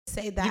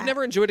say that. You've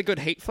never enjoyed a good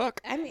hate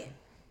fuck? I mean,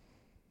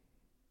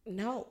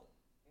 no.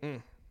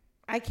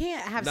 I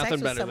can't have Nothing sex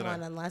with better than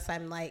someone unless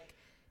I'm like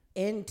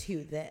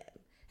into them.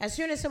 As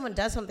soon as someone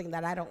does something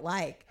that I don't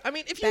like. I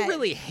mean, if you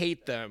really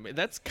hate them,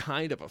 that's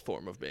kind of a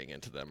form of being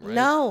into them, right?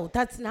 No,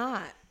 that's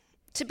not.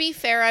 To be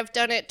fair, I've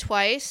done it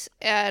twice,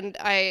 and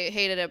I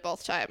hated it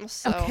both times.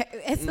 So. Okay,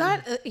 it's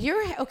not.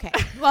 You're okay.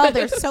 Well,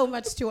 there's so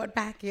much to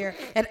unpack here,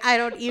 and I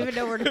don't even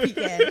know where to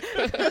begin.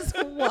 That's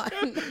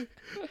one.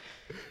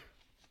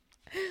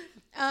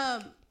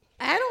 I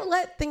don't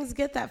let things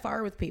get that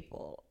far with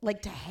people.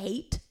 Like to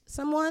hate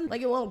someone,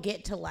 like it won't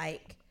get to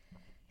like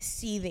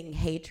seething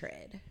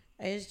hatred.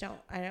 I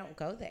don't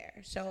go there.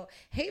 So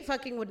hate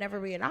fucking would never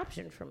be an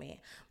option for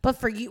me. But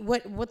for you,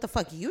 what the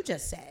fuck you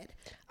just said?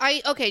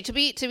 To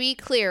be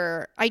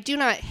clear, I do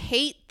not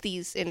hate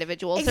these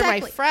individuals. Exactly.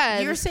 They're my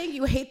friends. You're saying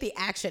you hate the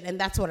action, and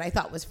that's what I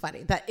thought was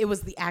funny. That it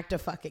was the act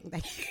of fucking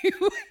that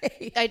you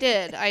hate. I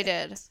did.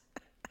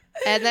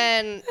 And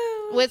then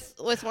with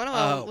one of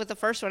them, with the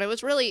first one, it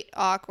was really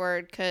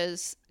awkward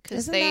because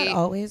Isn't that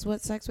always what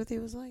sex with you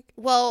was like?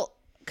 Well,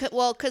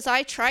 because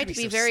I tried to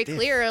be so very stiff.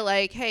 clear,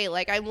 like, hey,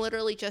 like, I'm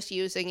literally just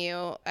using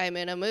you. I'm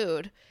in a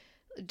mood.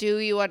 Do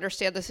you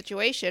understand the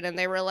situation? And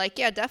they were like,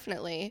 yeah,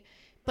 definitely.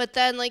 But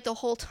then, like, the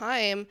whole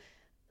time,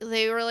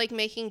 they were, like,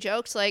 making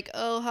jokes like,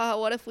 oh,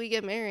 what if we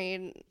get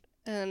married?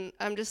 And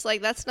I'm just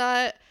like, that's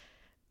not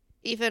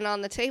even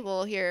on the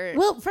table here.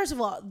 Well, first of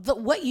all,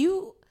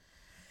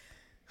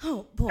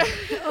 oh, boy.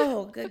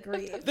 Oh, good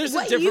grief. There's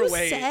what a different you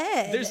way.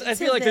 Said I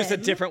feel like there's a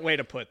them, different way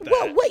to put that.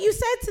 Well, what you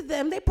said to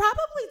them, they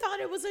probably thought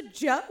it was a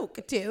joke,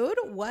 dude.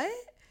 What?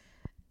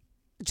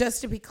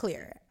 Just to be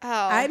clear,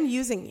 I'm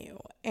using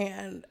you,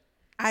 and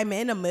I'm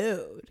in a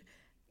mood.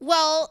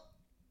 Well,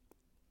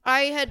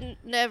 I had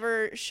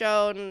never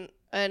shown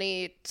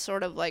any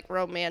sort of, like,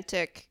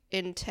 romantic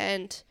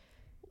intent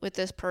with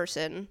this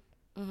person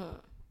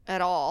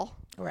at all.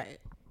 Right.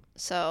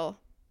 So...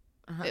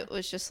 It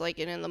was just like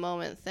an in the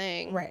moment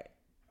thing. Right.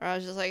 Or I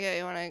was just like, hey,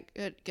 you want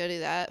to go do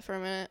that for a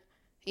minute?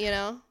 You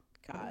know?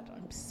 God,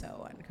 I'm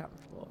so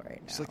uncomfortable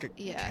right now. It's like a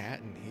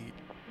cat in heat.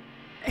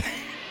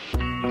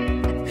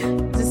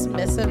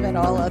 Dismissive at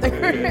all other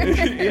times.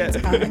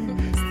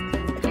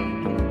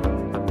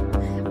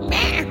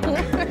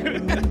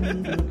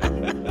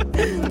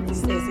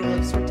 Stacey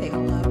lifts her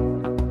tail up,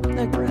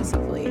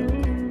 aggressively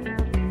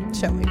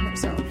showing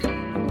herself.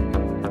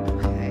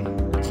 Okay.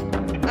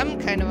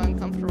 I'm kind of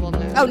uncomfortable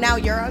now. Oh, now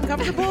you're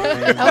uncomfortable?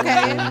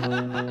 Okay.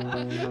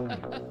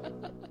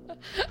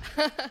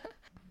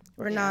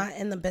 We're not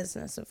in the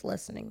business of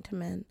listening to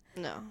men.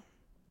 No.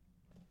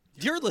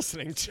 You're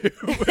listening to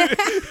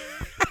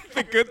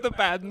The Good, the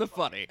Bad, and the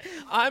Funny.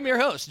 I'm your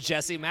host,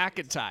 Jesse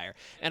McIntyre.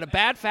 And a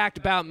bad fact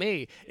about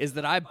me is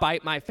that I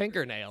bite my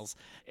fingernails.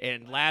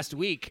 And last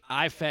week,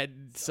 I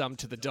fed some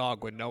to the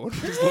dog when no one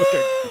was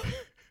looking.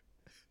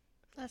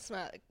 That's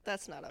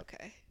not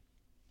okay.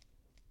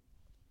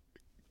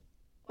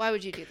 Why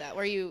would you do that?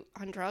 Were you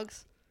on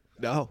drugs?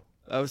 No,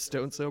 I was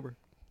stone sober.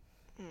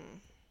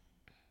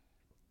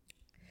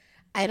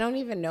 I don't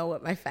even know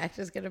what my fact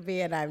is going to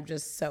be, and I'm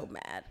just so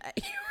mad at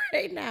you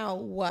right now.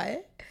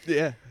 What?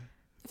 Yeah.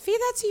 Feed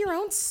that to your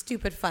own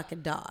stupid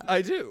fucking dog.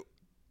 I do.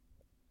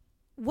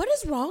 What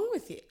is wrong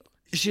with you?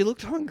 She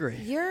looked hungry.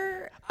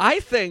 I'm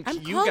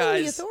you calling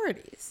guys the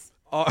authorities.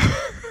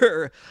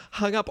 are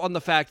hung up on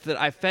the fact that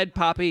I fed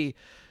Poppy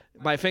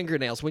my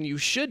fingernails when you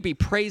should be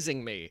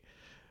praising me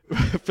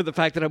for the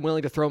fact that I'm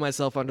willing to throw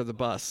myself under the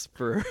bus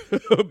for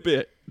a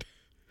bit.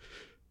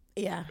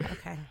 Yeah,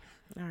 okay.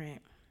 All right.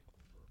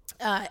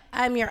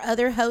 I'm your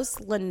other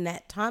host,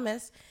 Lynette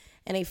Thomas.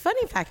 And a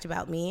funny fact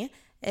about me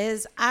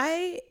is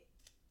I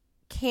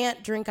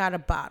can't drink out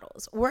of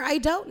bottles. Where I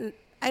don't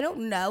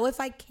know if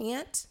I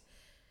can't.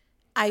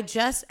 I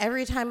just,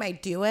 every time I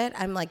do it,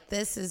 I'm like,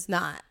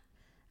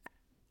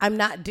 I'm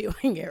not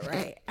doing it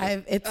right.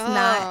 It's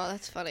not. Oh,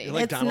 that's funny. You're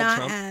like it's Donald not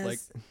Trump, as like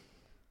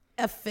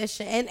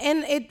efficient,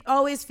 and it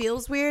always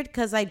feels weird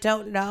because I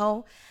don't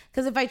know.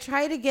 Because if I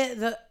try to get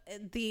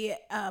the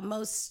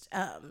most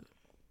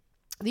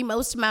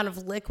amount of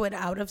liquid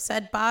out of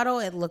said bottle,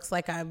 it looks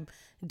like I'm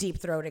deep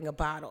throating a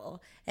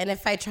bottle. And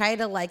if I try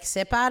to like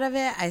sip out of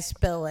it, I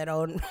spill it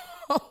all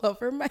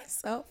over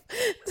myself.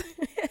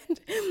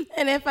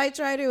 and if I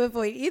try to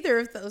avoid either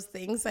of those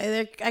things,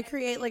 I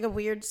create like a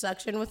weird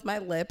suction with my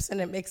lips, and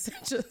it makes it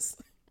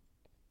just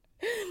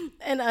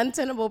an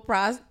untenable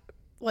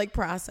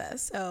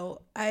process.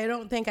 So I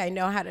don't think I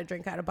know how to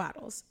drink out of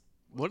bottles.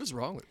 what is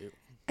wrong with you?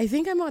 I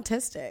think I'm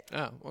autistic.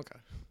 Oh, okay.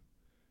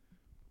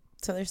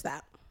 So there's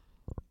that.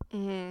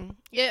 Mm-hmm.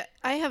 Yeah,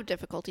 I have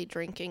difficulty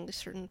drinking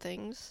certain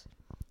things.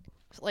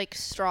 Like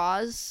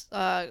straws.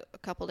 A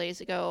couple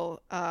days ago,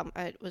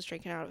 I was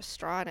drinking out of a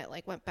straw, and it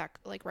like went back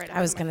like right out of my face.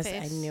 I was gonna say,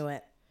 I knew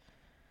it.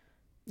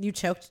 You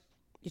choked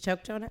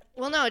on it?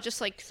 Well, no, it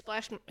just like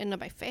splashed into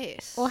my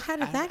face. Well, how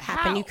did that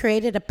happen? How? You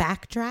created a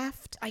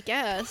backdraft? I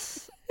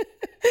guess.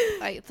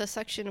 The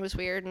suction was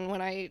weird, and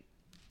when I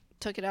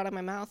took it out of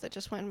my mouth, it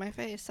just went in my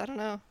face. I don't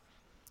know.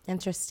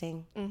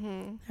 Interesting.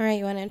 Mm-hmm. All right,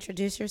 you want to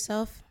introduce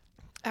yourself?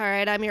 All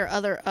right, I'm your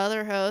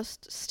other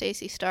host,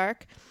 Stacey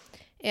Stark.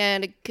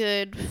 And a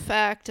good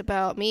fact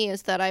about me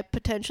is that I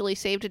potentially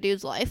saved a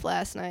dude's life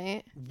last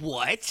night.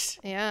 What?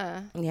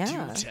 Yeah.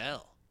 Yeah. Do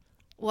tell.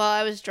 Well,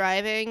 I was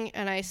driving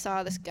and I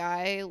saw this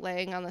guy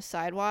laying on the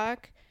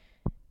sidewalk,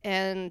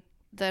 and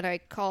then I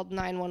called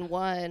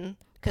 911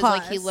 because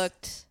like he Pause.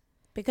 looked.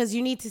 Because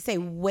you need to say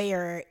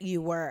where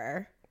you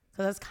were.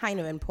 So that's kind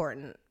of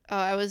important. Oh,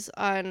 I was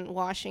on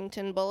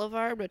Washington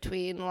Boulevard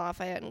between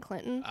Lafayette and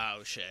Clinton.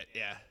 Oh shit!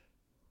 Yeah.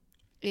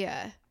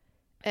 Yeah,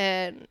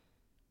 and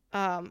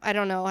I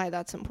don't know why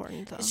that's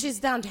important though. She's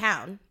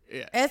downtown.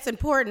 Yeah. It's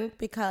important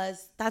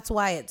because that's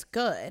why it's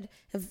good.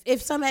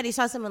 If somebody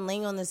saw someone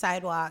laying on the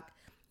sidewalk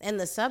in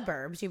the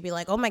suburbs, you'd be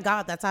like, oh my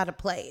God, that's out of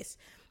place.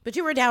 But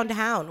you were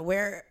downtown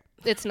where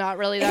It's not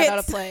really that out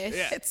of place.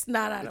 Yeah. it's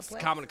not out It's of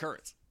place. a common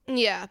occurrence.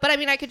 Yeah, but I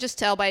mean, I could just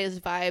tell by his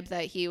vibe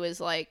that he was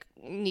like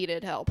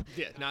needed help.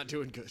 Yeah, not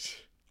doing good.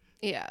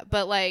 Yeah,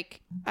 but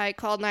like I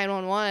called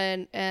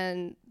 911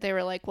 and they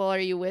were like, "Well, are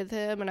you with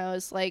him?" And I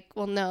was like,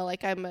 "Well, no,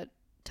 like I'm a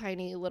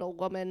tiny little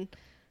woman,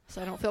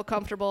 so I don't feel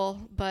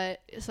comfortable,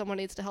 but someone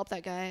needs to help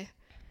that guy."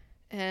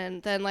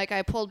 And then like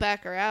I pulled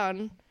back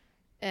around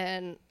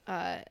and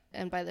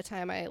by the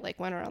time I like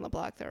went around the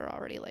block, there were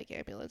already like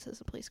ambulances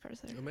and police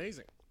cars there.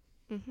 Amazing.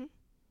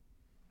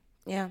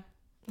 Yeah.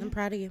 I'm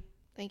proud of you.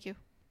 Thank you.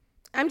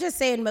 I'm just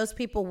saying most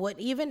people would,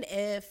 even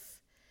if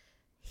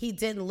he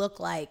didn't look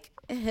like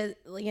his,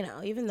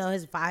 even though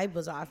his vibe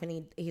was off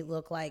and he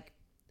looked like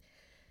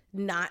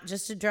not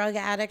just a drug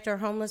addict or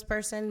homeless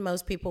person,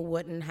 most people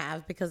wouldn't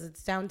have because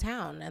it's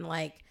downtown and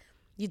like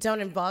you don't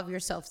involve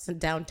yourself in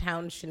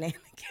downtown shenanigans.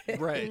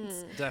 Right.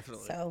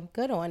 Definitely. So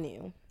good on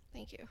you.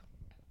 Thank you.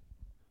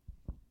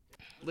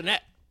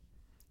 Lynette,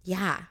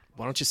 Yeah.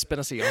 why don't you spin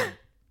us a yarn?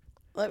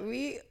 Let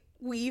me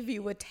weave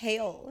you a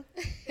tale.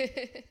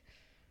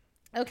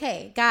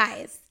 Okay,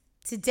 guys,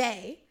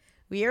 today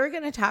we are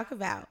going to talk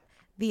about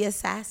the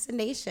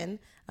assassination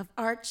of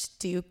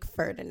Archduke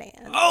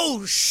Ferdinand.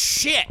 Oh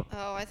shit!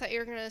 Oh, I thought you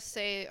were going to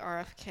say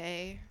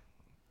RFK.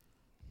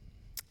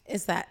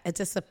 Is that a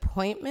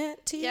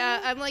disappointment to you? Yeah,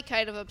 I'm like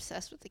kind of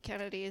obsessed with the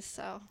Kennedys,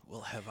 so.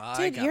 Well, have I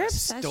Dude, got your a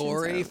obsessions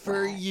story are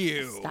for whack.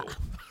 you? Stop.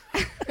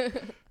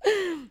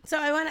 So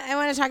I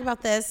want to talk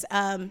about this.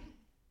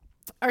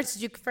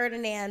 Archduke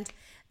Ferdinand,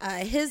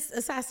 his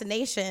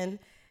assassination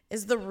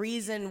is the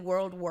reason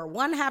World War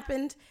I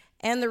happened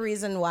and the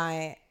reason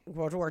why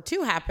World War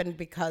II happened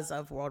because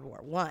of World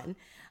War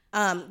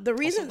I. The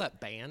reason Also, that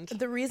band.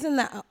 the reason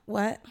that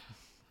what?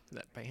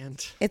 That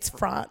band. It's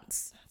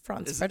Franz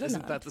Ferdinand.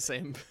 Isn't that the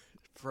same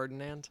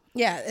Ferdinand?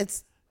 Yeah,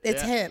 it's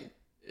Yeah. him.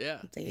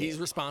 Yeah. He's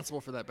responsible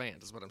for that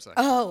band, is what I'm saying.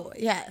 Oh,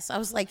 yes. I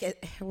was like,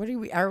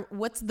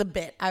 what's the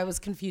bit? I was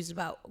confused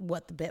about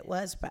what the bit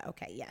was, but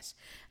okay, yes.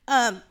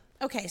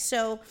 Okay,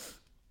 so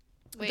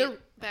Wait,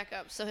 back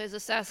up. So his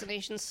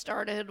assassination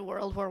started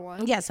World War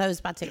One. yes, I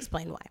was about to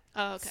explain why.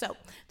 Oh, okay. So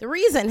the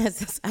reason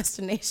his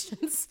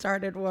assassination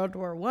started World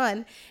War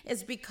I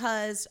is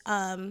because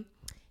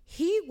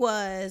he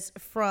was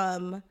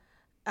from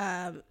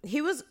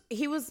he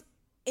was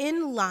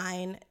in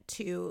line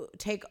to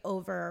take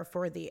over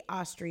for the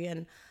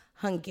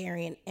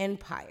Austrian-Hungarian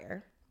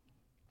Empire.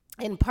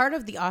 And part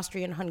of the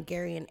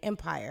Austrian-Hungarian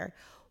Empire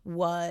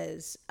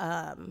was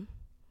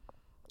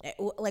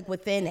like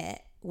within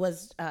it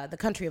was the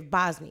country of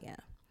Bosnia.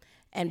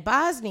 And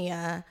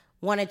Bosnia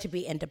wanted to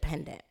be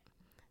independent.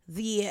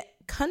 The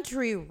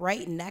country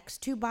right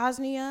next to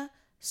Bosnia,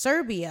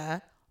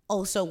 Serbia,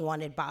 also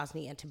wanted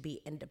Bosnia to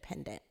be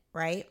independent,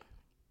 right?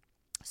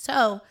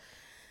 So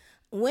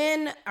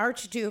when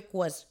Archduke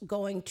was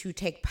going to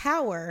take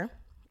power,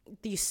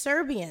 the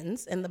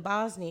Serbians and the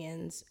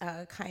Bosnians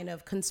kind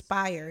of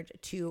conspired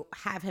to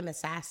have him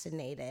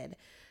assassinated,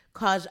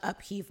 cause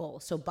upheaval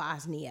so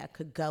Bosnia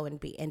could go and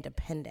be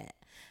independent.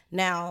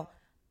 Now,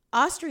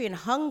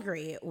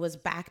 Austria-Hungary was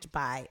backed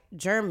by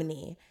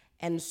Germany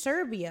and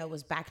Serbia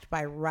was backed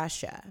by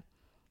Russia.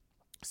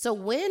 So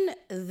when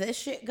this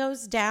shit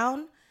goes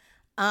down,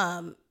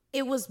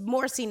 it was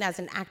more seen as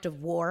an act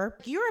of war.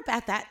 Europe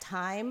at that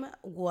time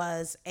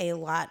was a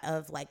lot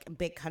of like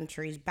big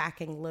countries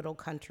backing little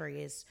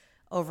countries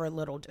over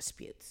little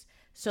disputes.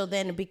 So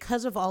then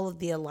because of all of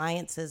the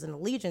alliances and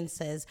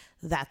allegiances,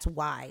 that's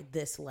why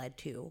this led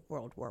to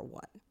World War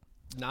I.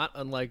 Not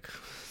unlike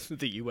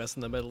the U.S.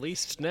 and the Middle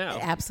East now.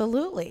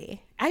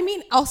 Absolutely. I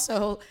mean,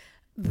 also,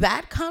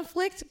 that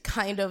conflict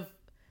kind of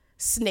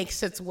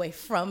snakes its way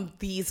from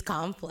these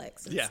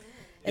conflicts.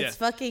 It's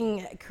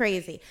fucking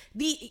crazy.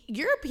 The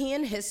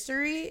European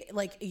history,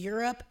 like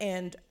Europe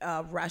and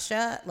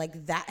Russia,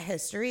 like that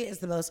history is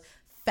the most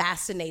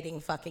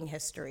fascinating fucking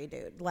history,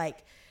 dude.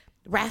 Like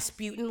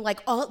Rasputin, like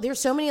there's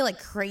so many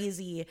like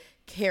crazy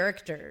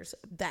characters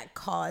that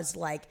cause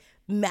like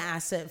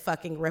massive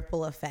fucking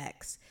ripple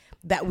effects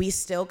that we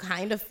still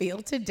kind of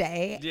feel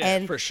today. Yeah,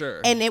 and, for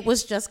sure. And it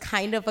was just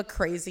kind of a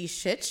crazy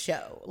shit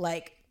show.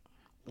 Like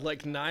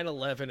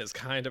 9/11 is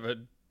kind of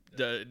an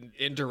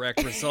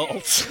indirect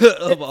result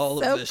of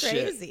all so of this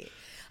crazy. shit.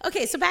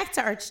 Okay, so back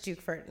to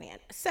Archduke Ferdinand.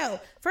 So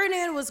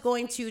Ferdinand was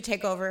going to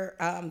take over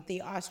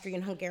the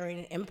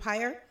Austrian-Hungarian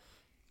Empire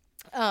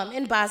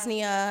in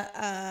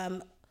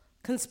Bosnia,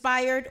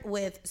 conspired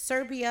with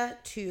Serbia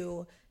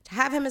to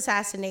have him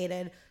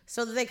assassinated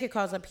so that they could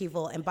cause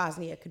upheaval and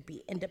Bosnia could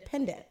be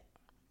independent.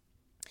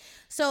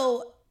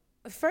 So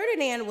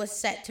Ferdinand was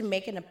set to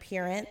make an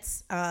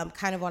appearance,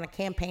 kind of on a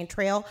campaign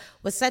trail,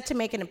 was set to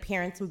make an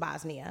appearance in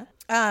Bosnia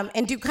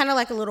and do kind of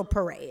like a little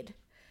parade.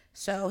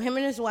 So him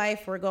and his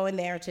wife were going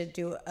there to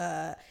do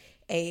a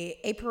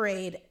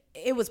parade.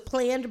 It was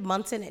planned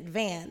months in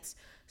advance.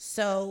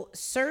 So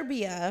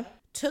Serbia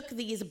took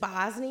these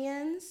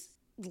Bosnians,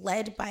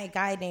 led by a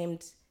guy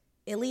named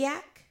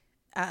Iliak,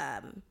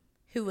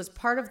 who was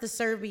part of the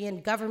Serbian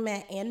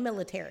government and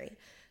military.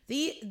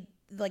 The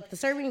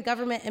Serbian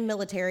government and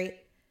military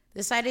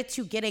decided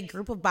to get a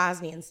group of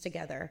Bosnians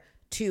together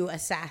to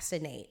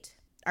assassinate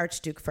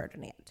Archduke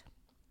Ferdinand,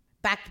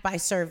 backed by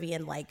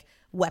Serbian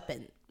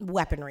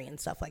weaponry and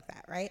stuff like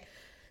that, right?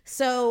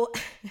 So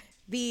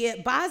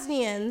the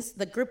Bosnians,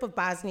 the group of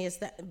Bosnians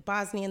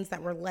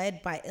that were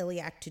led by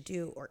Iliak,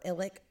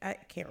 I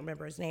can't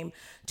remember his name,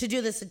 to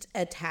do this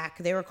attack,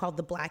 they were called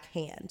the Black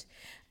Hand.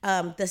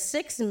 The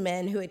 6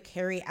 men who had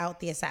carried out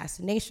the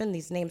assassination,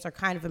 these names are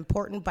kind of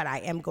important, but I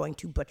am going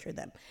to butcher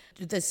them.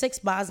 The 6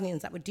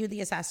 Bosnians that would do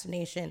the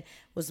assassination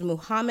was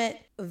Muhammad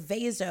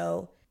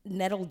Vezo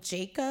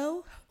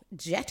Nedeljko,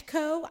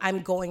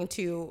 I'm going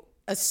to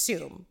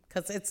assume,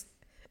 because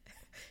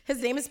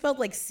his name is spelled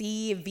like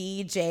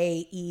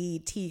Cvjetko,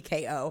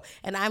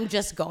 and I'm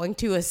just going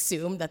to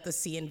assume that the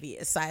C and V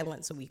is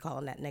silent, so we call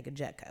him that nigga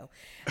Jetko.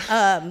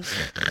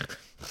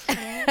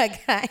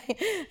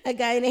 A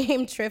guy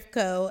named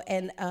Trifko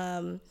and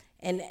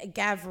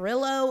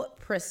Gavrilo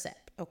Pricep.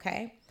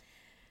 Okay.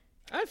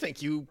 I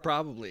think you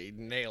probably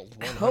nailed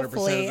 100%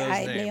 Hopefully, of those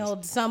I names.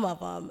 nailed some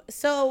of them.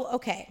 So,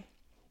 okay.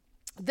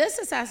 This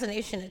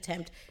assassination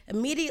attempt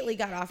immediately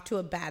got off to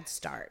a bad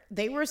start.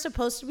 They were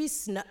supposed to be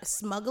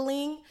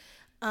smuggling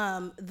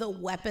the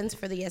weapons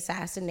for the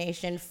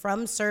assassination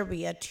from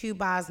Serbia to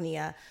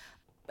Bosnia,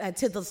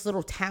 to this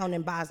little town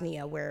in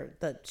Bosnia where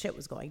the shit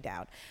was going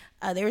down.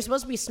 They were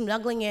supposed to be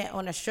smuggling it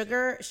on a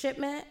sugar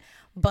shipment,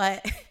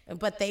 but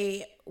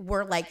they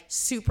were like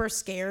super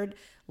scared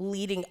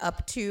leading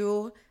up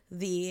to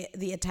the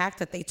attack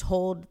that they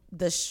told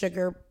the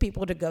sugar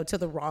people to go to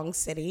the wrong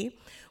city,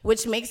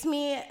 which makes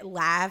me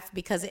laugh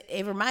because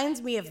it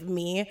reminds me of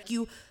me.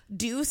 You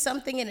do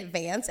something in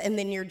advance and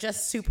then you're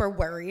just super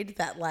worried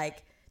that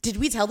like, did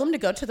we tell them to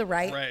go to the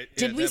right?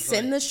 Did we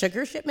send the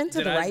sugar shipment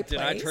to the right place?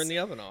 Did I turn the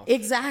oven off?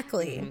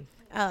 Exactly.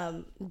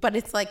 But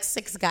it's like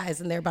 6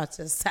 guys and they're about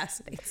to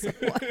assassinate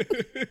someone.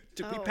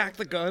 Did we pack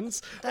the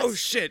guns? Oh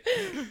shit.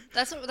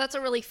 That's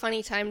a really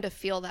funny time to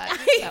feel that. I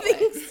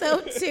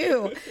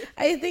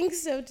think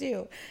so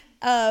too.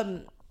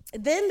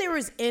 Then there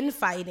was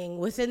infighting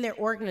within their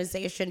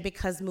organization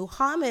because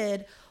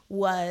Muhammad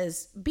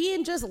was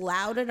being just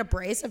loud and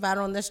abrasive out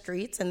on the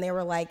streets, and they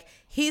were like,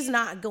 he's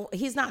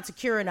not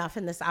secure enough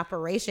in this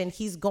operation.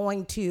 He's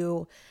going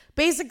to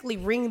basically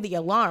ring the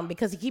alarm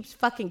because he keeps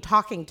fucking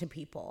talking to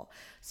people.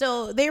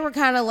 So they were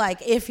kind of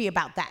like iffy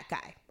about that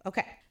guy.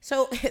 Okay.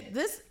 So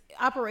this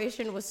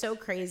operation was so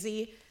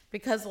crazy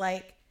because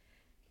like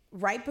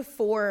right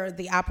before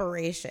the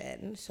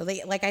operation, so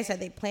they, like I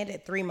said, they planned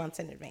it 3 months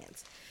in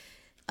advance.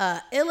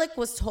 Ilic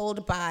was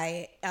told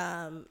by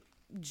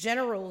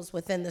generals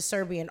within the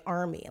Serbian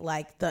army,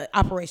 like, the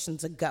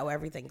operation's a go,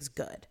 everything's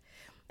good.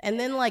 And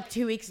then like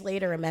 2 weeks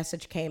later, a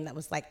message came that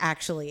was like,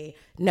 actually,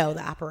 no,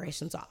 the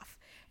operation's off.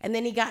 And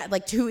then he got,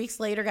 like 2 weeks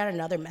later, got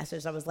another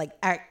message that was like,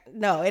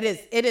 no, it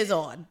is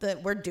on,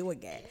 we're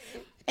doing it.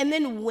 And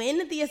then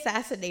when the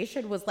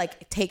assassination was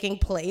like taking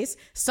place,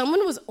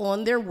 someone was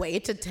on their way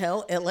to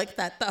tell Ilic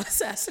that the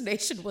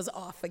assassination was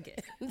off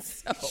again.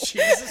 So,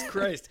 Jesus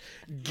Christ.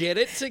 Get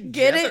it together.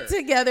 Get it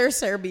together,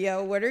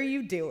 Serbia. What are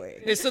you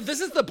doing? So this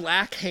is the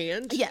Black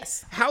Hand?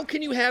 Yes. How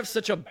can you have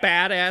such a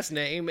badass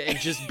name and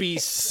just be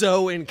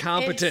so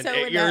incompetent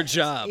at your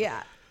job?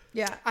 Yeah.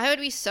 Yeah. I would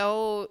be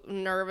so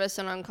nervous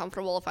and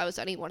uncomfortable if I was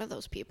any one of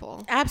those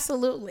people.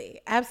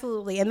 Absolutely.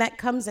 Absolutely. And that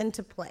comes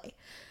into play.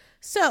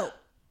 So,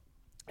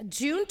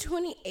 June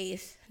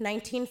 28th,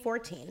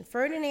 1914,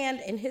 Ferdinand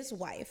and his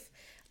wife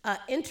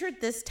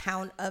entered this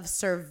town of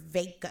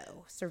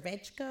Cervejo.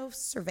 Cervejo.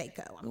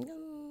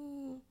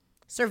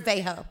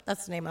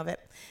 That's the name of it.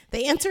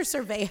 They enter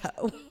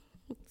Cervejo.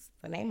 That's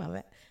the name of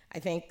it. I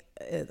think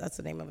that's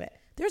the name of it.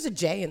 There's a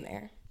J in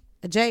there.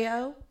 A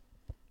J-O?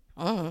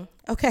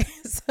 Okay,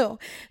 so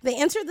they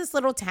enter this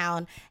little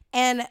town,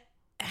 and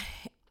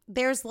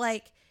there's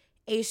like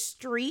a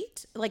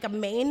street, like a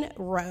main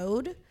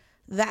road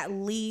that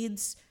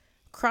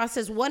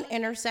crosses one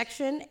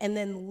intersection and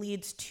then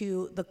leads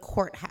to the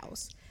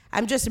courthouse.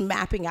 I'm just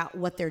mapping out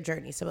what their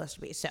journey is supposed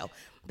to be. So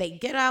they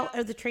get out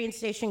of the train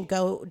station,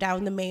 go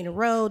down the main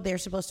road. They're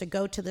supposed to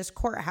go to this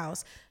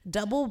courthouse,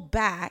 double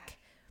back,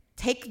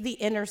 take the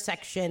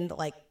intersection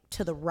like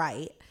to the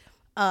right,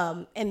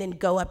 and then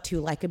go up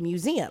to like a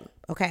museum.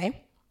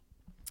 Okay.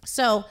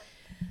 So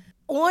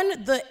on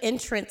the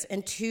entrance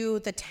into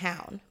the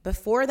town,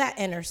 before that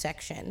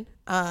intersection,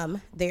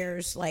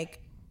 there's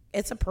like,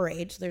 it's a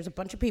parade. There's a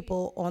bunch of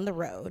people on the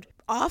road.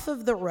 Off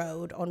of the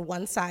road on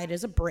one side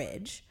is a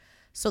bridge.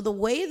 So the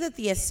way that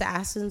the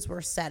assassins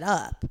were set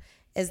up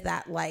is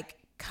that, like,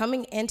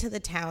 coming into the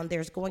town,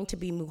 there's going to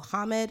be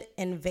Muhammad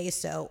and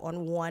Vaso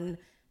on one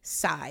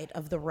side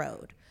of the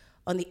road.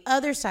 On the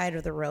other side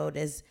of the road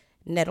is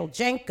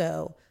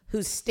Nedeljenko,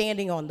 who's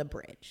standing on the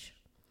bridge.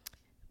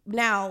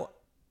 Now,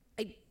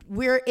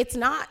 it's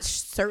not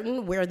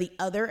certain where the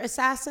other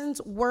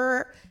assassins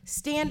were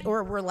stationed,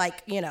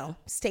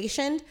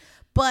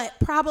 but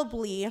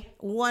probably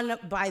one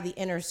by the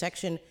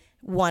intersection,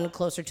 one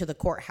closer to the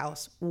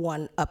courthouse,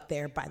 one up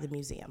there by the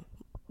museum.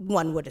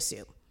 One would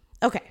assume.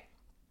 Okay.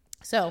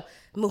 So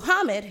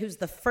Muhammad, who's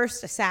the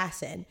first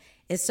assassin,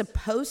 is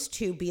supposed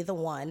to be the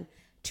one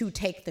to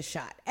take the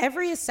shot.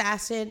 Every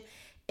assassin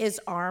is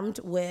armed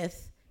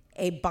with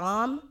a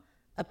bomb,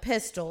 a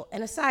pistol,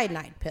 and a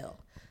cyanide pill.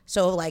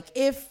 So, like,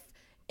 if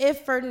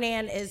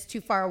Ferdinand is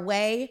too far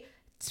away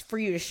for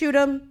you to shoot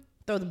him,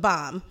 throw the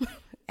bomb.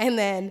 And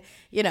then,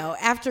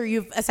 after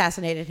you've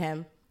assassinated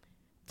him,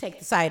 take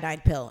the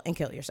cyanide pill and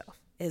kill yourself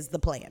is the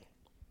plan.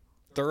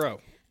 Thorough.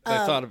 They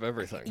thought of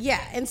everything.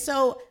 Yeah, and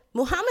so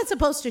Muhammad's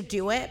supposed to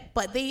do it,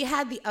 but they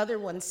had the other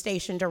one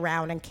stationed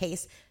around in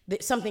case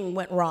something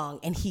went wrong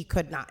and he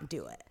could not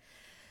do it.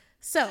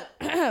 So,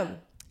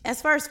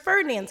 as far as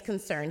Ferdinand's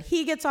concerned,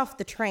 he gets off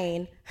the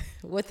train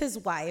with his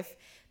wife.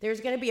 There's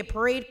going to be a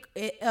parade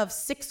of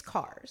 6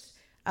 cars.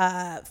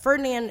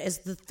 Ferdinand is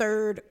the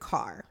third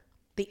car,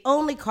 the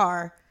only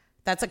car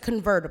that's a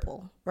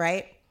convertible,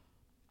 right?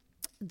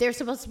 They're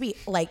supposed to be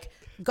like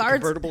guards.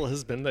 Convertible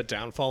has been the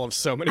downfall of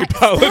so many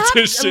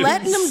politicians. Stop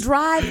letting them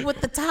drive with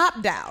the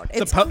top down.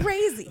 It's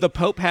crazy. The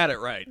Pope had it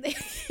right.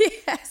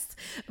 Yes,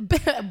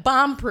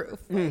 bomb-proof.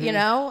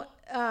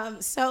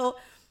 So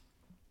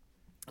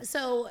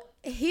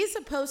he's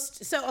supposed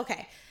to. So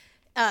okay.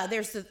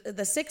 There's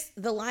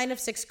the line of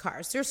 6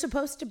 cars. There's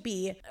supposed to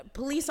be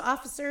police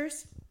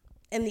officers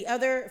and the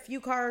other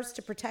few cars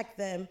to protect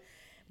them,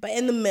 but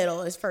in the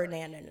middle is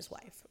Ferdinand and his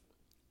wife.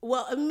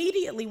 Well,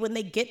 immediately when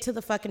they get to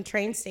the fucking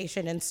train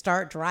station and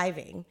start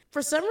driving,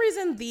 for some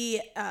reason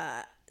the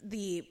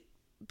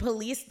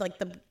police, like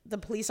the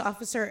police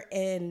officer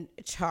in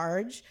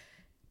charge,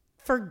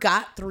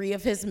 forgot 3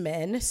 of his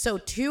men. So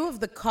 3 of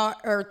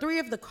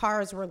the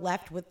cars were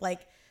left with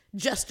like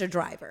just a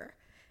driver.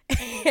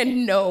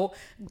 And no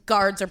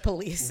guards or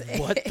police.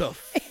 What the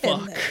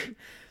fuck?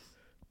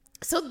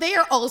 So they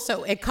are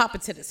also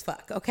incompetent as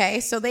fuck. Okay,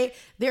 so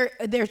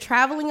they're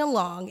traveling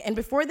along, and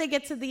before they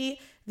get to the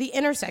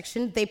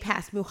intersection, they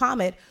pass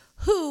Muhammad,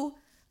 who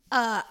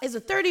is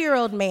a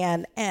 30-year-old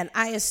man, and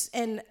I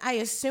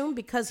assume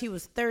because he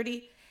was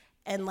 30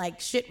 and like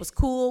shit was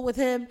cool with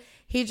him,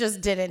 he just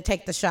didn't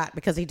take the shot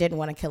because he didn't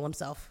want to kill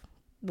himself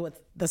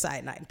with the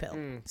cyanide pill.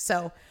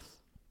 So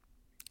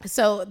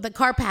the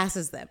car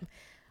passes them.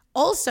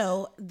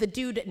 Also, the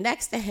dude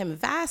next to him,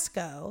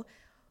 Vasco,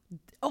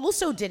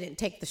 also didn't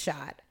take the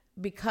shot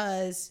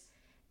because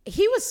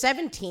he was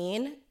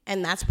 17,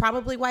 and that's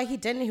probably why he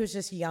didn't. He was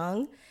just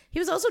young. He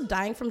was also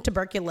dying from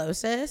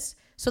tuberculosis,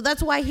 so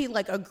that's why he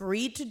like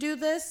agreed to do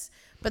this.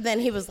 But then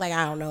he was like,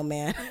 I don't know,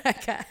 man.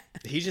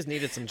 He just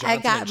needed some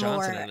Johnson &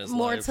 Johnson in his life.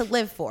 More to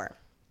live for.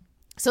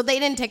 So they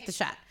didn't take the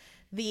shot.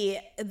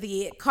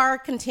 The car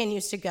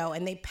continues to go,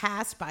 and they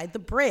pass by the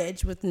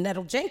bridge with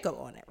Nedeljenko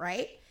on it,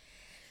 right?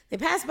 They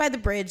pass by the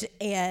bridge,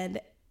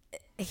 and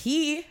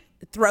he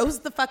throws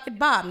the fucking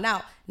bomb.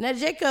 Now,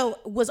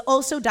 Nedeljenko was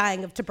also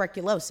dying of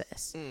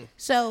tuberculosis.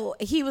 So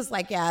he was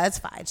like, yeah, that's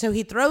fine. So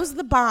he throws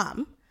the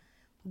bomb.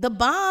 The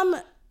bomb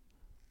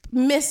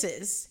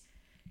misses,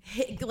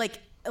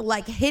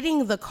 like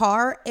hitting the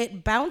car.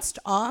 It bounced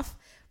off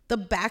the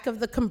back of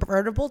the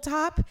convertible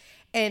top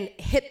and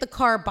hit the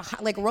car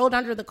behind, like rolled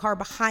under the car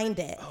behind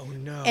it. Oh,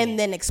 no. And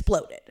then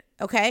exploded,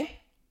 okay?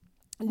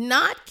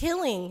 Not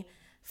killing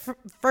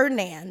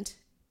Ferdinand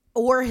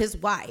or his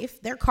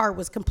wife. Their car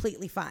was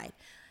completely fine.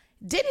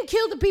 Didn't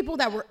kill the people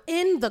that were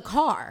in the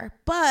car,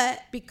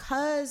 but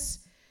because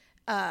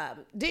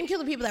didn't kill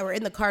the people that were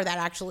in the car that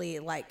actually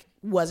like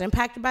was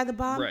impacted by the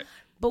bomb. Right.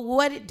 But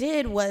what it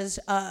did was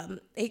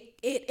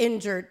it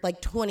injured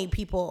like 20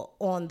 people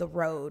on the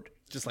road.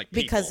 Just like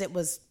people. Because it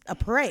was a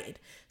parade.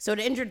 So it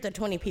injured the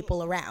 20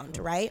 people around,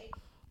 right?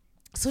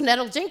 So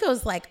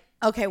Nedeljenko's like,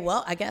 okay,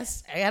 well, I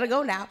guess I gotta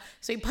go now.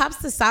 So he pops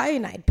the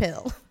cyanide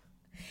pill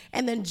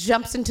and then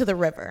jumps into the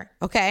river,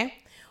 okay?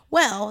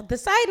 Well, the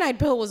cyanide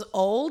pill was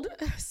old,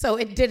 so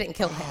it didn't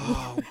kill him.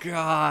 Oh,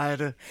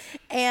 God.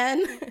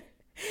 And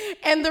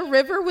the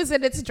river was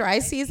in its dry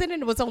season,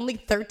 and it was only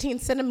 13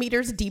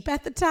 centimeters deep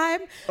at the time.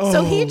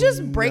 So he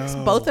just breaks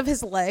both of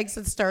his legs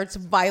and starts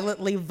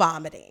violently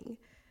vomiting.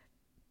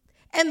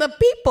 And the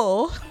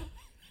people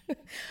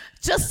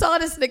just saw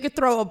this nigga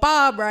throw a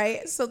bomb,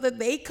 right? So then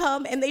they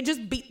come and they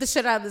just beat the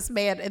shit out of this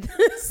man in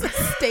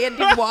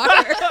standing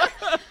water.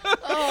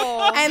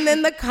 And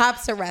then the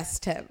cops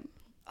arrest him.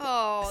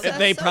 Oh, And that's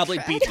they so probably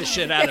tragic. beat the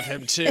shit out of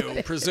him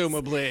too,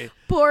 presumably.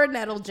 Poor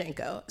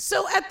Nettlejenko.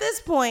 So at this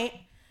point,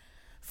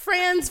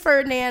 Franz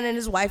Ferdinand and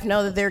his wife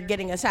know that they're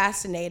getting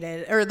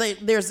assassinated, or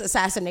there's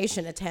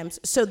assassination attempts.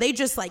 So they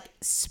just like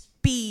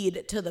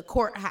speed to the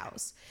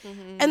courthouse.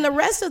 And the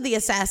rest of the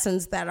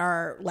assassins that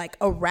are like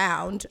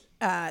around,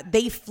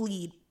 they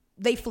flee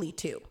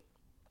too.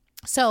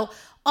 So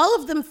all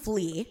of them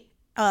flee.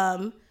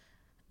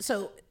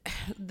 So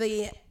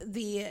they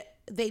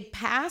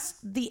pass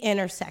the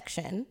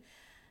intersection.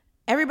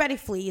 Everybody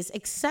flees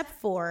except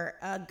for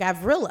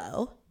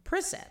Gavrilo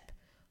Princip,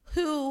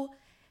 who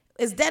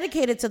is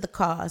dedicated to the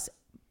cause.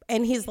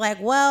 And he's like,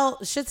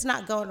 well, shit's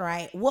not going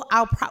right.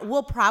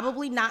 We'll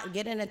probably not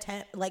get an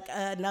attempt, like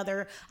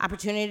another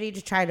opportunity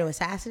to try to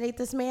assassinate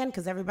this man,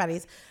 because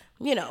everybody's,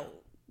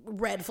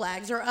 red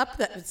flags are up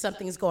that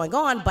something's going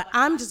on. But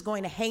I'm just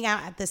going to hang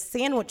out at this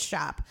sandwich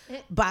shop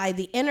by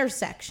the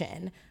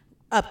intersection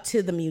up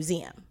to the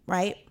museum,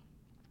 right?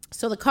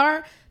 So the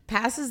car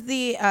passes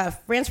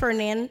Franz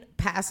Ferdinand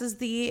passes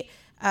the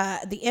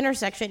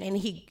intersection, and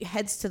he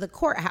heads to the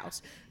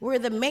courthouse where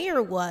the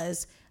mayor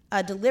was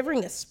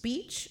delivering a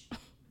speech,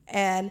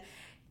 and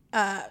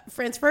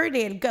Franz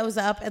Ferdinand goes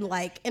up and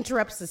like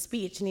interrupts the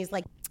speech, and he's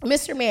like,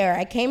 "Mr. Mayor,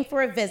 I came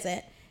for a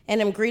visit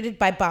and am greeted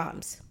by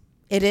bombs.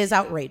 It is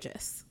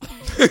outrageous."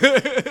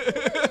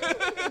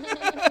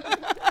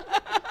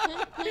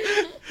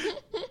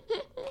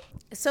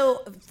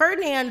 So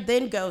Ferdinand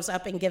then goes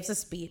up and gives a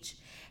speech,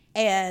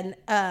 and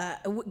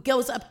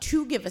goes up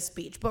to give a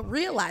speech, but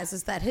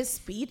realizes that his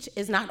speech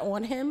is not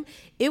on him.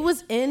 It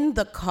was in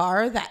the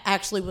car that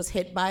actually was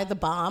hit by the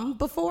bomb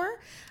before,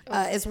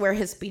 is where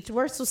his speech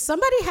was. So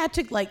somebody had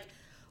to like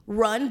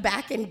run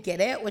back and get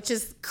it, which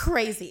is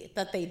crazy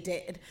that they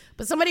did.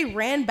 But somebody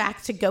ran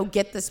back to go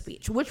get the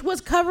speech, which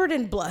was covered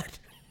in blood.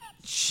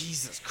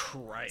 Jesus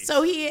Christ.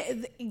 So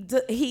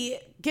he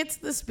gets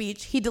the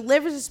speech, he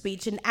delivers a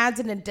speech and adds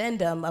an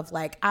addendum of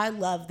like, I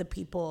love the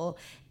people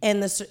in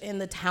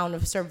the town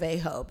of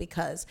Cervejo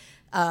because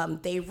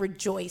they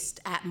rejoiced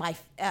at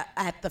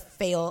the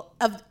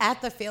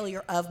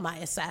failure of my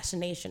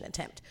assassination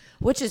attempt,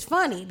 which is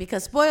funny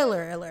because,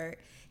 spoiler alert,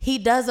 he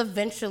does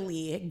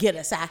eventually get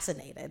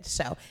assassinated.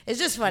 So it's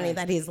just funny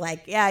that he's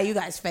like, yeah, you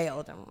guys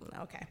failed.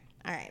 Okay,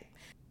 all right.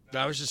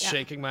 I was just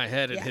shaking my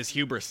head at his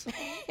hubris.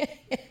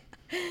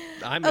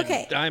 I'm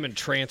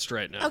entranced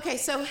right now. Okay,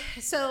 so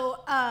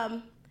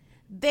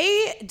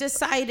they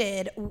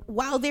decided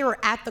while they were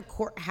at the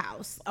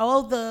courthouse,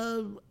 all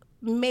the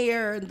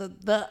mayor,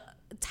 the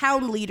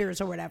town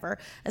leaders or whatever,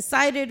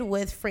 decided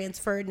with Franz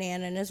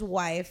Ferdinand and his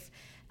wife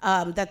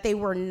that they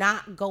were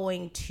not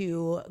going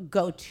to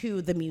go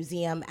to the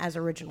museum as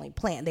originally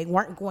planned. They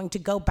weren't going to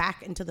go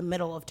back into the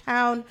middle of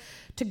town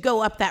to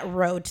go up that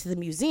road to the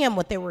museum.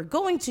 What they were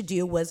going to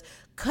do was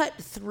cut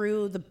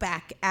through the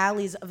back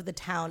alleys of the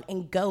town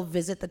and go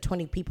visit the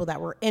 20 people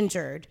that were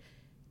injured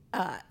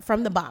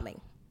from the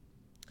bombing.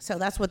 So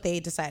that's what they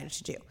decided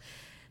to do.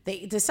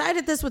 They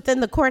decided this within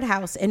the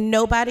courthouse, and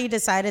nobody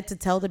decided to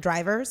tell the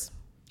drivers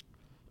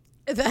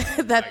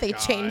that they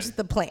changed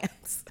the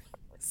plans.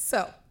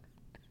 So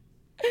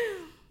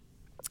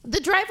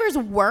the drivers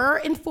were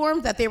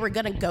informed that they were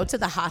going to go to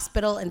the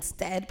hospital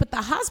instead, but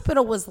the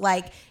hospital was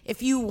like,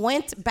 if you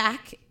went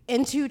back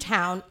into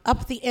town,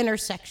 up the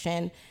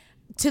intersection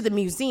to the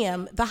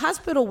museum, the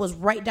hospital was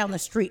right down the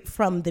street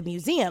from the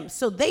museum.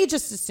 So they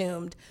just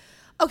assumed,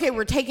 okay,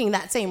 we're taking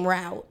that same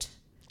route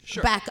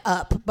back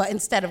up, but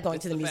instead of going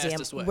to the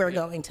museum, we're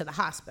going to the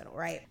hospital,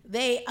 right?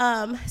 They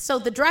so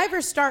the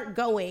drivers start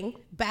going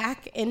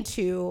back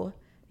into,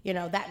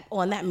 that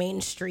on that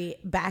main street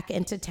back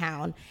into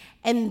town.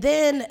 And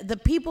then the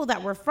people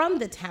that were from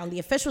the town, the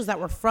officials that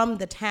were from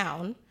the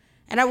town,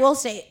 and I will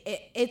say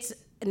it's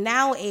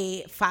now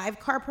a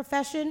 5-car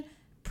procession,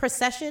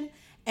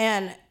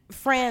 and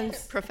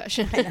Franz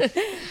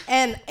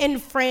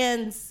and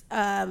Franz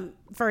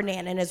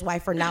Ferdinand and his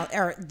wife are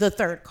the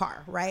 3rd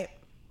car, right?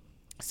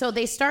 So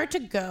they start to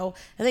go.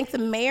 I think the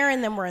mayor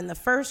and them were in the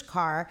 1st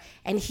car,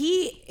 and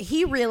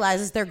he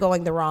realizes they're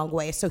going the wrong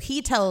way. So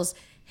he tells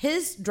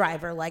his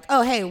driver like,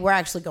 "Oh, hey, we're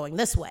actually going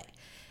this way."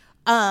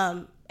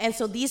 And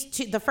so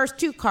the first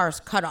 2 cars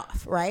cut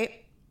off,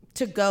 right?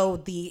 To go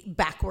the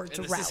backwards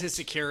route. And this is his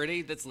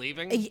security that's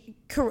leaving?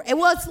 Correct.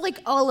 Well, it's like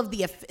all of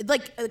the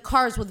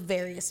cars with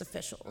various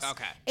officials.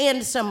 Okay.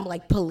 And some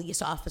like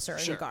police officer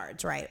and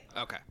guards, right?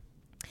 Okay.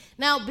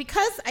 Now,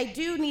 because I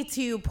do need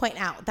to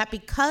point out that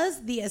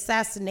because the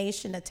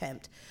assassination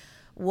attempt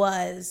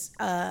was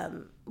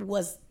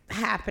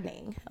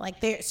happening,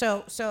 like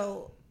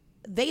so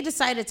they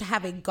decided to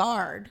have a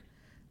guard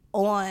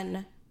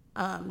on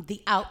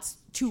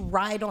to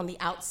ride on the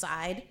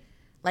outside,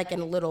 like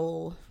in a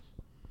little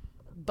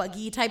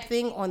buggy type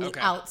thing on the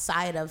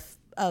outside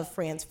of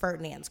Franz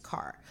Ferdinand's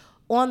car,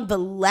 on the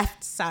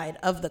left side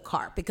of the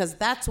car, because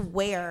that's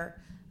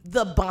where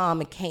the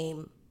bomb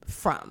came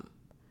from.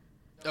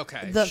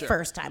 Okay.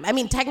 First time. I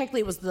mean,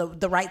 technically it was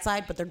the right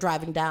side, but they're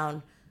driving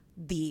down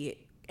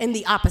in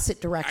the opposite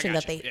direction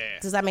that they. Yeah.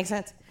 Does that make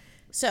sense?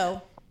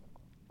 So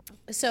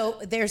So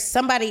there's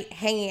somebody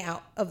hanging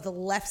out of the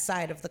left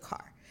side of the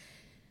car.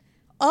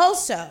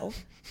 Also,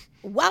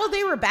 while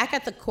they were back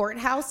at the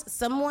courthouse,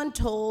 someone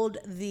told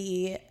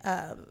the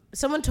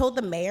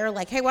mayor,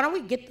 like, hey, why don't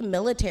we get the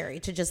military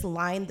to just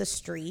line the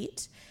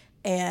street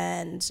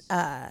and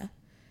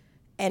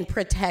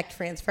protect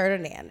Franz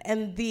Ferdinand.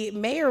 And the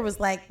mayor was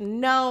like,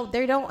 no,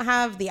 they don't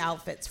have the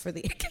outfits for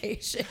the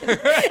occasion.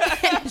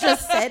 And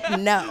just said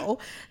no.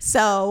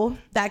 So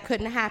that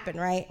couldn't happen,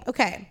 right?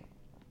 Okay.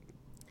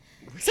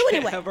 So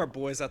anyway, have our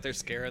boys out there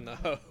scaring the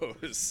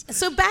hoes.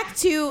 So back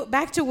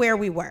to where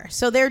we were.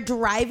 So they're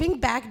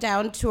driving back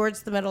down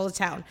towards the middle of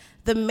town.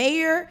 The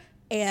mayor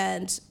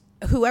and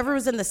whoever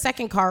was in the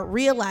second car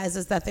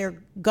realizes that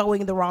they're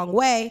going the wrong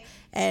way,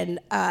 and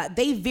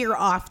they veer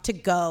off to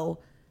go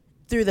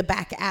through the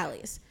back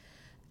alleys.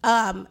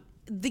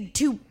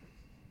 The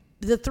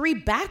three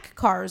back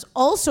cars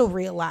also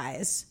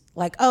realize,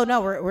 like, oh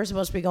no, we're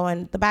supposed to be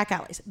going the back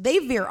alleys. They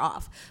veer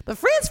off, but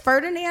Franz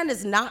Ferdinand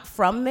is not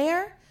from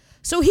there.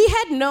 So he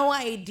had no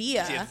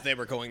idea they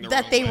were going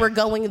were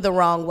going the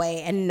wrong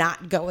way and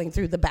not going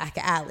through the back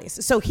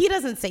alleys. So he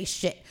doesn't say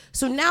shit.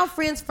 So now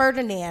Franz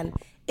Ferdinand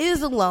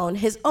is alone.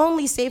 His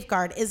only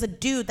safeguard is a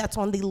dude that's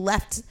on the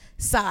left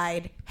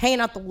side, hanging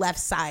out the left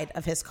side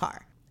of his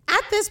car.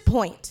 At this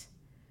point,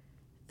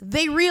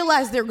 they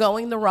realize they're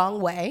going the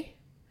wrong way.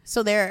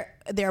 So they're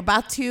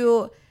about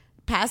to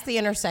pass the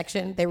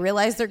intersection. They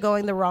realize they're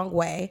going the wrong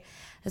way.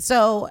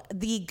 So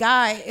the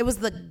guy, it was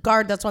the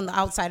guard that's on the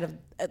outside of,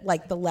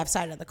 like, the left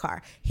side of the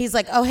car. He's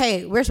like, oh,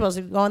 hey, we're supposed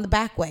to be going the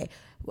back way.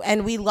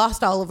 And we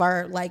lost all of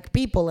our, like,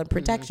 people and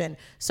protection.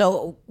 Mm-hmm.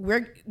 So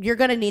you're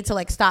going to need to,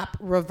 like, stop,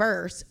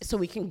 reverse, so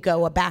we can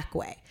go a back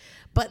way.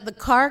 But the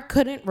car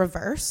couldn't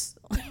reverse.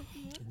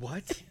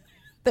 What?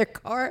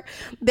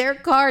 Their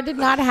car did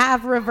not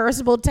have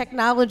reversible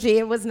technology.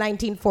 It was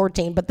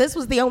 1914. But this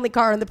was the only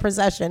car in the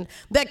procession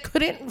that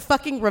couldn't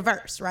fucking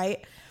reverse,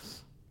 right?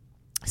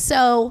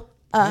 So...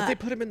 why did they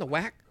put him in the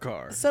whack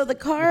car? So the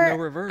car, with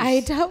no reverse? I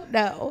don't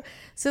know.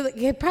 So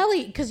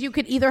probably because you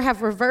could either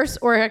have reverse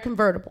or a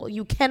convertible.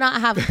 You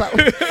cannot have both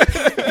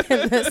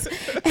in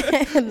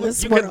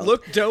this you world. could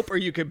look dope or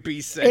you could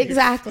be safe.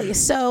 Exactly.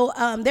 So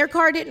their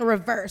car didn't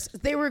reverse.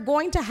 They were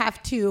going to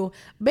have to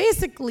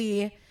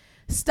basically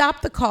stop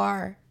the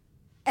car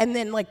and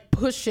then, like,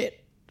 push it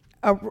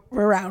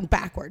around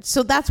backwards.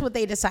 So that's what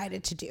they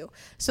decided to do.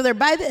 So they're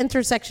by the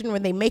intersection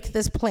when they make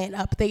this plan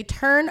up. They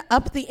turn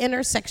up the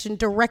intersection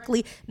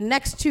directly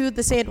next to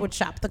the sandwich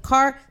shop. The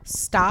car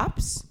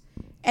stops,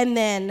 and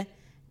then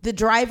the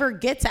driver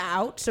gets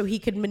out so he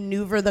could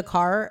maneuver the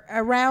car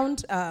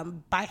around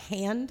by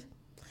hand.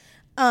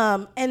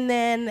 And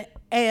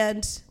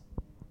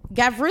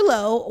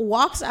Gavrilo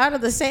walks out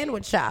of the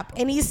sandwich shop,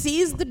 and he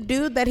sees the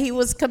dude that he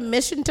was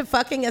commissioned to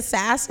fucking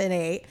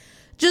assassinate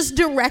just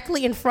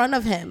directly in front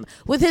of him,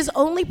 with his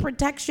only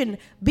protection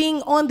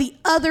being on the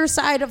other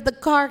side of the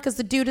car because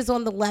the dude is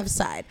on the left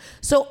side.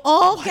 So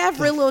all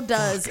Gavrilo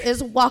does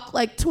is walk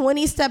like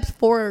 20 steps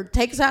forward,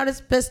 takes out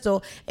his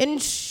pistol,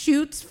 and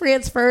shoots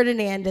Franz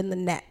Ferdinand in the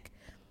neck.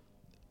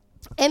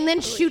 And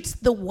then shoots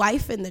the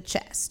wife in the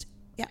chest.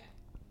 Yeah.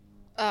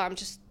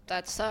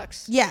 That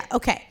sucks. Yeah,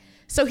 okay.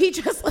 So he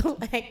just,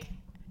 like...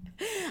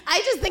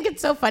 I just think it's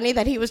so funny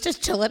that he was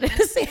just chilling at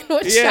a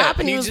sandwich shop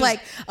and he was like,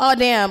 oh,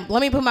 damn, let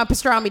me put my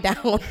pastrami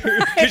down.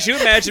 Could you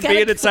imagine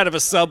being inside of a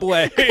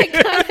Subway? I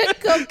gotta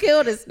go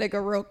kill this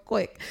nigga real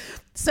quick.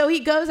 So he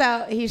goes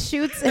out, he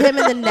shoots him in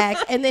the neck,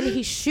 and then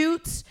he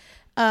shoots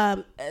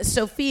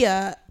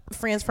Sophia,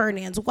 Franz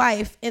Ferdinand's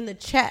wife, in the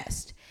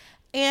chest.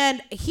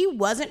 And he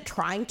wasn't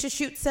trying to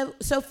shoot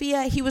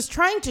Sophia. He was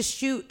trying to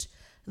shoot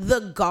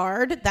the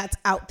guard that's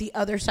out the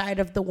other side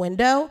of the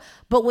window.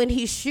 But when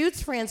he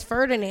shoots Franz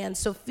Ferdinand,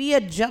 Sophia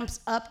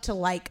jumps up to,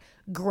 like,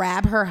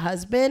 grab her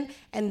husband,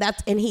 and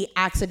he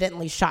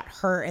accidentally shot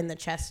her in the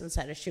chest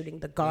instead of shooting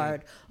the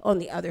guard on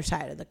the other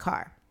side of the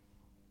car.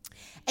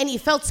 And he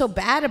felt so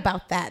bad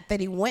about that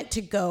he went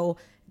to go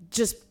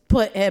just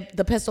put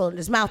the pistol in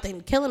his mouth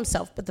and kill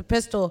himself, but the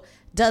pistol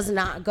does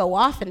not go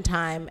off in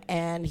time,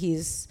 and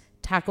he's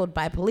tackled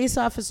by police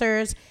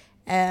officers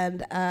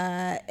and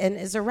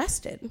is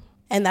arrested.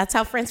 And that's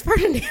how Franz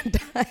Ferdinand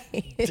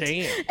died.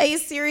 Damn. A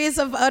series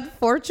of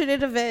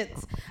unfortunate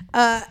events.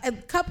 A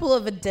couple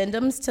of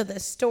addendums to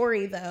this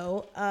story,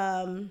 though.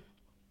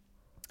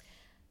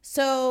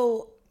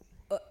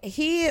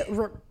 He,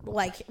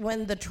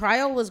 when the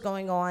trial was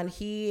going on,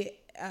 he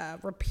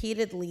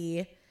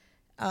Gavrilo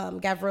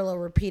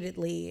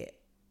repeatedly,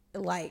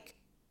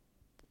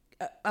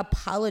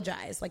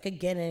 apologized, like,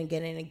 again and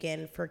again and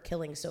again for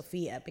killing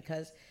Sophia,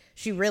 because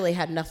she really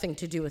had nothing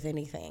to do with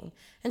anything.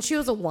 And she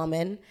was a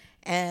woman,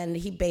 and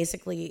he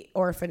basically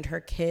orphaned her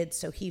kids,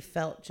 so he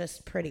felt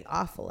just pretty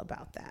awful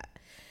about that.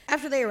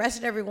 After they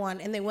arrested everyone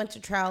and they went to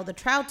trial, the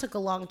trial took a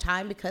long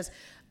time because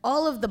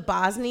all of the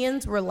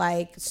Bosnians were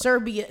like,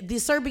 the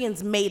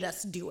Serbians made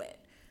us do it.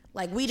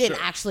 Like, we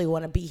didn't actually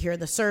want to be here.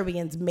 The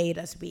Serbians made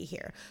us be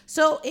here.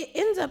 So it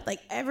ends up like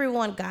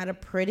everyone got a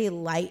pretty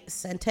light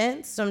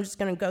sentence. So I'm just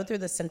going to go through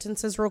the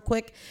sentences real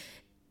quick.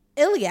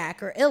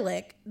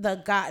 Ilik,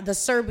 the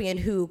Serbian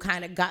who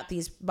kind of got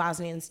these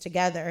Bosnians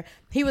together,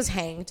 he was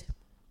hanged.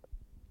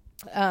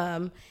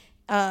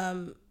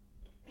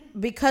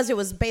 Because it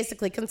was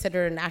basically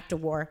considered an act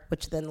of war,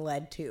 which then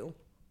led to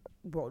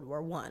World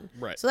War One.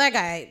 Right. So that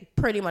guy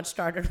pretty much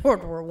started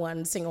World War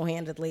One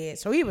single-handedly.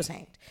 So he was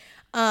hanged.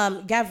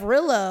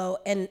 Gavrilo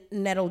and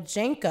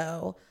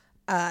Nedelchenko,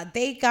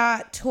 they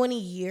got 20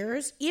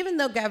 years, even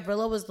though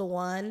Gavrilo was the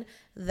one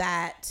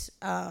that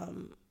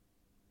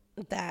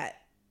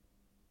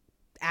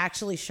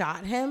actually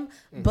shot him.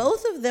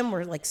 Both of them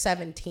were like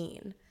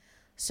 17.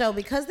 So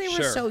because they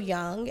were so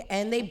young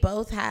and they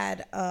both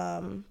had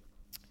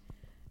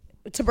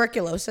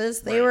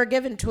tuberculosis, they were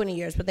given 20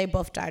 years, but they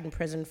both died in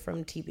prison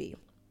from TB.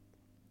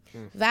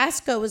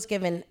 Vasco was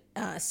given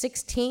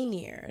 16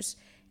 years,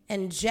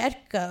 and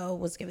Jetko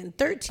was given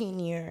 13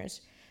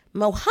 years.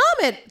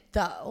 Mohammed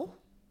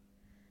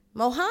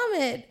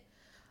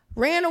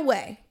ran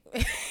away.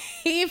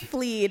 He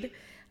fled.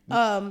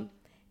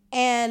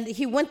 And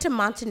he went to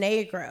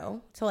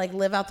Montenegro to like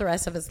live out the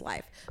rest of his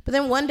life. But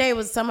then one day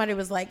somebody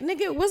was like,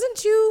 nigga,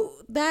 wasn't you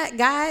that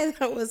guy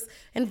that was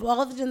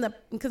involved in the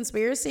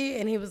conspiracy?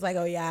 And he was like,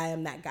 oh yeah, I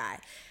am that guy.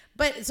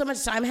 But so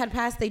much time had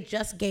passed, they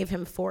just gave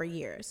him 4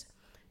 years.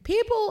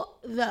 People,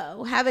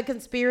 though, have a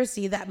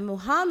conspiracy that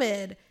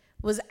Muhammad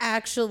was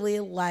actually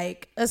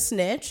like a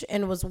snitch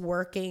and was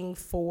working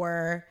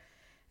for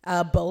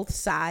both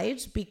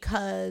sides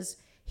because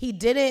he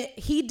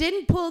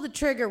didn't pull the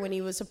trigger when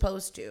he was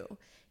supposed to.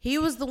 He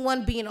was the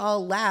one being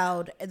all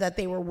loud that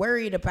they were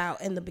worried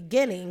about in the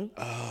beginning.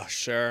 Oh,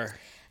 sure.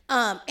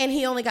 And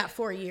he only got a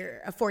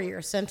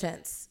 4-year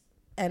sentence.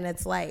 And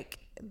it's like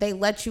they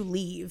let you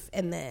leave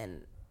and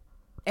then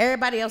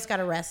everybody else got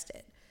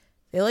arrested.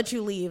 They let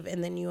you leave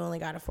and then you only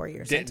got a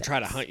 4-year sentence. Didn't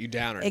try to hunt you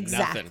down or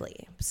exactly.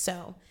 nothing.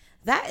 So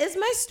that is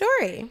my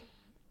story.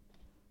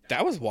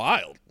 That was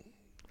wild.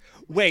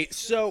 Wait,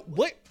 so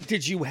what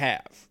did you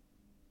have?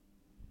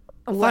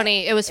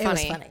 Funny. It was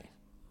funny.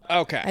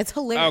 Okay. It's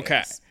hilarious.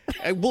 Okay.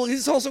 Well,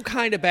 it's also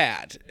kind of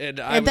bad. And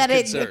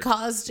it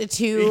caused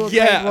 2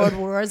 Great World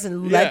Wars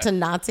and led to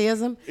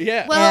Nazism.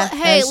 Yeah. Well,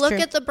 hey, look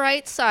at the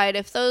bright side.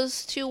 If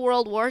those 2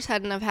 world wars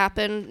hadn't have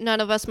happened,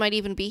 none of us might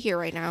even be here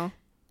right now.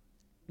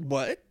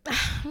 What?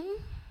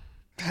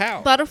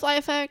 How? Butterfly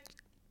effect?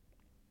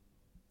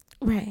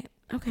 Right.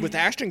 Okay. With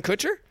Ashton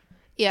Kutcher?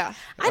 Yeah.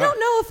 I don't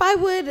know if I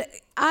would.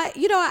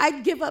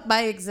 I'd give up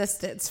my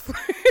existence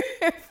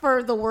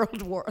for the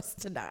world wars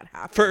to not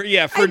happen. For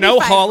I'd no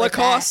be fine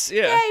Holocaust.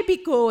 with that. Yeah, I'd be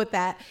cool with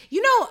that.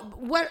 You know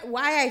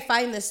why I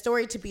find this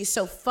story to be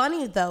so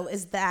funny though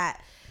is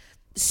that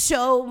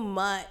so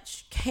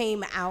much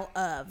came out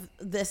of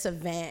this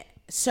event.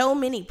 So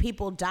many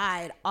people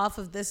died off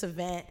of this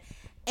event.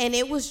 And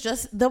it was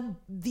just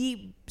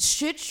the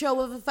shit show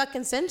of a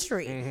fucking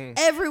century. Mm-hmm.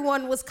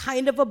 Everyone was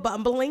kind of a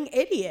bumbling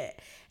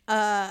idiot.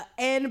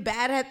 And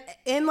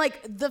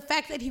like the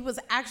fact that he was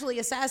actually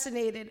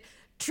assassinated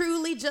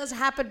truly just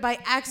happened by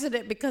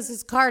accident because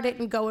his car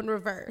didn't go in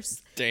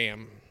reverse.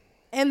 Damn.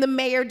 And the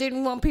mayor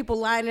didn't want people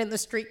lying in the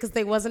street because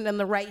they wasn't in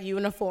the right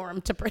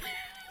uniform to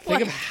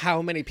Think of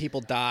how many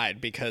people died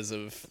because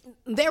of...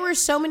 There were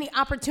so many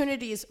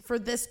opportunities for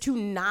this to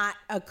not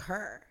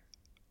occur.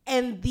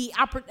 And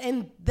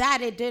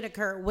that it did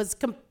occur was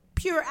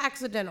pure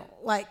accidental.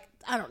 Like,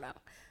 I don't know.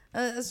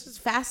 It's just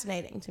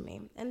fascinating to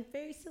me and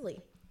very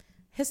silly.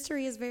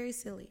 History is very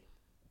silly.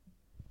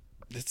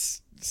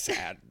 It's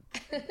sad.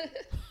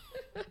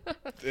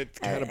 It's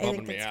kind of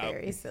bumming me out. It's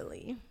very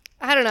silly.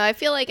 I don't know. I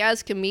feel like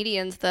as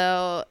comedians,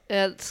 though,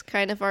 it's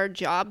kind of our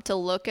job to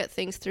look at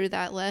things through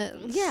that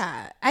lens.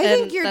 Yeah. I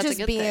think you're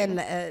just being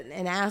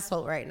an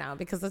asshole right now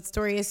because that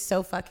story is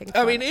so fucking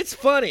funny. I mean, it's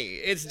funny.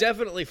 It's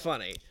definitely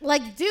funny.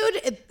 Like,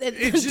 dude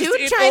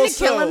trying to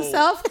kill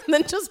himself and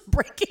then just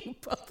breaking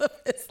both of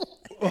his legs.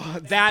 Oh,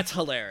 that's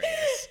hilarious.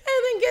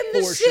 And then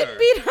getting the shit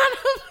beat out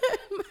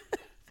of him.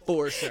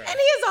 For sure. And he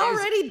is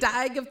already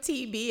dying of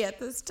TB at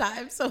this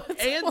time.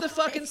 And the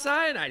fucking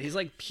cyanide. He's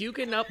like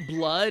puking up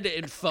blood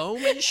and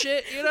foam and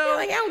shit, you know?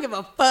 Like, I don't give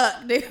a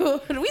fuck,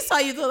 dude. We saw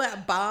you throw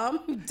that bomb,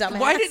 dumbass.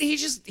 Why didn't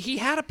he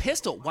had a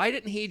pistol. Why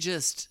didn't he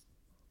just...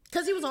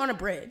 Because he was on a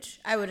bridge,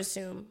 I would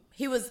assume.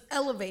 He was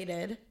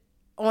elevated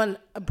on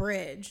a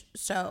bridge,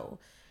 so...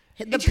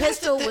 The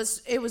pistol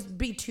would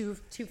be too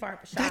far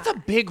of a shot. That's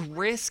a big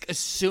risk,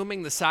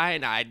 assuming the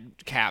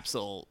cyanide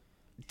capsule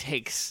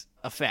takes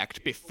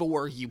effect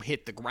before you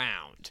hit the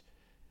ground.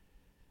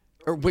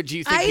 Or would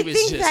you think he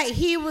was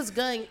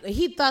just... that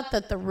he thought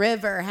that the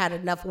river had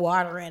enough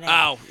water in it.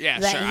 Oh, yeah,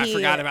 sure. I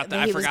forgot about that.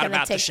 I forgot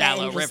about the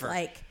shallow river.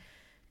 I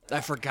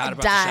forgot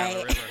about the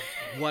shallow river.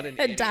 What an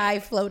idiot. Die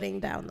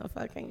floating down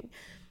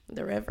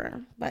the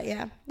river. But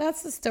yeah,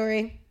 that's the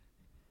story.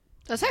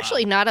 That's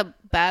actually not a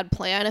bad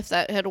plan if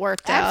that had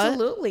worked out.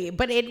 Absolutely.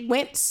 But it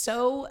went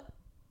so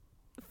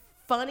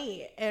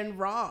funny and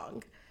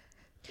wrong.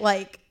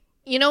 Like,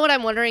 you know what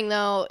I'm wondering,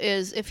 though,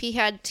 is if he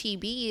had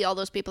TB, all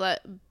those people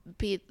that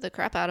beat the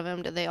crap out of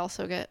him, did they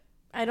also get...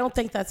 I don't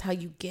think that's how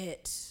you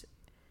get...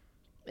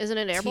 Isn't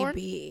it airborne?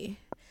 TB.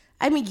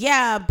 I mean,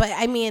 yeah, but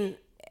I mean,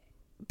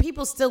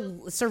 people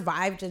still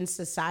survived in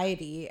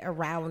society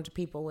around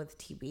people with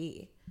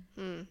TB.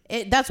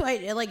 That's why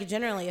it like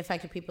generally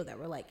affected people that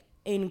were like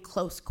in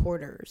close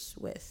quarters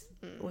with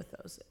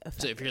those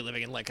effects. So if you're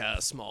living in like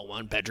a small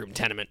 1-bedroom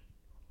tenement,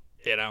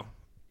 you know,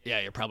 yeah,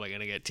 you're probably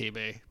gonna get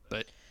TB.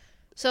 But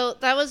So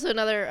that was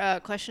another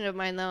question of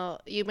mine, though.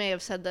 You may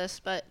have said this,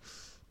 but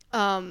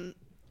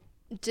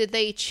did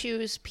they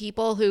choose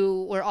people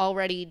who were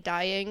already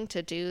dying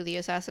to do the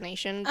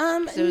assassination?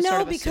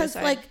 No, because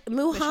suicide like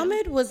Muhammad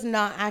mission? was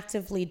not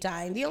actively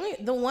dying.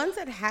 The ones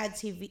that had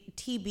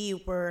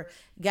TB were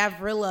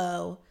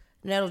Gavrilo,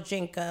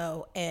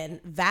 Nedeljenko,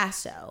 and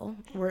Vaso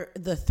were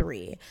the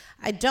three.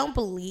 I don't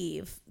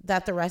believe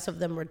that the rest of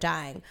them were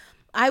dying.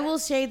 I will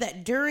say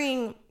that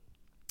during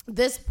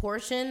this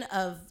portion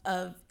of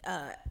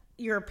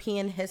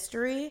European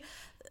history,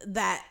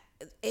 that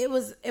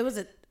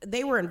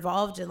they were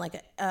involved in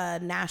like a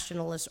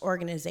nationalist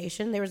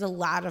organization. There was a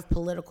lot of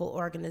political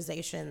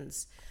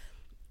organizations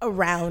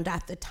around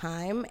at the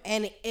time,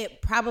 and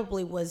it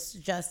probably was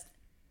just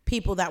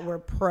people that were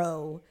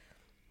pro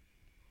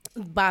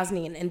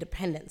Bosnian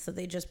independence. So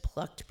they just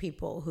plucked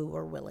people who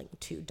were willing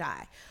to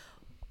die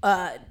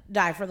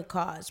for the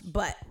cause.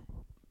 But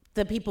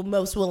the people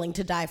most willing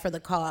to die for the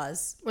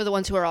cause Were the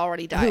ones who were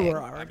already dying.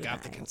 I've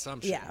got the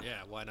consumption.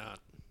 Yeah, why not?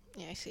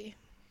 Yeah, I see.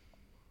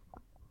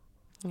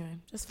 Anyway,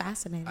 just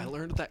fascinating. I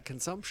learned that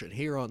consumption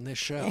here on this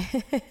show.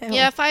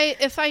 Yeah,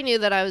 if I knew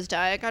that I was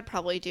dying, I'd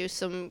probably do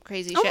some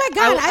crazy Oh shit. my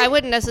God, I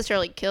wouldn't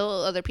necessarily kill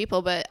other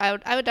people, but I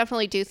would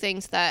definitely do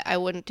things that I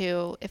wouldn't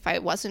do if I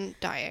wasn't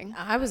dying.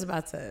 I was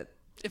about to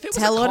If it was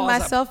tell a on cause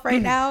myself right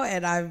now,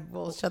 and I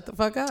will shut the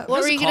fuck up. What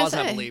if were it you was a gonna cause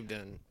I say? believed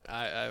in,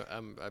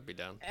 I'd be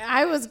down.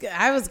 I was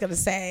gonna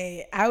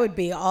say I would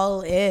be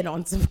all in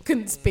on some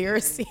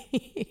conspiracies.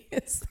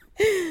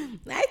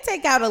 I'd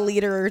take out a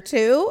leader or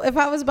two if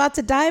I was about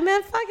to die,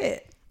 man. Fuck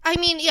it. I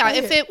mean, yeah,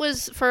 if it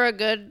was for a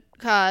good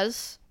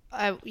cause,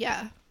 I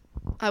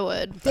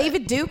would. but-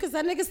 David Duke, is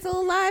that nigga still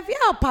alive? Yeah,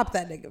 I'll pop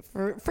that nigga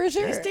for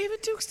sure. Is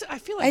David Duke still? I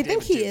feel like I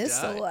think David he Duke is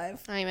still died.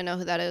 alive. I don't even know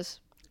who that is.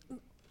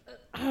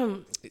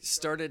 He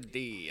started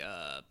the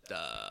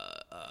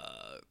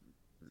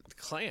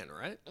Klan,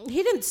 right?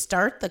 He didn't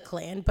start the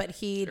Klan, but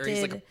he Or did.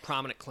 he's like a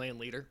prominent Klan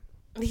leader.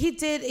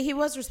 He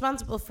was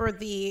responsible for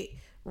the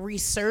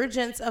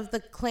resurgence of the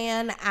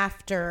Klan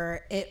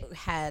after it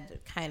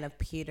had kind of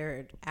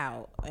petered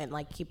out and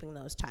like keeping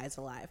those ties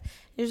alive.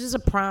 He was just a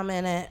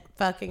prominent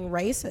fucking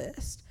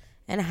racist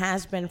and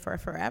has been for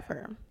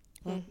forever.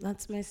 Well,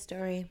 that's my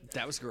story.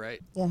 That was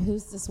great. Yeah,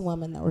 who's this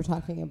woman that we're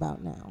talking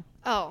about now?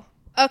 Oh,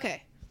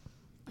 okay.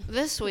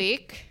 This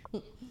week,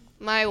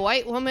 my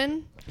white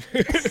woman.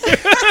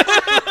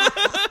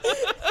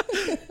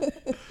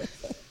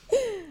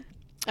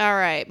 All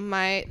right,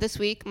 this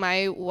week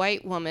my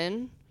white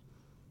woman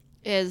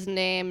is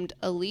named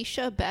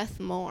Alicia Beth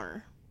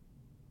Moore.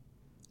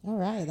 All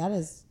right, that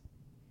is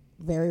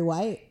very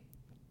white.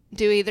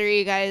 Do either of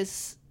you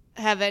guys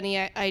have any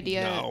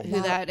idea No.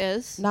 who that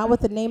is? Not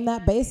with a name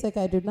that basic,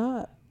 I do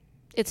not.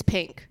 It's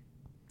Pink.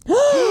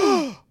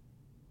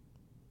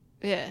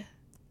 Yeah.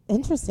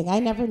 Interesting. I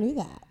never knew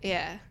that.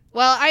 Yeah.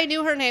 Well, I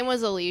knew her name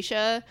was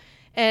Alicia,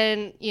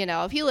 and you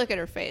know, if you look at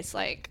her face,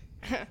 like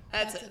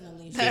that's an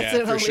Alicia. That's Yeah,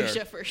 an for sure.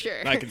 Alicia for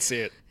sure. I can see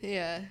it.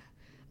 Yeah.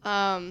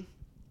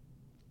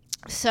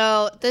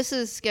 So this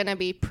is gonna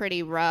be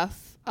pretty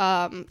rough.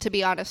 To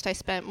be honest, I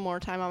spent more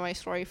time on my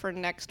story for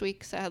next week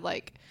because I had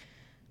like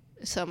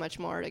so much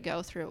more to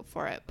go through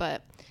for it.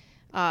 But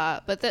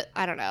I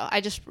don't know. I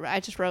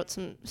just wrote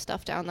some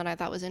stuff down that I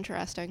thought was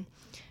interesting.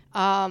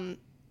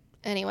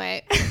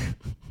 Anyway.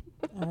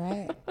 All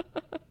right.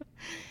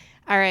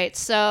 All right.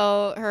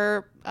 So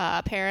her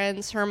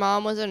parents, her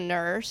mom was a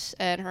nurse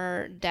and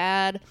her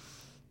dad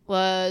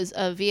was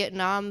a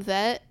Vietnam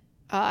vet.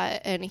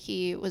 And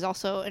he was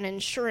also an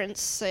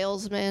insurance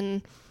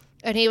salesman.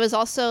 And he was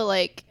also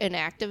like an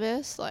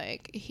activist.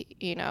 Like,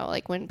 he,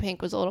 like when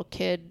Pink was a little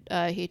kid,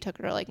 he took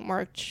her to like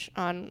march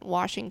on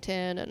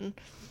Washington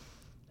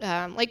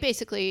and like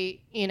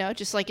basically,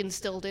 just like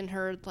instilled in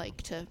her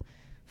like to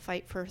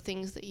fight for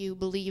things that you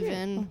believe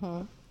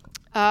in.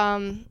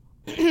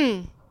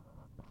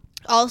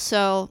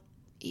 Also,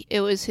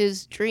 it was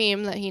his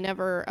dream that he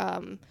never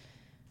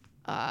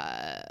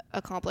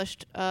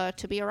accomplished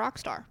to be a rock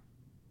star.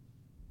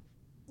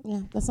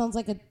 Yeah, that sounds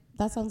like a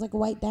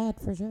white dad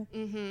for sure.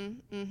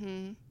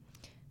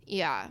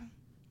 Yeah.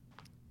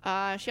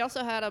 She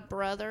also had a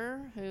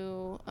brother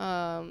who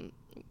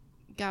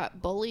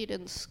got bullied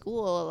in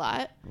school a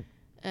lot,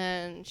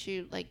 and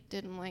she like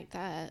didn't like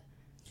that.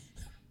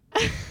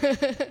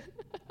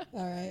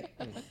 All right.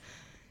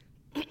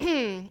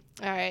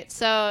 All right.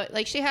 So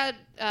like she had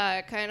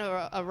kind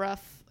of a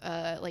rough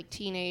like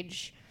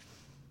teenage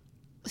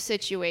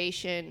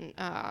situation,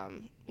 'cause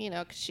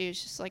she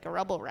was just like a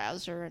rebel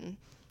rouser, and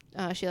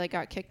she like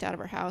got kicked out of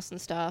her house and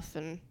stuff.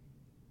 And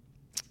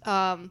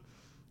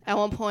at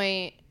one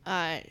point,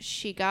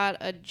 she got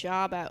a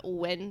job at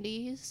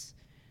Wendy's,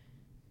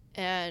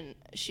 and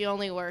she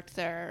only worked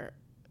there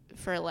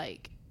for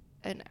like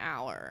an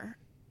hour.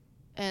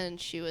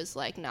 And she was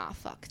like, nah,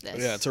 fuck this.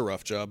 Yeah, it's a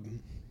rough job.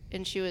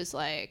 And she was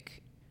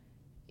like,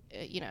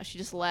 she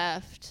just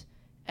left.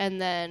 And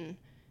then,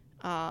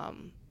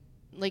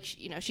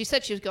 she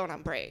said she was going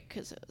on break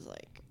because it was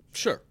like,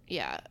 sure.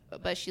 Yeah,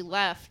 but she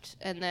left,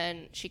 and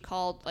then she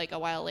called like a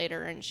while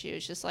later, and she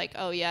was just like,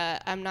 oh yeah,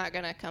 I'm not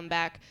gonna come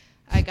back.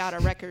 I got a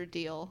record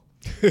deal.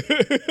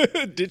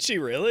 Did she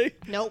really?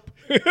 Nope.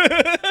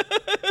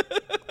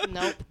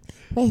 Nope.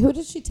 Wait, who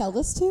did she tell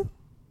this to?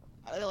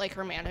 Like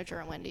her manager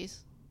at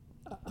Wendy's.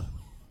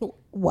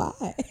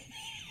 Why?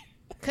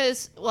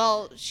 Because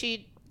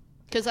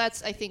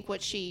that's, I think,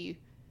 what she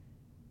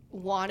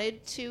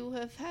wanted to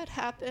have had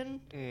happen.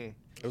 It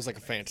was like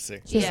a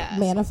fantasy. She was Yeah.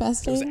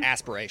 manifesting? It was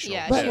aspirational.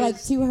 Yeah, But she like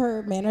was- to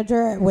her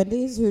manager at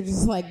Wendy's, who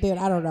just like, dude,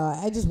 I don't know.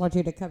 I just want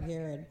you to come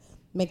here and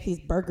make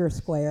these burgers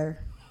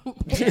square.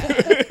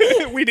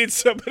 We need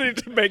somebody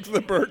to make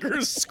the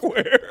burgers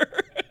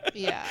square.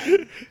 Yeah.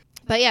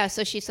 But yeah,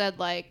 so she said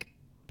like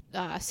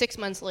 6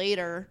 months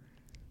later,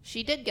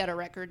 she did get a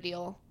record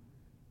deal.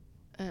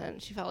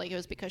 And she felt like it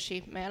was because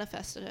she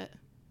manifested it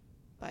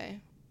by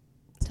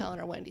telling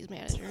her Wendy's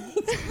manager.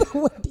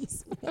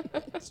 Wendy's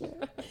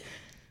manager.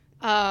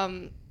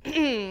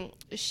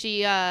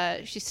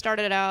 She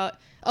started out.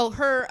 Oh,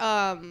 her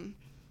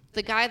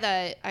the guy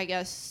that I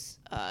guess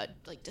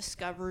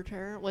discovered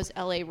her was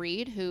L.A.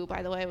 Reid, who,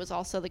 by the way, was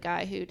also the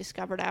guy who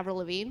discovered Avril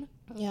Lavigne.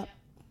 Yep.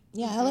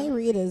 Yeah, L.A.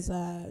 Reid is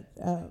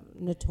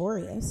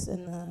notorious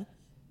in the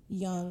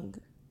young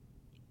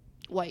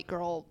White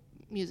girl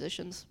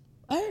musicians.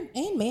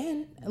 and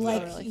man.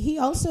 Like really? he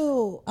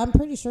also, I'm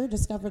pretty sure,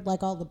 discovered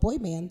like all the boy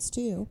bands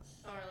too.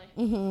 Oh,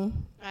 really? Mm-hmm.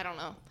 I don't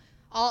know.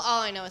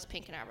 All I know is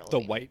Pink and Avril The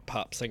Lavigne. white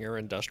pop singer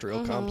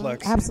industrial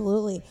complex.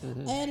 Absolutely.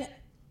 And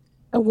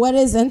what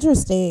is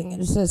interesting,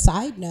 just a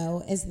side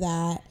note, is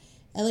that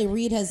L.A.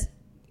 Reid has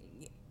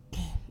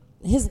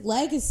his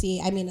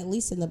legacy. I mean, at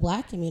least in the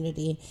Black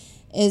community,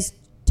 is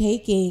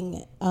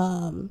taking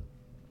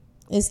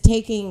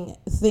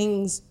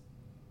things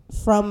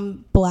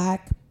from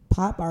Black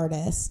pop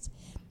artists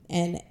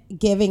and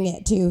giving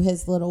it to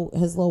his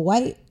little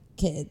white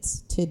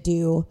kids to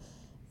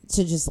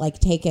just like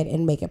take it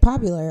and make it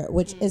popular,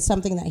 which is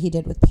something that he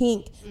did with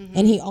Pink,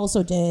 and he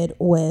also did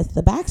with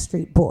the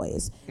Backstreet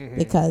Boys,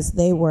 because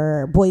they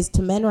were Boys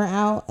to Men were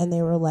out, and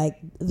they were like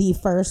the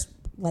first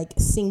like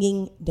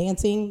singing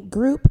dancing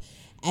group,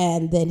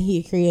 and then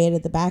he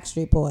created the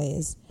Backstreet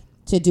Boys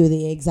to do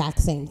the exact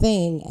same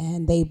thing,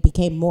 and they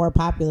became more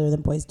popular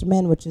than Boys to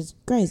Men, which is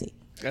crazy.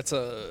 That's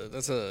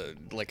a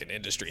like an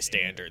industry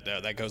standard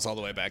though. That goes all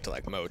the way back to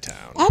like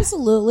Motown.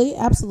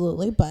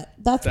 Absolutely, but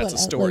that's what a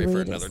story L.A. for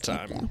Reid another is,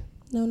 time.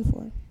 known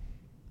for.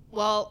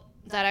 Well,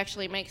 that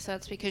actually makes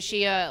sense because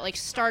she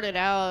started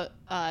out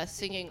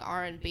singing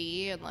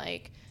R&B and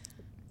like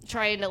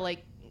trying to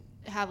like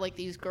have like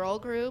these girl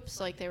groups.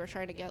 Like they were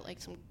trying to get like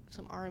some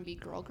R&B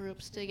girl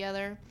groups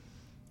together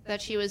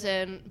that she was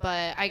in,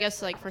 but I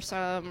guess like for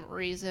some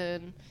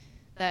reason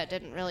that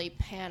didn't really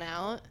pan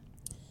out.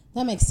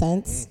 That makes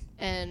sense.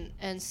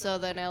 And so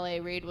then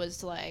L.A. Reid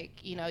was like,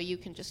 you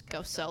can just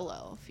go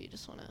solo if you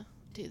just want to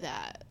do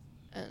that.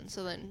 And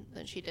so then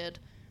she did.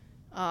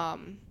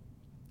 And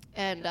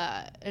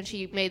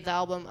she made the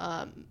album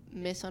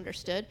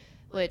Misunderstood,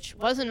 which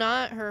was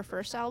not her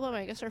first album.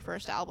 I guess her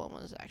first album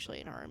was actually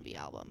an R&B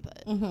album,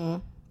 but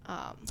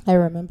I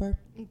remember.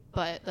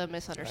 but the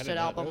Misunderstood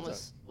not know album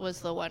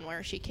was the one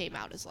where she came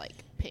out as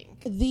like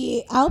Pink.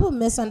 The album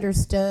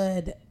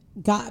Misunderstood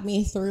got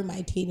me through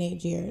my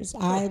teenage years.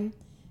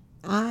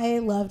 I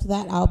loved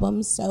that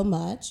album so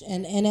much,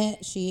 and in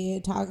it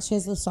she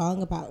has a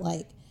song about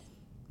like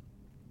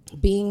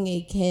being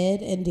a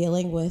kid and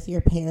dealing with your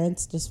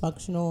parents'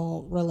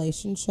 dysfunctional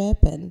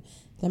relationship and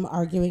them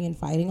arguing and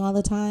fighting all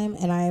the time.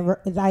 And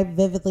I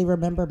vividly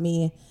remember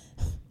me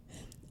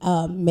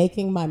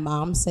making my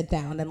mom sit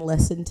down and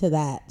listen to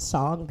that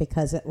song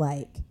because it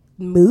like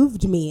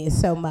moved me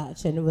so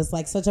much, and it was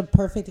like such a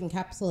perfect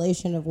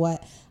encapsulation of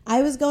what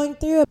I was going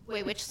through.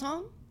 Wait, which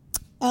song?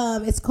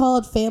 It's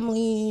called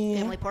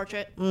Family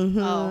Portrait. Mm-hmm.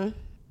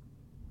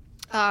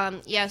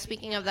 Oh. Yeah.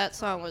 Speaking of, that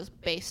song was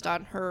based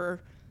on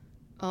her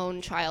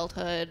own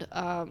childhood.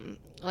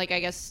 Like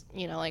I guess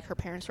like her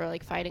parents were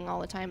like fighting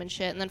all the time and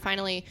shit, and then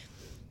finally,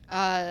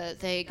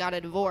 they got a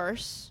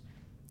divorce,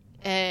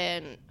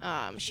 and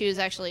she was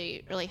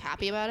actually really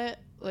happy about it,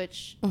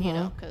 which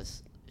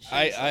because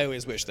I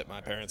always wish that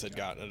my parents had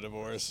gotten a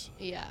divorce.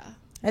 yeah.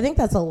 I think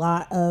that's a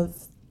lot of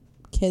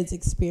kids'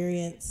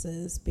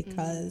 experiences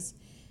because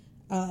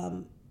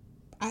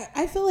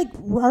I feel like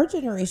our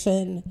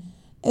generation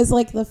is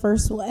like the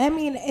first one. I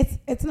mean,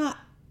 it's not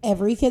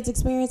every kid's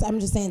experience. I'm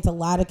just saying it's a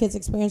lot of kids'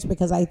 experience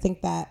because I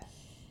think that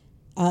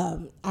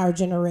our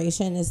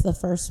generation is the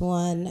first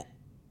one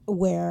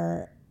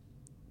where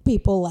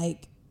people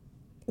like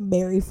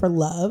marry for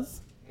love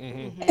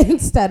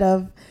instead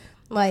of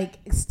like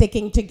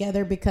sticking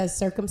together because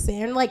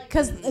circumstance, like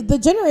because the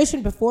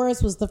generation before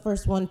us was the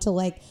first one to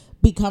like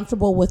be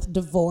comfortable with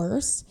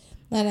divorce,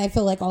 and I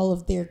feel like all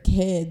of their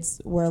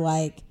kids were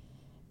like,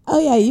 Oh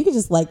yeah, you could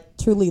just like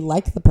truly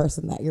like the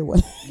person that you're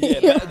with.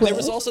 Yeah, there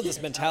was also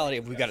this mentality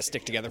of we got to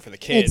stick together for the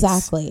kids.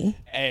 Exactly.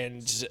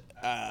 And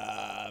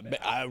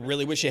I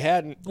really wish you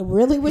hadn't. I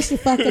really wish you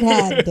fucking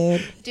had,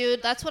 dude.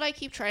 Dude, that's what I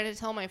keep trying to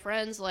tell my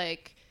friends,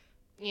 like,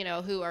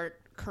 who are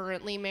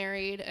currently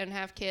married and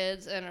have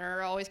kids and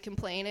are always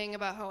complaining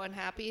about how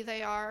unhappy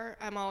they are.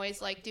 I'm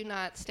always like, do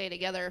not stay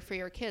together for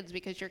your kids,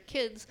 because your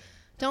kids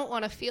don't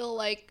want to feel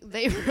like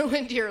they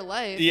ruined your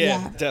life.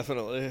 Yeah,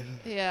 definitely.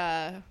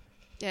 Yeah,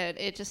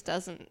 it just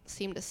doesn't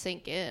seem to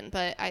sink in.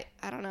 But I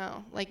don't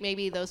know. Like,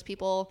 maybe those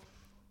people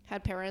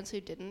had parents who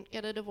didn't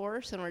get a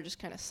divorce and were just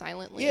kind of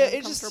silently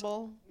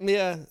uncomfortable.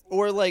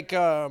 Or like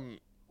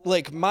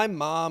my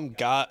mom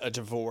got a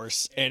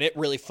divorce and it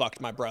really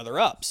fucked my brother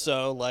up.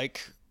 So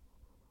like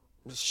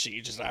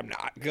I'm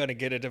not gonna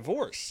get a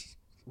divorce.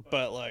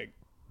 But like,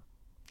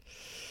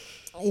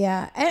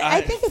 yeah,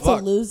 I think it's a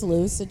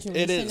lose-lose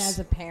situation as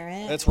a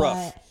parent. It's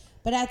rough.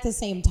 But at the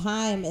same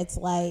time, it's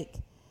like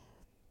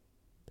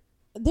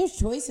there's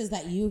choices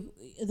that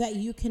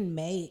you can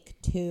make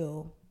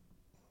to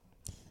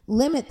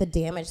limit the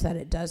damage that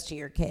it does to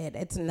your kid.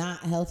 It's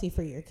not healthy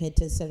for your kid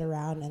to sit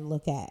around and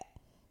look at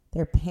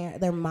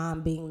their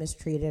mom being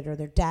mistreated or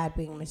their dad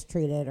being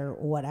mistreated or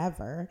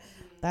whatever.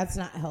 That's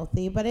not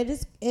healthy. But it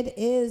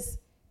is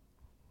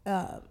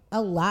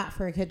a lot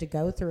for a kid to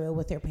go through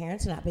with their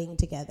parents not being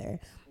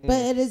together. But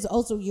it is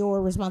also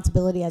your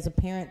responsibility as a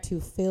parent to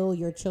fill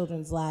your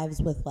children's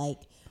lives with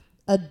like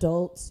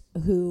adults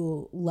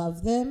who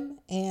love them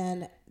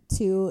and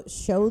to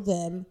show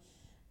them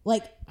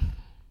like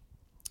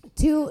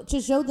to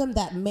show them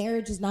that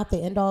marriage is not the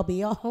end all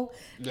be all.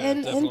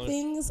 And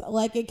things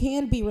like it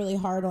can be really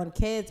hard on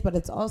kids, but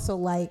it's also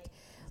like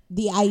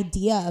the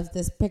idea of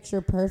this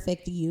picture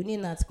perfect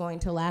union that's going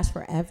to last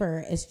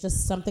forever is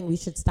just something we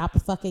should stop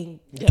fucking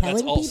telling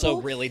people. That's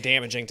also really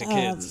damaging to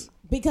kids.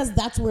 Because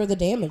that's where the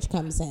damage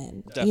comes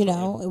in.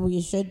 Definitely.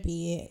 We should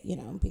be,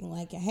 being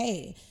like,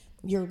 hey,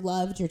 you're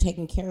loved, you're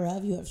taken care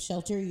of, you have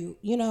shelter, you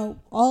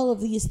all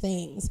of these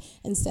things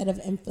instead of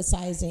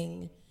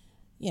emphasizing,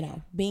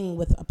 being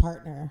with a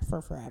partner for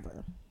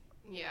forever.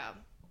 Yeah.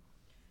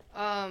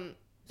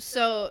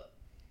 So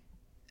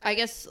I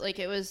guess like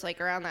it was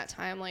like around that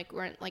time, like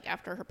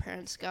after her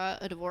parents got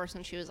a divorce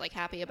and she was like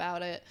happy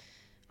about it.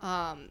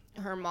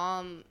 Her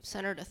mom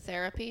sent her to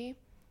therapy,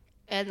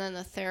 and then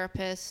the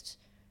therapist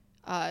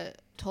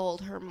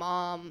told her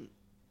mom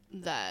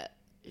that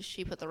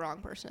she put the wrong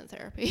person in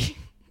therapy.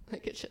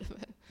 Like it should have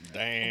been.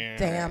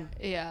 Damn.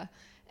 Yeah.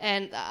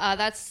 And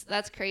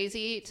that's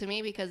crazy to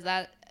me because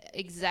that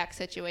exact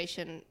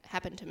situation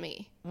happened to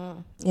me.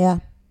 Yeah.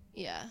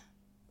 Yeah.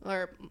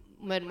 Or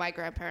when my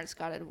grandparents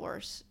got a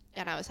divorce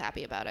and I was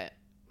happy about it,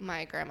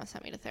 my grandma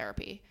sent me to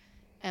therapy,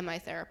 and my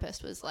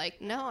therapist was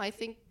like, "No, I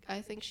think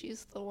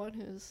she's the one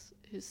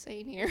who's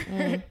sane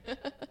here."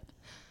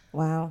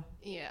 Wow.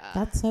 Yeah.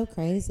 That's so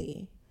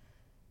crazy.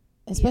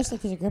 Especially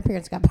because your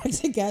grandparents got back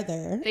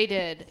together. They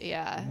did,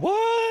 yeah.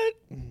 What?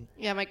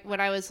 Yeah, when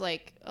I was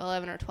like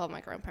 11 or 12,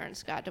 my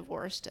grandparents got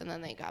divorced, and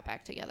then they got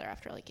back together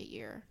after like a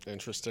year.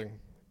 Interesting.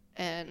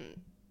 And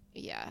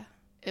yeah,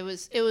 it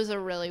was a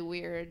really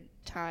weird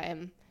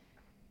time.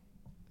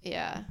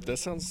 Yeah. That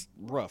sounds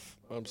rough.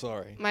 I'm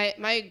sorry.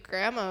 My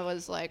grandma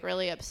was like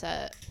really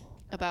upset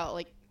about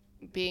like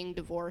being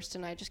divorced,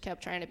 and I just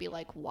kept trying to be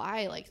like,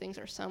 why? Like things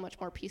are so much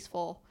more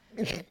peaceful,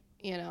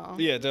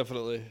 Yeah,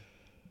 definitely.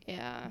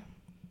 Yeah.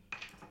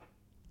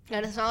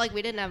 And it's not like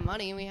we didn't have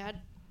money. We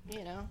had,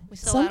 we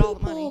still had all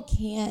the money. Some people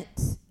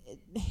can't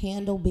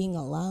handle being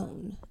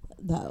alone,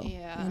 though.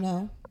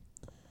 Yeah.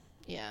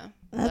 Yeah.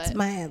 That's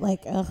my,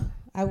 like,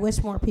 I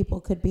wish more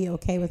people could be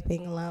okay with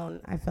being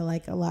alone. I feel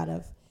like a lot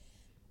of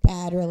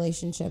bad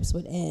relationships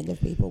would end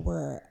if people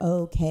were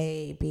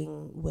okay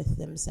being with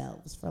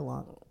themselves for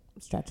long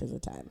stretches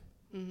of time.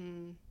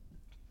 Mm-hmm.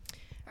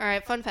 All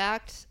right, fun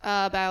fact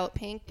about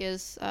Pink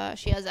is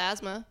she has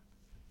asthma.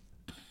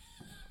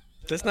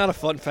 That's not a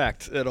fun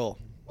fact at all.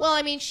 Well,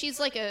 I mean, she's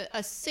like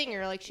a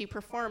singer. Like, she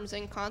performs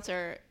in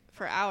concert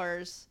for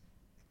hours.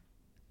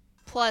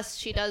 Plus,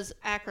 she does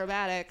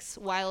acrobatics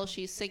while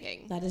she's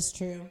singing. That is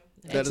true.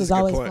 That is a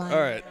good point. All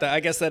right. I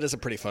guess that is a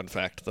pretty fun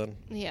fact, then.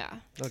 Yeah.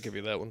 I'll give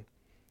you that one.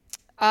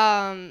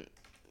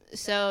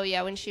 So,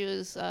 yeah, when she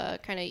was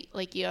kind of,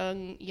 like,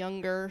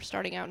 younger,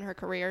 starting out in her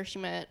career, she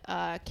met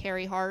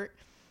Carrie Hart.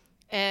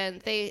 And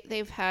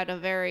they've had a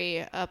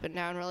very up and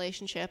down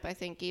relationship, I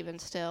think, even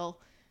still.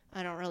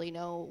 I don't really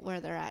know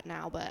where they're at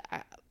now, but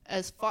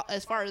as far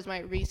as my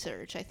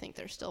research, I think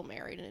they're still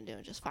married and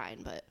doing just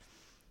fine. But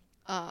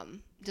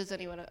does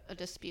anyone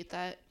dispute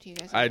that? Do you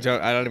guys? I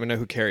don't even know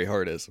who Carrie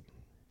Hart is.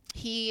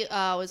 He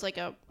was like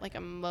a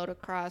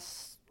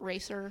motocross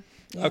racer.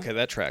 Yeah. Okay,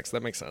 that tracks.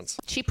 That makes sense.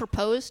 She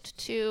proposed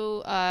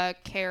to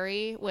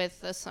Carrie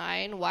with a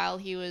sign while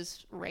he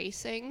was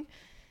racing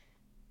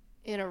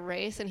in a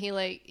race, and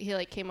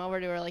he came over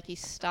to her, like he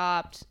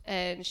stopped,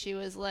 and she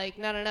was like,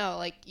 no,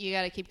 like you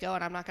got to keep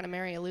going. I'm not going to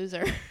marry a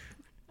loser.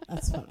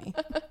 That's funny.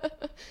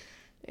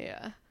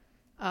 Yeah.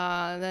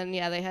 Then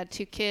they had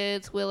 2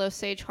 kids, Willow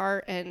Sage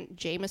Hart and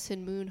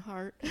Jameson Moon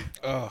Hart.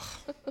 Ugh.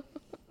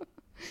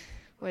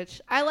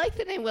 Which I like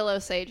the name Willow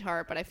Sage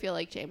Hart, but I feel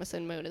like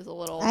Jameson Moon is a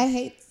little. I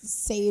hate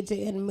Sage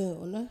and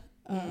Moon.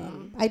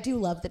 I do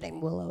love the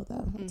name Willow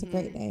though. It's a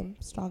great name,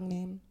 strong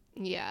name.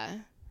 Yeah.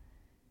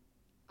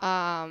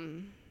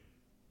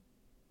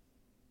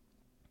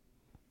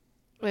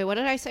 Wait, what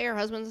did I say her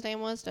husband's name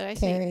was? Did I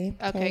Carrie.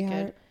 say? Okay, Carrie good.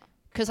 Hart.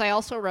 Because I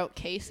also wrote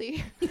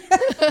Casey.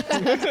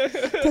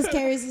 Because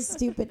Carrie's a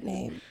stupid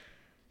name.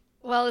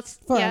 Well, it's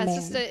For a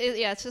it's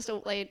man. just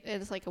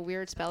it's like a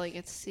weird spelling.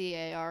 It's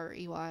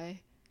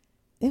Carey.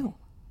 Ew.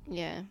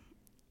 Yeah.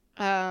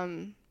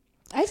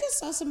 I just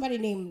saw somebody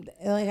named,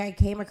 like, I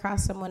came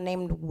across someone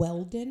named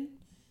Weldon.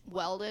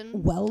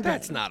 Weldon.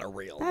 That's not a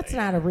real That's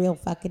name. not a real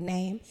fucking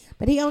name.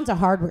 But he owns a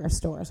hardware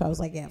store. So I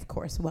was like, yeah, of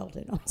course,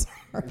 Weldon owns a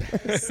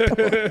hardware store.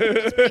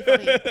 That's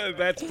pretty funny.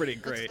 That's pretty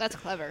great. That's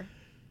clever.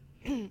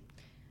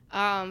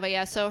 But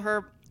yeah, so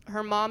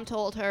her mom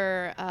told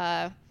her,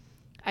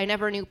 I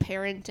never knew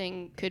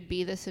parenting could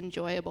be this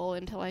enjoyable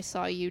until I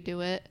saw you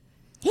do it.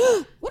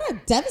 What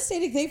a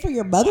devastating thing for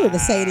your mother to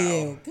say to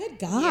you. Good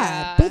God.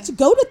 Yeah. Bitch,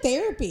 go to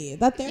therapy.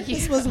 That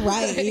therapist was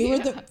right. You were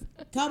Yeah.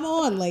 Come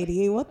on,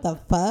 lady. What the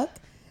fuck?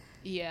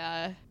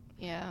 Yeah.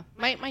 Yeah.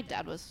 My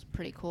dad was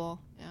pretty cool.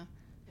 Yeah.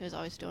 He was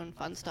always doing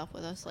fun stuff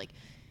with us, like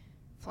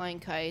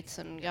flying kites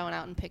and going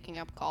out and picking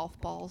up golf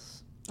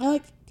balls. I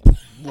like...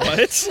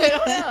 What? I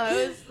don't know.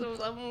 It was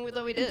something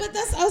that we did. But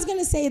I was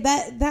gonna say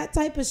that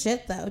type of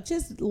shit though,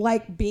 just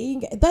like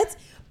that's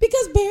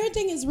because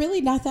parenting is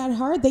really not that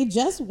hard. They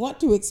just want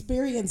to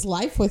experience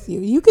life with you.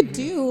 You could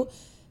do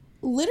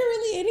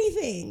literally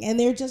anything, and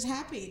they're just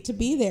happy to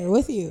be there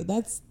with you.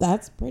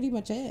 That's pretty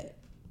much it.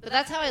 But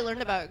that's how I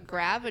learned about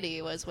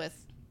gravity, was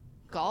with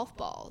golf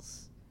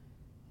balls.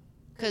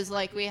 Because,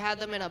 like, we had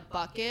them in a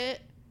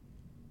bucket,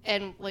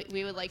 and like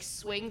we would, like,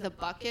 swing the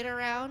bucket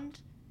around,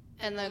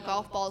 and the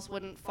golf balls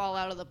wouldn't fall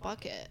out of the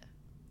bucket.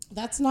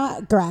 That's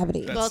not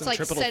gravity. That's Well, it's like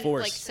centripetal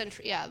force. the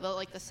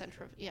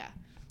center, yeah.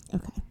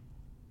 Okay.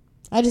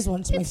 I just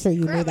wanted to make sure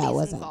you knew that Gravity's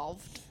wasn't.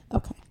 involved.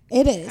 Okay.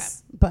 It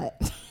is,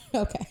 but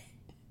okay.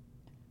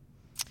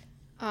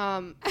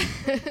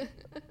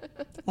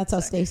 That's how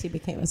Stacey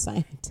became a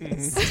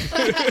scientist.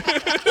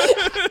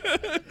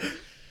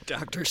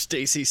 Dr.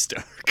 Stacey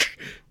Stark.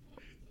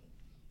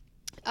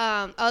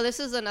 This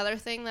is another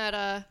thing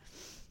that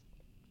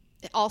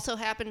it also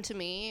happened to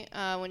me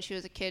when she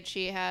was a kid.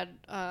 She had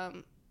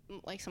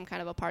like some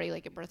kind of a party,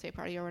 like a birthday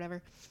party or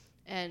whatever,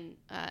 and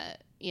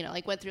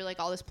like went through like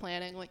all this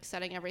planning, like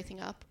setting everything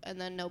up, and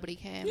then nobody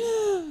came.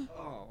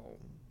 Oh.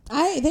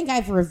 I think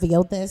I've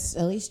revealed this,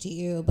 at least to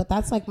you, but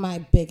that's like my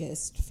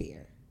biggest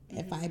fear.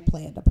 If I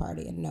planned a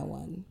party and no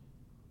one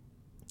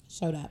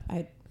showed up,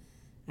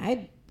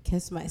 I'd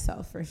kiss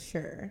myself for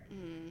sure.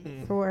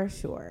 For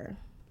sure.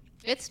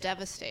 It's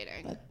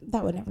devastating. But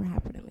that would never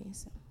happen to me.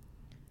 So.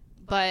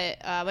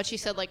 But she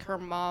said like her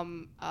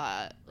mom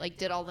like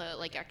did all the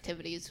like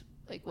activities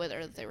like with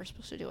her that they were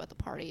supposed to do at the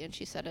party, and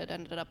she said it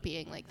ended up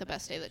being like the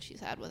best day that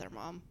she's had with her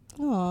mom.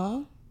 Aw.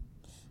 Well,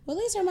 at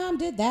least her mom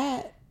did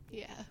that.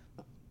 Yeah.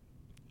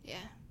 Yeah.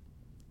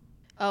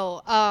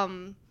 Oh,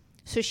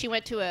 so she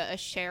went to a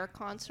Cher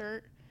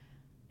concert,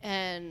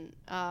 and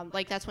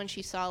like that's when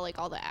she saw like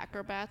all the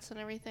acrobats and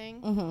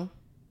everything. Mm-hmm.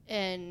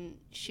 And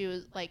she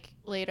was like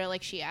later,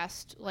 like she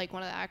asked like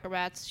one of the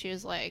acrobats, she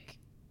was like,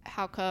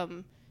 how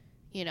come,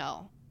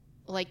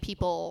 like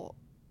people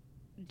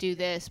do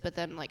this, but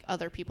then like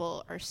other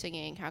people are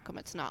singing, how come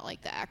it's not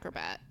like the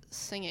acrobat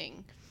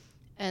singing?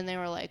 And they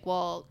were like,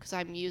 well, because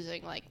I'm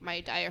using like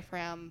my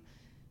diaphragm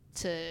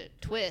to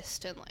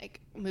twist and like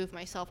move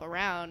myself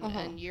around,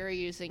 and you're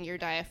using your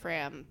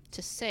diaphragm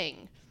to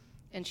sing.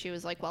 And she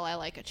was like, well, I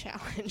like a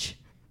challenge.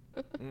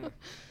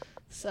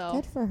 So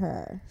Good for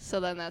her. So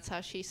then that's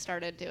how she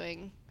started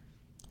doing.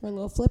 Her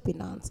little flippy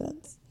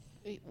nonsense.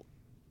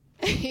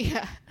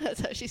 Yeah,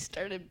 that's how she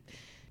started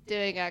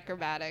doing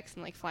acrobatics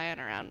and like flying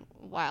around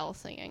while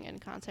singing in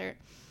concert.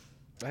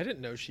 I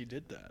didn't know she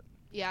did that.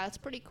 Yeah, it's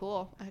pretty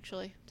cool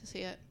actually to see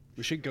it.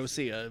 We should go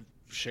see a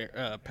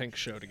Pink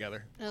show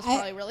together. And it's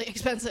probably really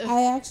expensive.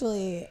 I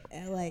actually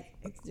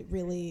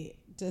really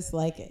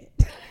dislike it.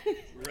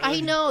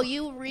 I know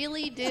you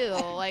really do.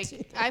 Like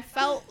I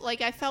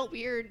felt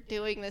weird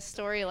doing this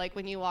story. Like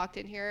when you walked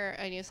in here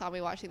and you saw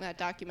me watching that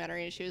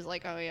documentary, and she was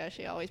like, "Oh yeah,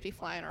 she always be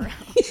flying around."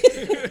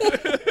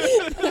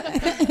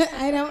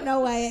 I don't know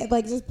why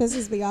it just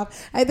pisses me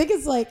off. I think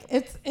it's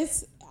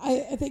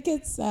I think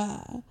it's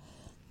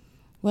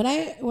when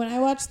I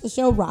watched the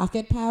show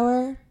Rocket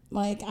Power,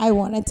 like I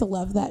wanted to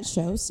love that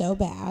show so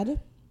bad.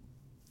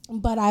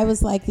 But I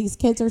was like, these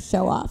kids are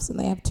show-offs and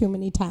they have too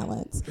many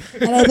talents.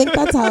 And I think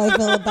that's how I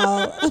feel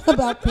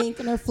about Pink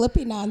and her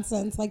flippy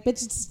nonsense. Like, bitch,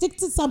 stick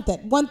to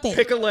something. One thing.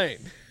 Pick a lane.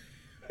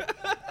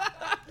 I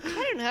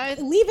don't know.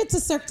 Leave it to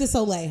Cirque du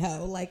Soleil,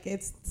 ho. Like,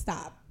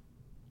 stop.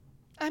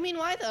 I mean,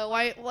 why though?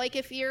 Why, like,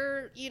 if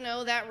you're,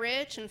 that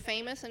rich and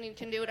famous and you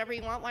can do whatever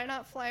you want, why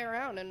not fly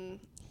around and...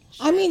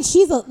 I mean,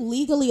 she's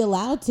legally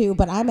allowed to,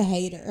 but I'm a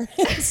hater.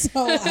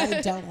 So I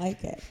don't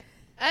like it.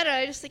 I don't know.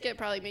 I just think it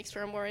probably makes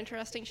for a more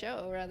interesting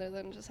show rather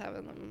than just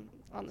having them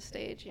on the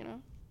stage, you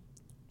know?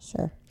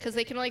 Sure. Because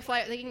they can like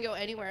fly. They can go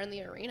anywhere in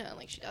the arena, and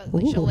like she does.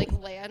 Like she'll like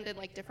land in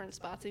like different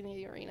spots in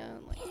the arena,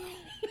 and like.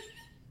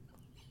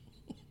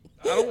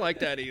 I don't like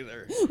that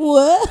either.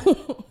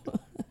 What?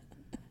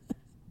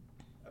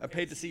 I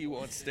paid to see you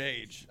on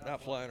stage,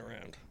 not flying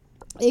around.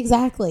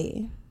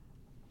 Exactly.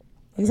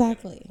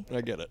 Exactly.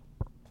 I get it.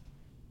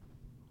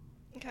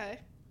 Okay.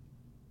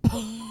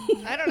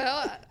 I don't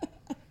know.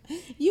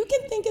 You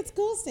can think it's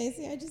cool,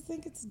 Stacey. I just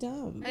think it's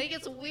dumb. I think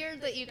it's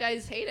weird that you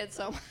guys hate it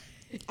so much.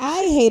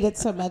 I hate it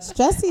so much.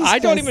 Jesse's I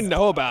don't even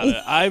know about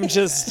it. I'm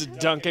just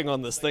dunking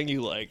on this thing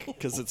you like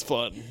because it's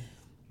fun.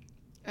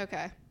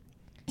 Okay.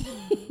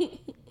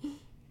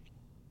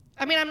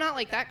 I mean, I'm not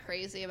like that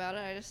crazy about it.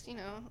 I just, you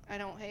know, I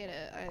don't hate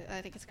it.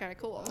 I think it's kind of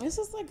cool. It's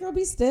just like, girl,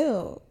 be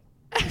still.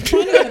 I'm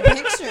trying to get a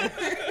picture.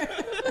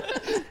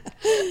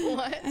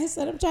 What? I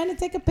said, I'm trying to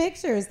take a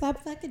picture.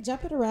 Stop fucking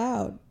jumping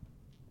around.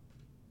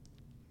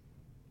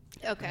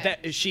 Okay.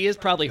 She is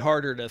probably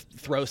harder to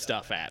throw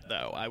stuff at,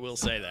 though. I will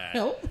say that.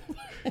 Nope.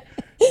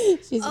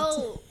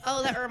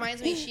 That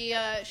reminds me.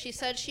 She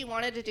said she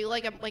wanted to do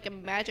like a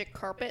magic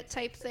carpet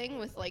type thing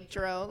with like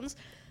drones,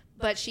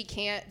 but she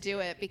can't do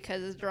it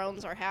because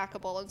drones are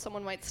hackable and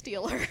someone might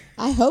steal her.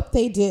 I hope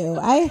they do.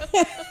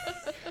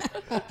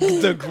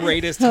 The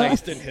greatest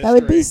heist in history. That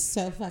would be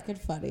so fucking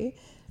funny.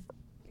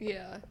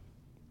 Yeah.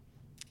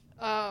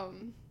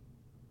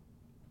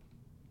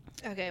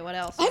 Okay, what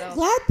else? I'm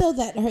glad though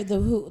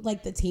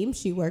that the team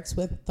she works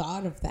with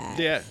thought of that.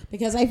 Yeah.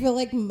 Because I feel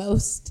like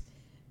most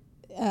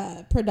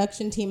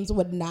production teams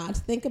would not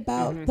think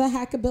about the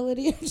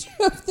hackability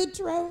of the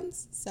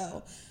drones.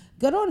 So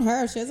good on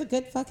her. She has a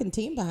good fucking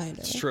team behind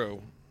her. It's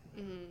true.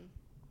 Mm-hmm.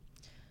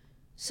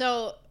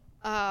 So,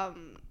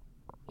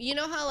 you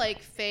know how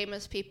like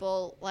famous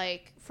people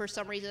like for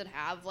some reason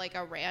have like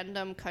a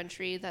random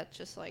country that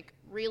just like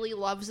really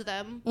loves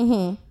them?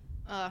 Mm-hmm.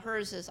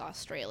 Hers is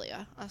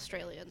Australia.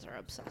 Australians are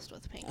obsessed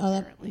with pink, Oh,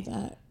 apparently.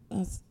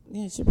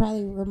 she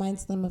probably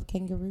reminds them of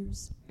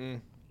kangaroos.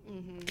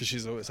 Because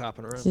she's always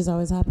hopping around. She's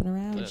always hopping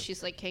around. And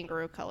she's like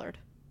kangaroo colored.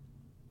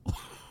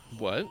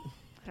 What?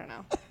 I don't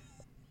know.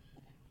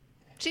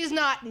 She's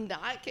not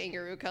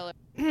kangaroo colored.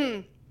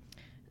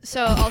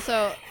 So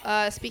also,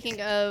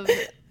 speaking of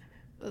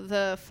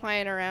the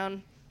flying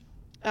around,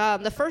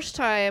 the first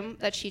time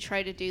that she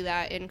tried to do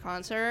that in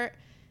concert,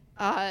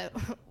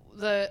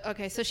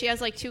 so she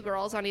has like two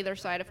girls on either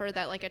side of her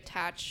that like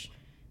attach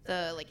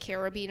the like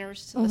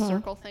carabiners to the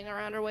circle thing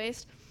around her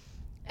waist.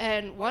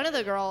 And one of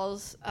the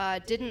girls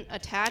didn't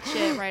attach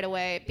it right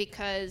away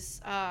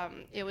because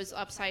it was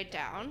upside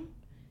down.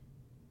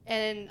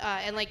 And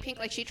like Pink,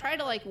 like she tried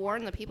to like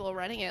warn the people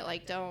running it,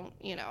 like don't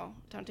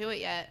do it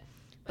yet.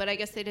 But I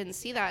guess they didn't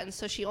see that, and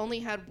so she only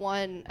had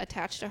one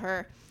attached to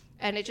her,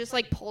 and it just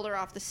like pulled her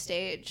off the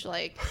stage,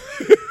 like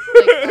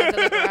onto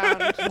the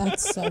ground.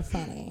 That's so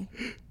funny.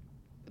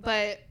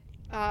 But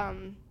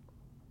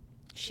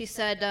she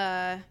said,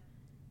 I'm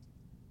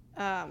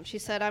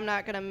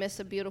not gonna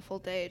miss a beautiful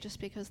day just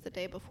because the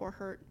day before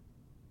hurt.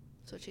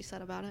 That's what she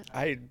said about it.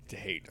 I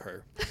hate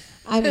her.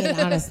 I mean,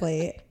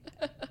 honestly.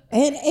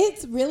 And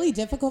it's really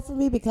difficult for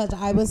me because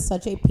I was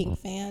such a Pink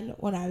fan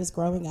when I was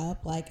growing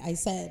up. Like I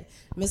said,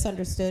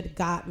 Misunderstood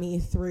got me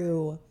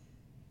through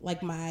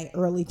like my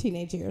early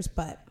teenage years,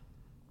 but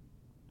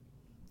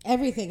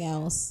everything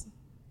else.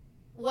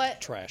 What?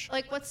 Trash.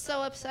 Like, what's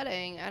so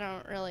upsetting? I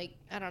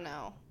don't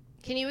know.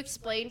 Can you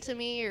explain to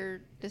me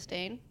your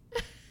disdain?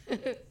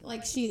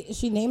 Like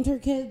she named her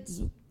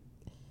kids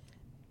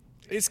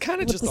It's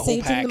kind of with just the the whole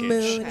sage package. and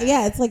the moon.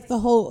 Yeah, it's like the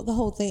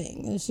whole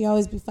thing. And she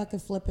always be fucking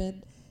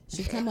flipping.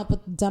 She'd come up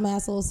with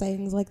dumbass little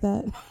sayings like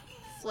that.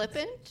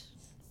 Flippant?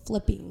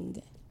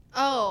 Flipping.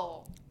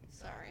 Oh,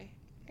 sorry.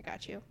 I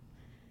got you.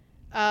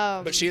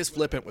 But she is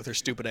flippant with her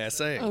stupid ass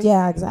saying.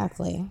 Yeah,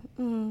 exactly.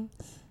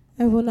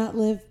 I will not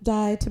live,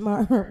 die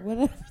tomorrow, or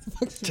whatever the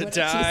fuck To what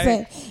die.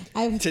 did she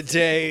say?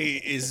 Today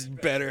is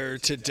better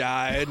to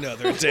die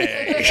another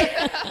day.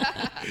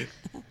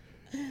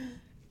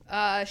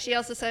 She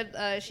also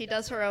said she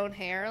does her own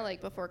hair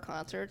like before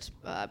concerts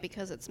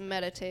because it's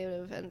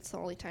meditative and it's the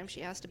only time she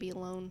has to be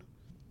alone.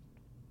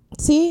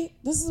 See,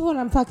 this is what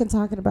I'm fucking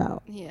talking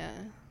about. Yeah.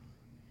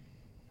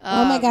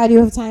 Oh my God,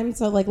 you have time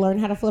to like learn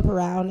how to flip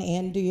around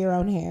and do your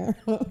own hair.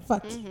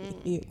 Fuck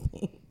you,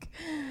 Pink.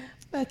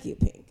 Fuck you,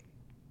 Pink.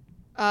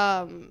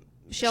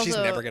 She's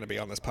never going to be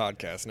on this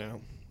podcast now.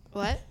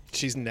 What?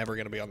 She's never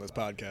going to be on this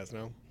podcast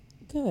now.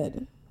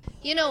 Good.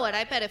 You know what?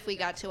 I bet if we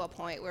got to a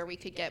point where we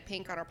could get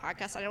Pink on our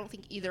podcast, I don't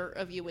think either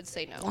of you would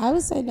say no. I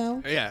would say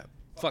no. Yeah,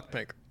 fuck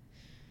Pink.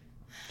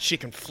 She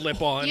can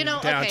flip on down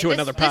okay, to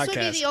another podcast. This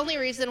would be the only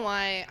reason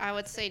why I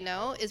would say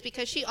no is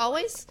because she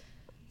always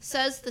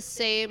says the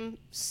same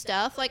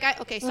stuff. Like I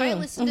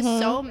listened to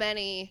so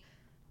many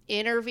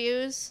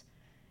interviews,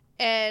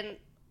 and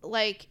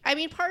like I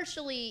mean,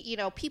 partially,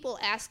 people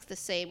ask the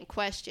same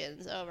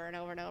questions over and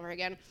over and over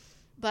again,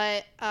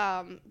 but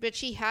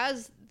she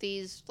has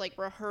these like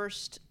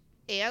rehearsed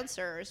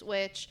answers,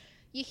 which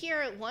you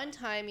hear it one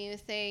time, you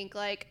think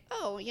like,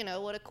 oh,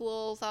 what a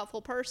cool,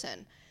 thoughtful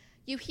person.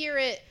 You hear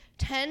it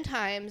 10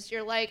 times,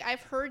 you're like,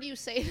 I've heard you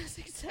say this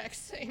exact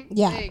same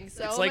thing.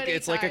 So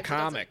it's like a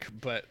comic,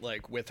 but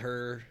like with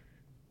her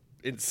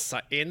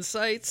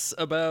insights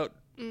about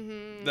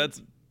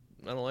that's.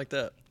 I don't like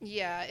that.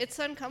 Yeah, it's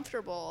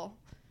uncomfortable,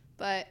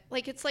 but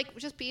like it's like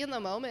just be in the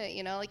moment,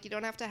 like you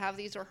don't have to have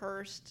these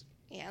rehearsed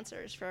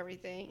answers for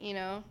everything,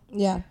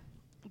 Yeah.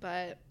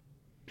 But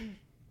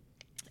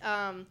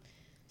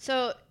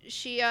so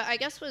she I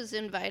guess was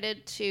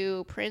invited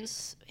to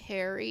Prince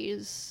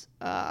Harry's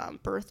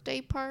birthday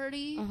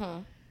party.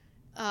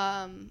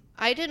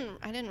 I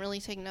didn't really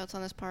take notes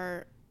on this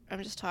part.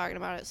 I'm just talking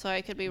about it, so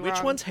I could be wrong.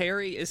 Which one's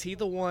Harry? Is he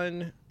the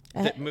one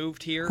that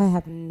moved here? I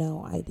have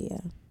no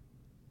idea.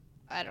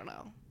 I don't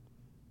know.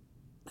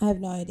 I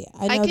have no idea.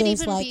 I know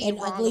there's like an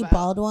ugly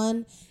bald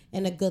one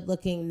and a good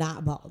looking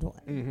not bald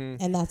one.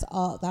 And that's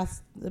all.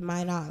 That's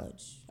my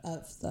knowledge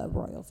of the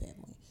royal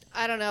family.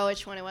 I don't know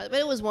which one it was, but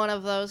it was one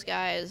of those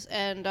guys.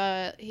 And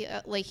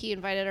he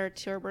invited her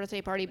to her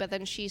birthday party, but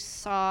then she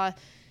saw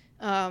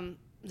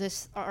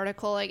this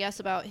article, I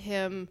guess, about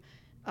him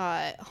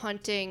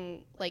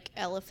hunting like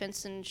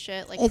elephants and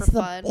shit, like for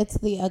fun. It's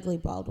the ugly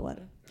bald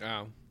one.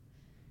 Oh.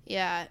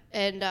 Yeah,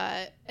 and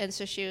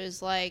so she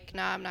was like,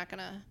 "Nah, I'm not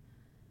gonna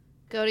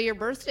go to your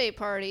birthday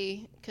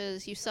party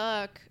because you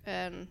suck."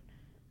 And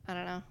I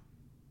don't know.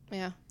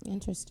 Yeah.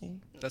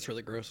 Interesting. That's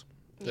really gross.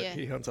 That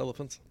he hunts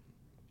elephants.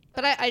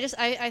 But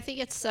I think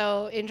it's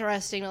so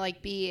interesting to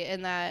like be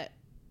in that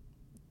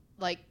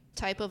like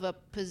type of a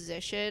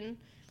position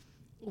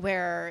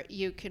where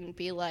you can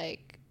be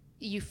like,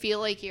 you feel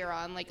like you're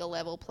on like a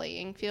level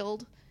playing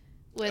field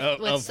with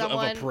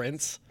someone, of a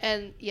prince.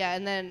 And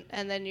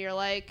then you're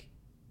like,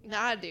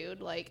 nah,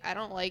 dude, like, I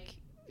don't like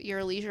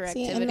your leisure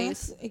activities. And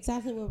that's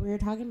exactly what we were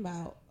talking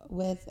about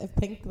with if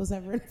Pink was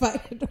ever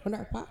invited on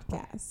our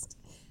podcast.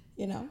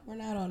 We're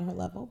not on her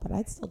level, but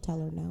I'd still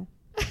tell her no.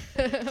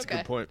 That's a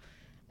good point.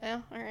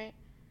 Yeah, all right.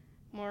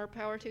 More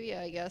power to you,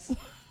 I guess.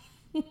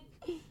 But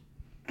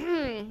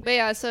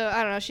yeah, so,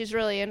 I don't know, she's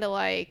really into,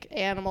 like,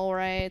 animal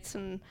rights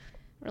and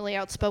really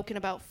outspoken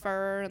about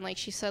fur. And, like,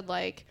 she said,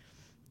 like,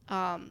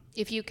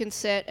 if you can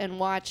sit and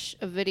watch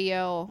a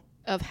video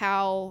of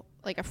how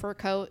like a fur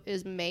coat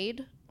is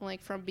made,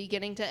 like from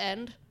beginning to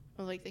end,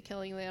 of like the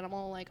killing of the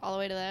animal, like all the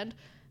way to the end,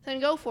 then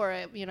go for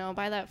it.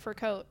 Buy that fur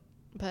coat.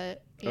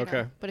 But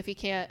but if you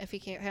can't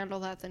handle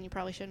that, then you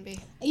probably shouldn't be.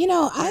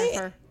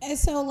 I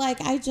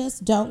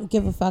just don't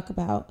give a fuck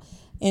about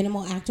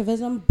animal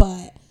activism,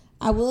 but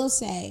I will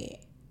say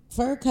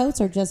fur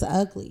coats are just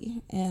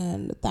ugly,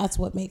 and that's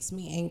what makes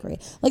me angry.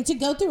 Like to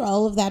go through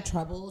all of that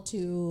trouble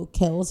to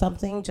kill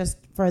something just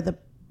for the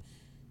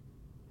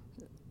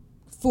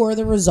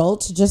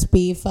result to just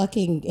be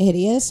fucking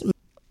hideous.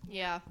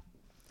 Yeah.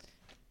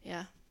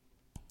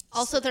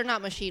 Also, they're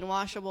not machine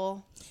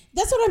washable.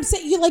 That's what I'm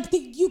saying.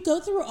 You go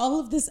through all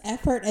of this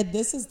effort, and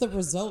this is the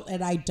result,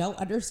 and I don't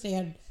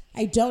understand.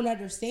 I don't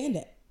understand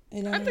it.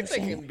 I think they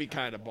can be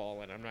kind of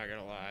balling. I'm not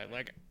gonna lie.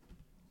 Like,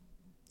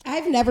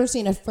 I've never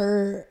seen a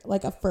fur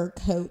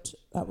coat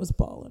that was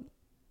balling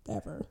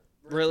ever.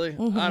 Really?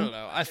 I don't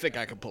know. I think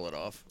I could pull it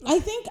off. I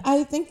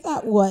think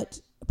that what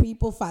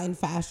people find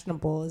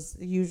fashionable is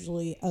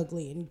usually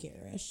ugly and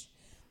garish.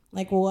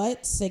 Like,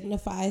 what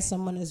signifies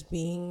someone as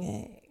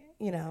being,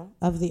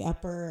 of the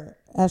upper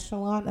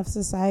echelon of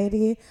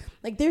society?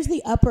 Like, there's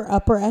the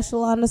upper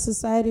echelon of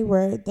society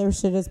where their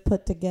shit is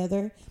put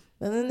together.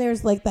 And then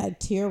there's, like, that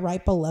tier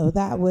right below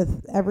that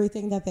with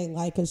everything that they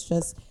like is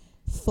just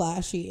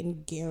flashy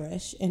and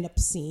garish and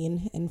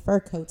obscene. And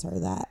fur coats are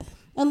that.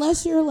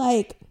 Unless you're,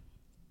 like,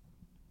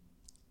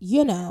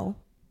 you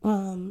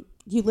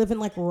live in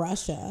like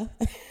Russia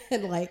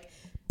and like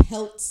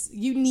pelts.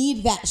 You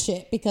need that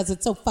shit because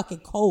it's so fucking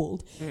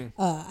cold.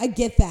 I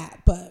get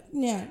that, but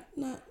yeah,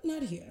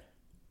 not here.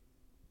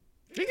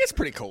 It gets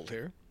pretty cold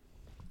here.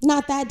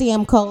 Not that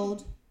damn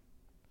cold.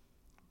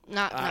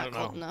 Not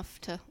cold enough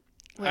to.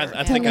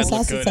 I think I'd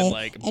look good in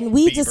like. And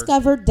we beaver.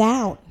 discovered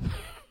down.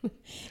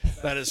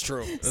 That is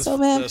true. So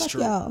man, fuck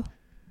y'all.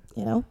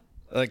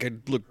 Like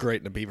I'd look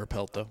great in a beaver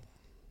pelt though.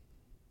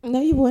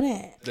 No, you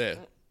wouldn't. Yeah.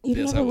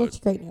 You've never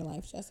looked great in your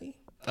life, Jesse.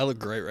 I look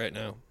great right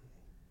now.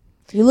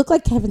 You look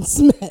like Kevin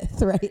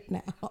Smith right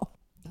now.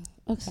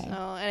 Okay.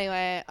 So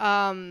anyway,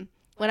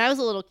 when I was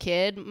a little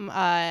kid,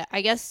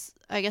 I guess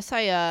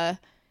I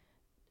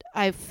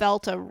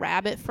felt a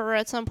rabbit fur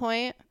at some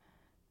point,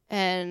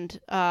 and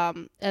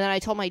then I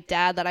told my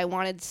dad that I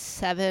wanted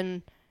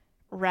 7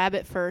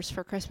 rabbit furs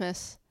for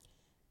Christmas.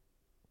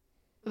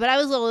 But I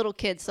was a little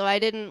kid, so I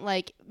didn't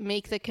like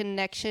make the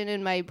connection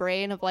in my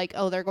brain of like,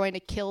 oh, they're going to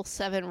kill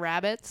 7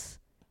 rabbits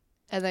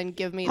and then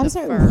give me the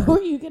fur.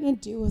 What were you gonna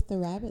do with the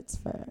rabbit's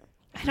fur?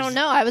 I don't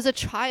know. I was a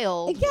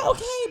child. Yeah,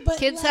 okay, but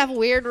kids have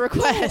weird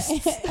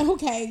requests. Yeah,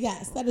 okay,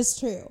 yes, that is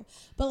true.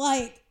 But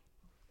like,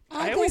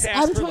 I always guess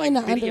ask I'm for, trying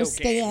like, to video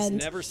understand.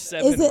 Games, never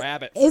 7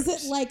 rabbit furs.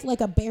 Is it like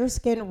a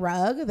bearskin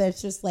rug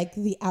that's just like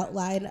the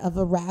outline of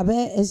a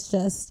rabbit is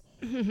just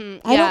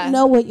I don't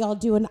know what y'all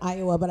do in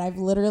Iowa, but I've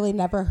literally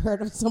never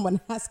heard of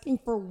someone asking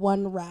for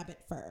one rabbit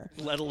fur.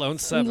 Let alone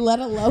 7. Let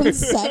alone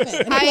 7.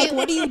 And I'm like,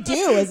 what do you do?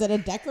 Is it a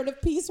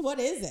decorative piece? What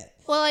is it?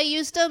 Well, I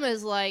used them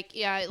as like fur.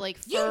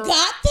 You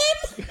got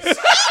them?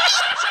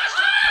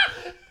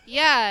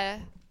 Yeah.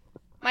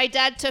 My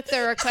dad took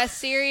the request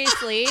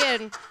seriously,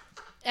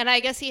 and I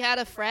guess he had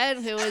a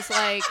friend who was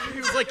like... He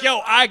was like, yo,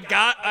 I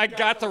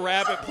got the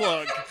rabbit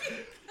plug.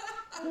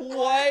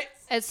 What?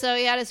 And so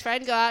he had his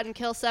friend go out and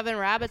kill 7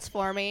 rabbits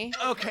for me.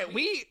 Okay,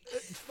 we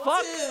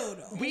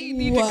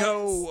need What? to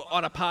go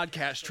on a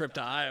podcast trip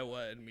to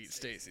Iowa and meet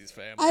Stacey's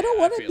family. I don't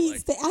want to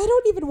meet I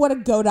don't even want to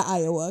go to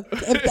Iowa.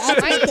 If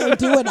that's what they're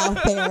doing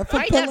out there.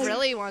 My dad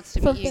really wants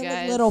to meet you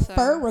guys. Little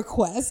fur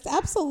request.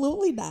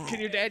 Absolutely not.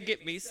 Can your dad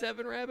get me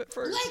 7 rabbit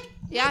furs?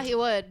 Yeah, he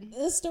would.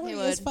 This story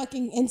is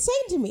fucking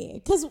insane to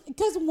me. Because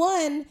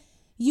one,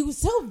 you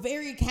so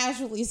very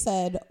casually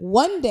said,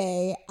 one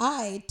day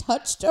I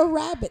touched a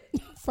rabbit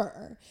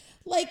fur.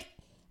 Like,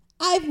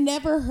 I've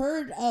never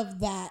heard of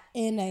that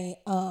in a,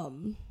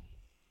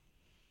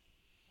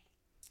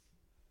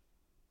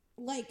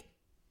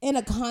 in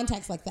a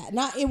context like that.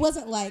 It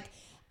wasn't like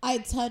I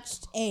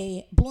touched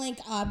a blank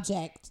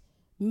object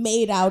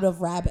made out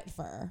of rabbit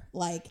fur.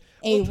 Like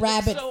a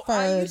rabbit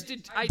fur,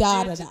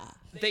 da-da-da.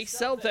 They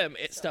sell them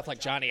at stuff like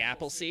Johnny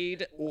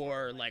Appleseed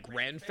or like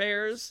Ren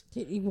fairs.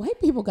 Dude, white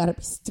people gotta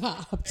be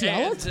stopped. Y'all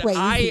are And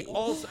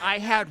crazy. I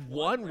had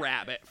one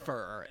rabbit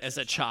fur as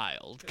a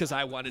child because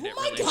I wanted it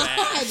really God,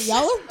 bad. y'all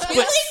are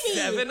killing me.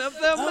 7 of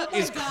them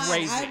is God.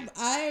 crazy.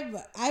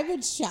 I'm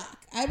in shock.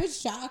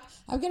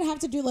 I'm gonna have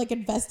to do like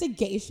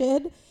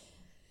investigation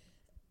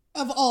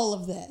of all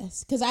of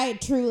this because I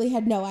truly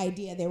had no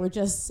idea they were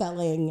just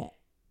selling.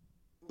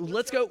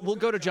 We'll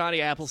go to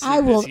Johnny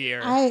Appleseed this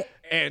year. I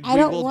we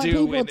don't will want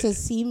do people to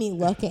see me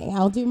looking.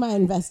 I'll do my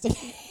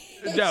investigation.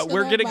 No,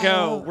 we're on gonna my go.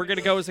 own. We're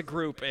gonna go as a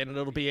group, and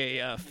it'll be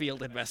a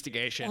field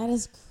investigation That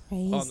is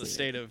crazy. on the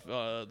state of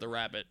the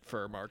rabbit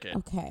fur market.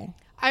 Okay.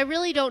 I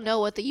really don't know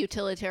what the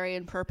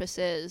utilitarian purpose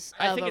is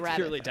I of think a it's rabbit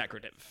purely fur.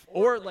 decorative,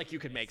 or like you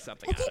could make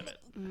something out of it.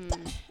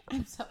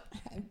 I'm so.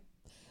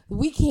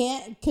 We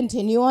can't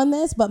continue on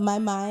this, but my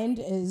mind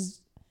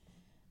is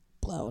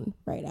blown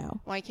right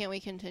now. Why can't we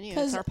continue?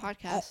 'Cause, It's our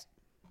podcast.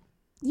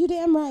 You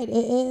damn right it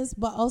is,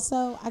 but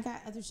also I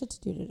got other shit to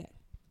do today.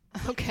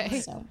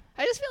 Okay. So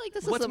I just feel like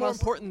this is What's the more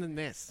most important than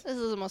this? This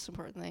is the most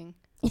important thing.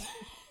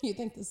 you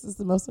think this is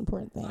the most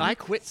important thing? I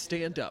quit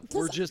stand up. 'Cause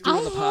We're just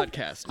doing the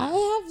podcast now.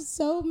 I have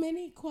so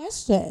many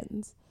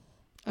questions.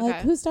 Like,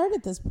 Okay. who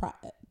started this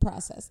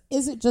process?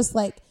 Is it just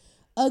like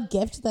a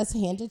gift that's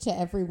handed to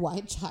every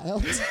white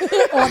child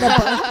on a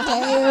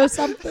birthday or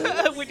something?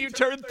 When you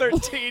turn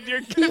 13,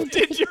 you're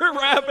gifted your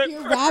rabbit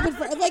Your fur. rabbit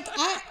fur. Like,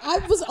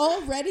 I was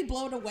already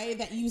blown away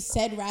that you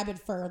said rabbit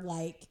fur.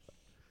 Like,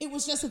 it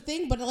was just a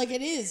thing, but like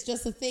it is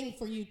just a thing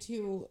for you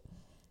to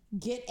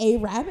get a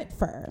rabbit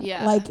fur.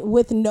 Yeah. Like,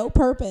 with no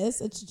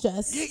purpose. It's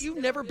just. Yeah, you've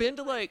never been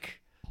to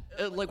like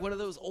one of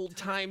those old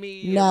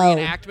timey No.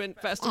 reenactment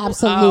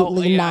festivals?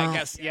 Absolutely yeah, not. I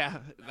guess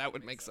that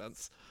would make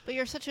sense. But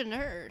you're such a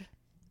nerd.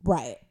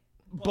 Right.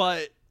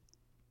 But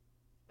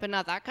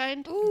Not that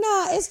kind?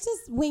 No, it's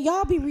just when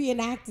y'all be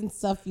reenacting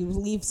stuff, you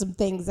leave some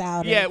things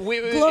out. yeah, and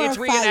it's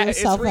glorify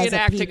yourself as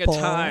reenacting people a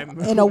time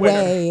in a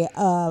where-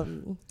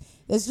 way.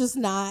 It's just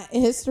not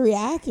history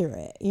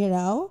accurate, you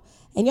know.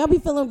 And y'all be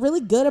feeling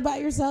really good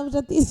about yourselves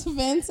at these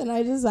events, and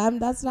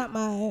that's not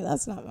my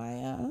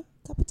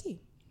cup of tea.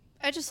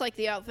 I just like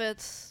the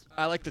outfits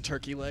I like the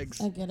turkey legs.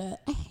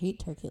 I hate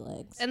turkey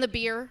legs. and the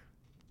beer.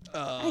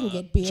 I can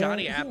get beer.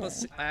 Johnny here.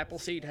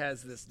 Appleseed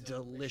has this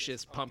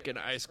delicious pumpkin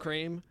ice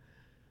cream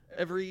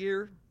every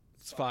year.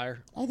 It's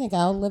fire. I think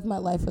I'll live my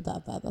life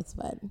without that. That's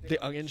fine. The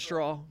onion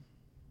straw.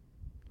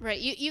 Right.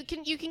 You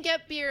can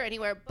get beer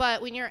anywhere,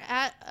 but when you're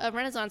at a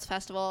Renaissance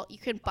festival, you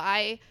can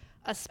buy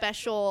a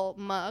special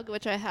mug,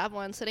 which I have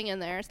one sitting in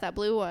there. It's that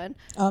blue one.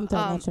 Oh, I'm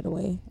throwing that shit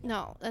away.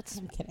 No, that's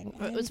I'm kidding.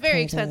 it was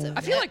very expensive.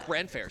 I feel like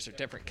Ren fairs are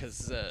different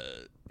because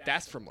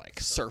that's from like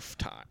surf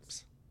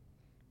times.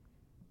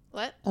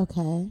 What?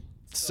 Okay.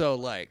 So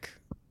like,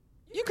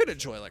 you could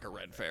enjoy like a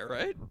Ren fair,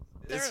 right?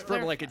 It's They're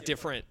from like a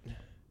different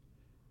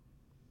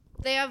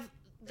They have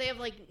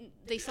like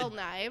they sell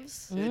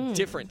knives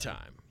different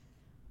time.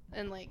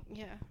 and like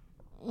yeah.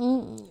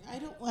 I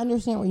don't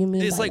understand what you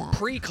mean. It's by like that.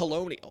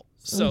 pre-colonial.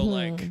 So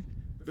like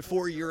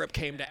before Europe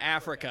came to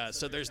Africa,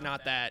 so there's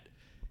not that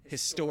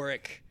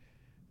historic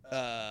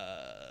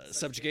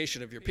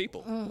subjugation of your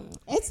people.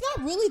 It's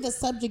not really the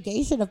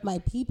subjugation of my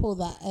people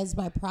that is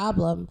my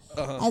problem.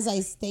 As I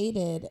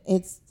stated,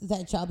 it's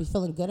that y'all be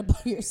feeling good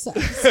about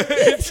yourselves.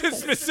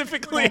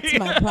 Specifically, That's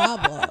my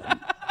problem.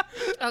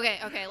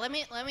 Okay. Let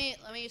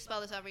me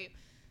spell this out for you.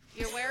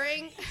 You're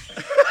wearing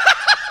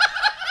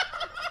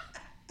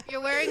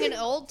You're wearing an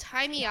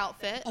old-timey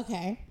outfit.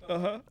 Okay.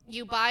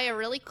 You buy a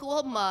really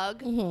cool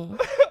mug.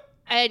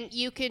 And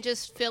you can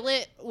just fill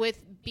it with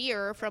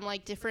beer from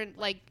like different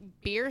like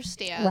beer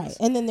stands Right.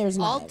 And then there's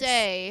all knives.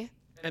 day.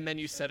 And then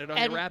you set it on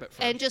and, your rabbit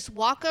fur. and just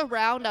walk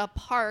around a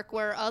park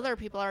where other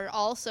people are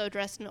also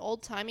dressed in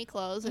old-timey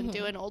clothes and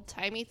doing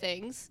old-timey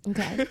things.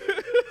 Okay.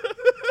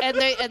 and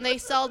they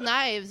sell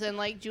knives and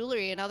like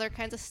jewelry and other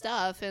kinds of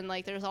stuff, and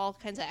like there's all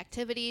kinds of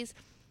activities.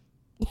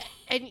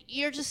 And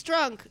you're just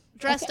drunk,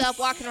 dressed up,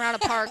 walking around a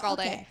park all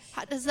day.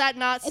 Okay. Does that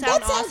not sound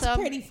That sounds awesome?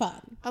 pretty fun.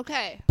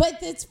 Okay. But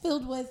it's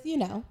filled with,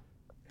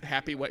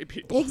 Happy white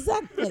people.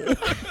 exactly.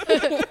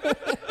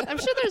 I'm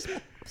sure there's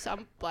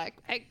some black.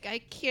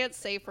 I can't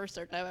say for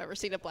certain I've ever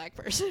seen a black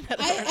person. At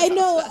a I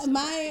know Renaissance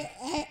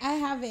Festival.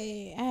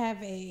 I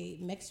have a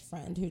mixed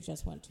friend who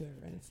just went to a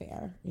Ren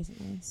fair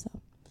recently, so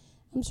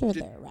I'm sure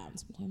they're around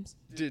sometimes.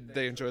 Did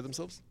they enjoy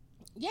themselves?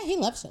 Yeah, he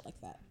loves shit like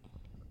that.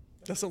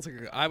 That sounds like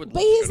I would. But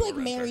love to he's go to like a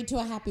red fair. married to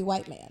a happy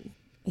white man.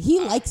 He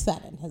likes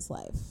that in his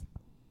life.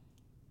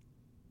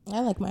 I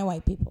like my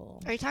white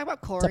people Are you talking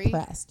about Corey?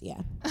 depressed.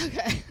 Yeah,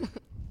 Okay.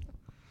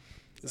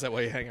 Is that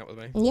why you hang out with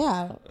me?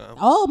 yeah.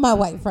 All my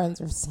white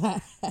friends are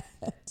sad,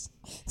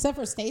 except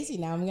for Stacey.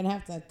 Now I'm gonna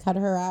have to cut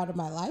her out of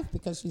my life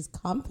because she's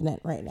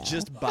confident right now.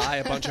 Just buy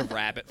a bunch of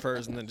rabbit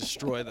furs and then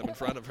destroy them in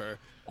front of her.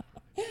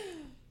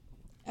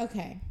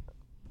 Okay.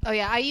 Oh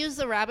yeah, I use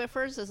the rabbit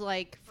furs as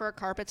like fur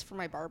carpets for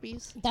my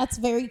Barbies. That's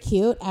very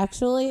cute,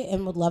 actually,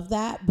 and would love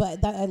that.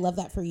 But I love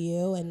that for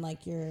you and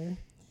like your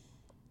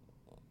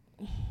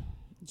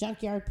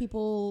junkyard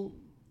people.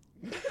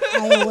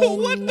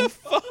 Iowan, What the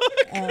fuck?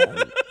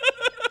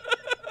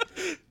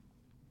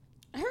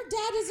 Her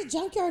dad is a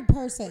junkyard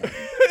person.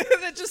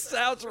 That just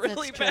sounds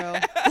really That's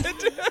bad.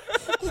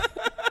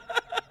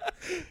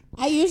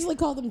 I usually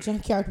call them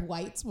junkyard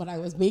whites when I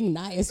was being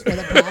nice for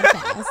the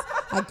podcast.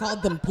 I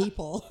called them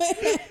people,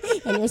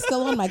 and you're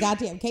still on my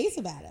goddamn case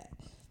about it.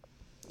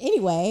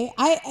 Anyway,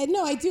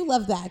 I do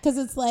love that because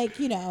it's like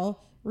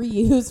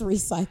reuse,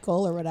 recycle,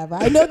 or whatever.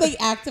 I know they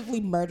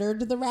actively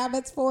murdered the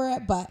rabbits for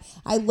it, but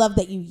I love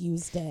that you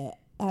used it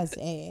as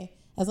like a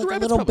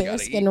rabbits little probably gotta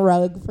bearskin eat.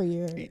 rug for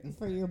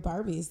your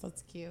Barbies.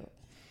 That's cute.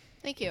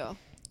 Thank you.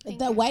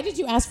 Why did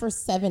you ask for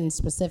 7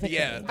 specifically?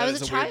 Yeah. I That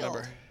was is a a weird child.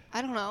 number.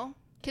 I don't know.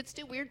 Kids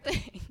do weird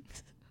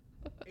things.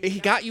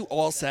 He got you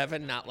all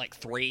 7, not like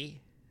 3.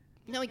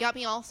 No, he got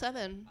me all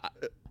 7.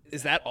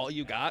 Is that all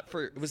you got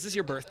for? Was this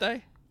your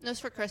birthday? It was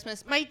for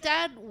Christmas. My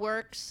dad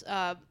works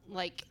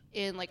like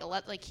in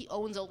like he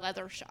owns a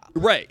leather shop.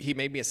 Right. He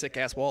made me a sick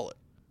ass wallet.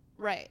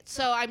 Right.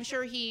 So I'm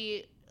sure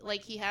he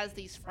has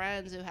these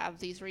friends who have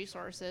these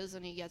resources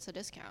and he gets a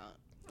discount.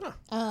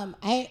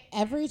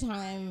 Every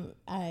time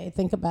I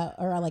think about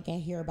or I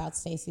hear about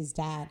Stacey's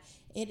dad,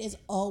 it is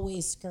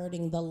always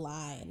skirting the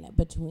line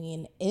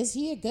between is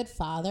he a good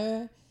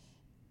father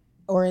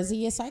or is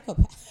he a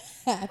psychopath?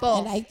 Both.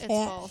 And I It's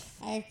can't. both.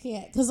 I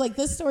can't because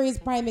this story is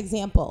prime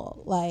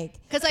example.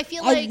 Because I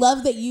feel I like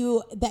love that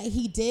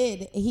he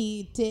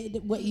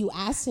did what you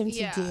asked him to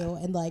Yeah. do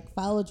and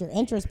followed your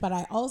interest. But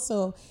I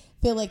also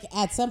feel like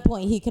at some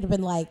point he could have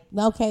been like,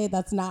 okay,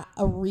 that's not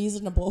a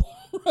reasonable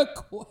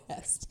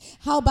request.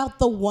 How about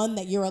the one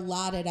that you're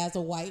allotted as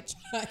a white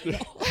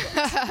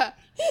child?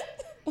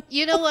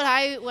 you know what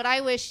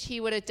I wished he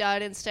would have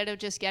done instead of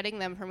just getting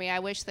them for me. I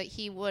wish that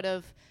he would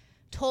have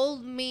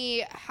told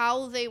me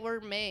how they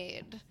were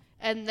made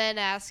and then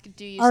ask,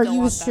 do you Are still you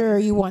want sure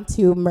them? you want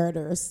to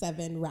murder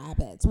 7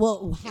 rabbits?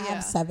 Well, have Yeah.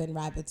 7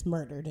 rabbits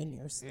murdered in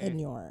your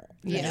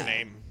Your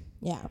name.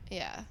 yeah.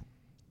 Yeah.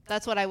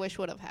 That's what I wish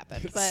would have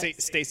happened.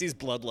 But Stacey's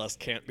bloodlust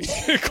can't be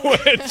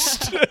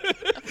quenched.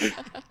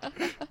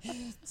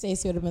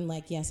 Stacey would have been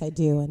like, yes, I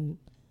do, and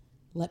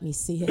let me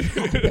see it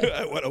happen.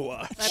 I want to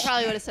watch. I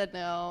probably would have said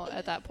no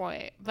at that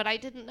point, but I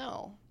didn't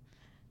know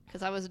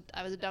because I was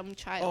a dumb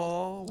child.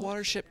 Oh,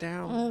 watership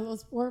down.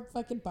 Those poor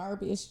fucking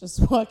Barbies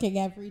just walking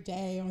every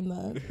day on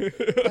the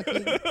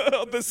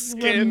fucking The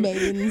skin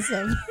remains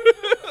of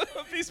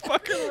of these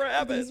fucking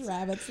rabbits. these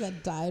rabbits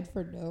that died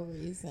for no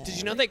reason. Did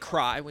you know they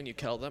cry when you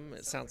kill them?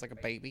 It sounds like a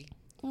baby.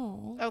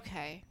 Oh.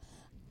 Okay.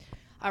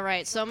 All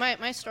right. So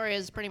my story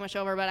is pretty much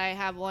over, but I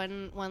have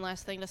one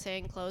last thing to say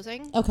in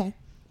closing. Okay.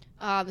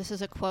 This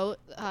is a quote.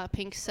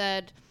 Pink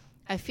said,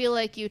 "I feel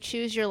like you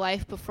choose your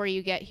life before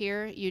you get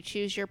here. You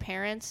choose your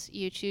parents.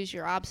 You choose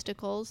your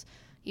obstacles.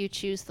 You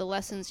choose the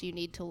lessons you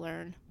need to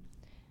learn."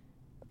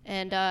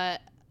 And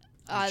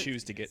You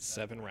choose to get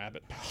 7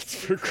 rabbit pelts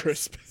for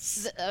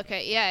Christmas.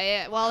 okay,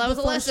 yeah. Well, that was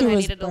a Before lesson she I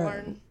was needed to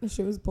born- learn.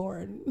 She was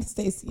born.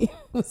 Stacey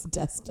was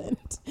destined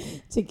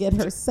to get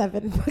her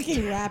 7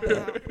 fucking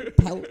rabbit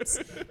pelts.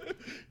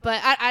 But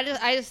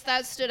I just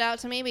that stood out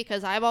to me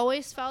because I've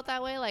always felt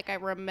that way. Like I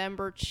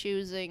remember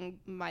choosing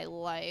my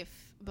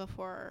life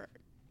before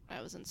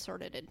I was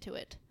inserted into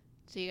it.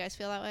 Do you guys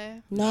feel that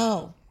way?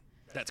 No.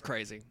 That's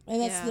crazy. And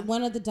that's Yeah.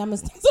 one of the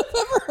dumbest things I've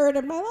ever heard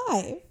in my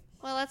life.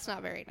 Well, that's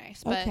not very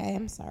nice. But Okay,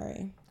 I'm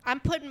sorry. I'm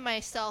putting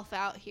myself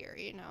out here,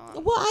 you know.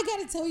 Well, I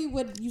gotta tell you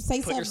when you say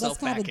something yourself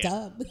that's kind of back in.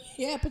 dumb.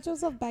 Yeah, put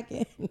yourself back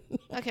in.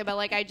 Okay, but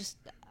like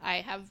I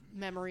have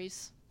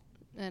memories,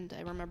 and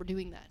I remember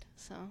doing that.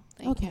 So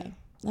thank Okay, you.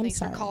 I'm Thanks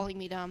sorry. for calling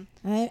me dumb.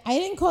 I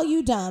didn't call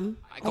you dumb.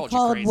 I called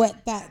you crazy.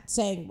 what that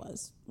saying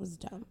was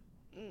dumb,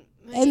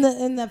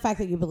 and the fact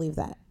that you believe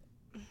that.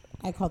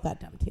 I called that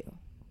dumb too.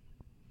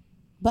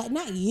 But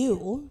not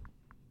you.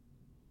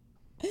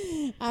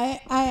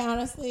 I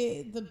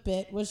honestly, the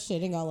bit was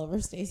shitting all over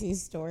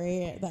Stacey's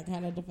story that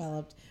kind of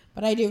developed.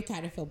 But I do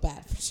kind of feel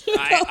bad for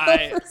shitting all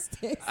over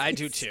Stacey. I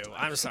do too.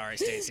 I'm sorry,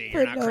 Stacey.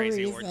 You're not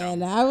crazy or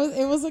dumb.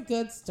 It was a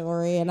good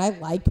story, and I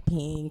like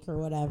pink or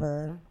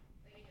whatever.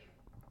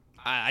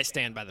 I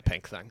stand by the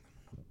pink thing.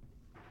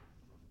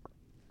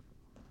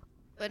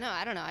 But no,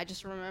 I don't know. I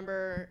just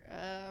remember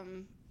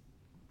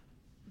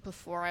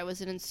before I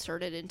was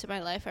inserted into my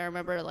life, I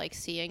remember like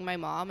seeing my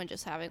mom and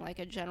just having like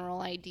a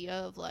general idea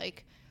of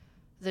like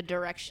the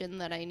direction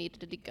that I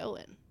needed to go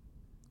in.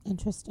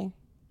 Interesting.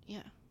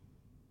 Yeah.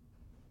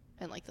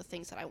 And like the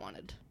things that I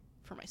wanted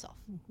for myself.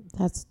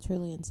 That's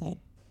truly insane.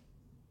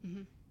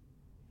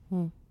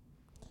 I'm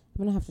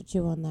gonna have to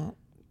chew on that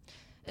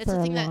for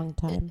a long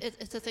time.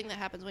 It's a thing that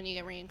happens when you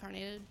get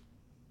reincarnated.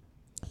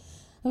 I'm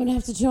gonna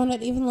have to chew on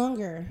it even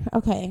longer.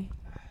 Okay,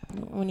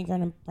 when you're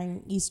gonna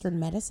bring Eastern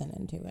medicine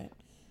into it.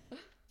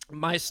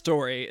 My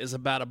story is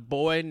about a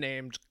boy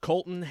named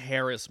Colton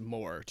Harris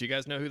Moore. Do you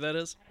guys know who that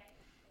is?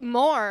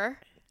 Moore.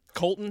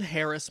 Colton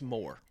Harris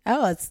Moore.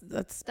 Oh,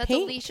 that's pink.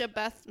 Alicia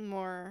Beth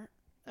Moore.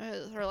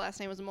 Her last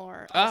name was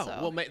Moore. Oh, Also.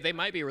 well, they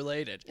might be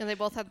related. And they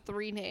both had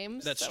 3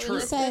 names. That's that true.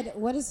 You said,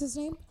 what is his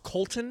name?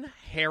 Colton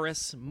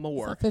Harris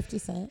Moore. 50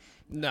 Cent.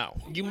 No,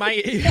 you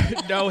might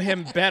know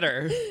him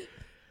better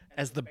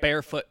as the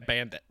Barefoot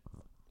Bandit.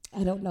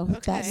 I don't know who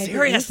that is.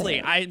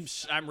 Seriously, I'm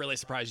really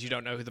surprised you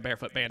don't know who the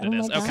Barefoot Bandit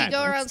is. God. Okay. Does he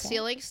go around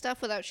stealing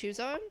stuff without shoes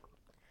on?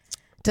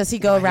 Does he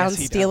go around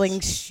he stealing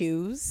does.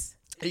 shoes?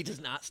 He does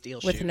not steal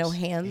With shoes. no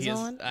hands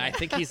on? I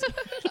think he's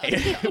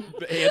That was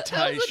the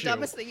anti-shoe.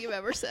 dumbest thing you've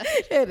ever said.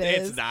 It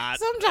is. It's not.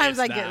 Sometimes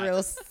It's I get not.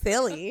 real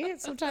silly.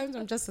 Sometimes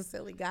I'm just a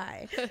silly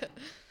guy.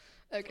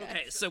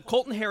 Okay. So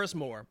Colton Harris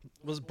Moore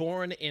was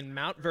born in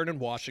Mount Vernon,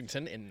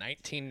 Washington in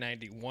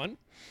 1991.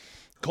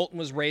 Colton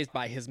was raised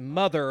by his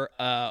mother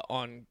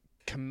on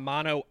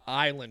Camano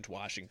Island,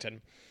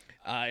 Washington,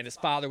 and his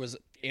father was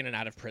in and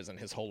out of prison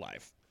his whole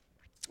life.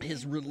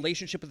 His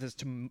relationship with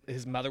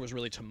his mother was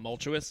really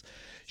tumultuous.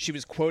 She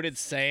was quoted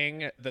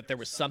saying that there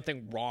was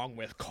something wrong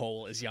with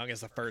Cole as young as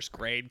the first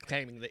grade,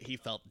 claiming that he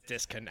felt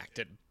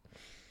disconnected.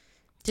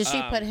 Did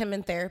she put him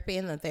in therapy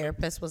and the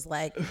therapist was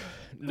like,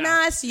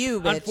 nah, it's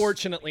you, bitch.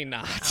 Unfortunately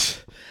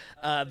not.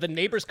 The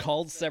neighbors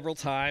called several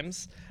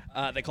times.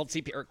 They called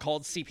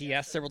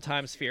CPS several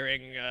times,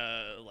 fearing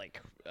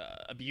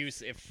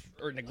abuse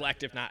or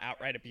neglect, if not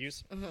outright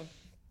abuse.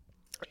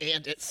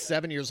 And at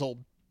 7 years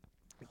old,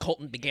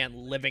 Colton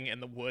began living in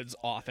the woods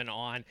off and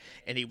on,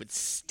 and he would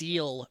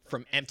steal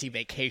from empty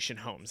vacation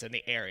homes in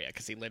the area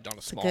because he lived on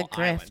a small good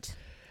island. grift.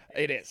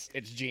 It is.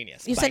 It's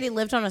genius. You said he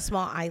lived on a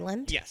small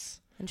island? Yes.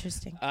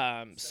 Interesting.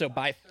 So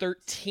by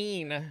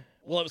 13,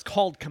 well, it was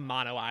called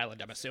Camano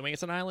Island. I'm assuming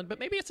it's an island, but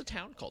maybe it's a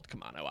town called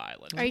Camano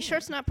Island. Are you sure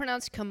it's not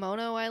pronounced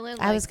Kimono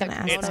Island? I was gonna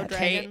ask It's that.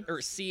 Dragon?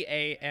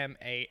 Camano.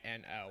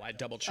 I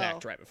double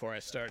checked right before I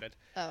started.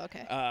 Oh,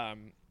 okay.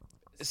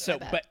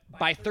 But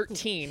by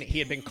 13, he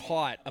had been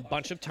caught a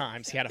bunch of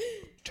times. He had a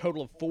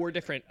total of 4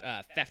 different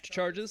theft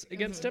charges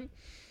against him.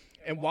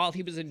 And while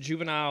he was in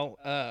juvenile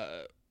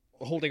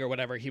holding or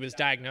whatever, he was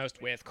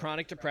diagnosed with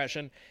chronic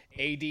depression,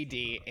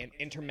 ADD, and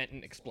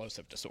intermittent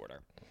explosive disorder.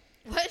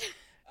 What?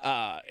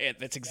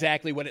 That's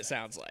exactly what it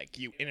sounds like.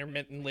 You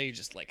intermittently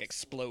just like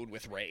explode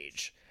with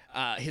rage.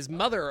 His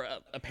mother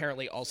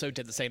apparently also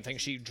did the same thing.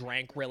 She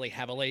drank really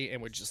heavily and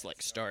would just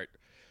like start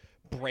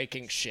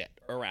breaking shit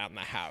around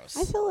the house.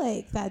 I feel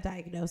like that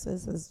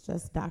diagnosis is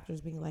just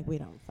doctors being like, we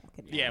don't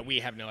fucking know. Yeah,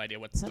 we have no idea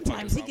what.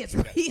 Sometimes he gets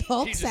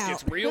real He just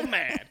gets real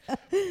mad.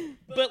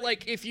 But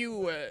like, if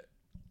you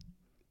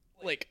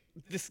like,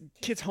 this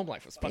kid's home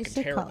life was They fucking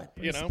should terrible. call it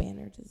Bruce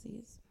Banner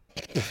disease.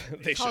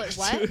 They Call it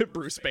should. what?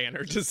 Bruce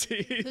Banner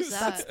disease. Who's that?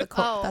 That's the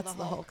Hulk. That's the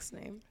the Hulk. Hulk's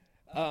name.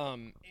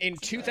 In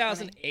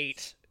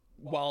 2008,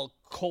 while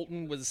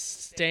Colton was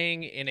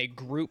staying in a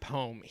group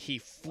home, he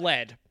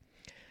fled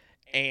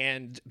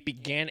and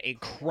began a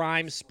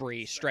crime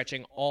spree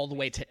stretching all the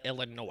way to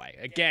Illinois.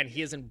 Again,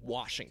 he is in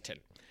Washington.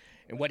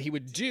 And what he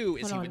would do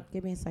is Hold on,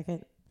 give me a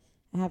second.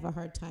 I have a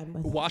hard time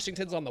with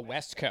Washington's on the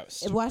West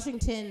Coast.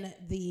 Washington,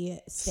 the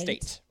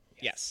state.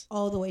 Yes.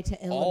 All the way to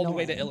Illinois. All the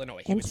way to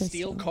Illinois. He would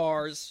steal Interesting.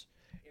 cars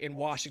in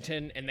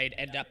Washington, and they'd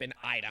end up in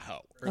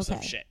Idaho or some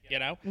Okay. shit, you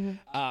know?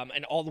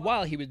 And all the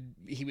while, he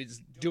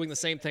was doing the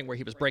same thing where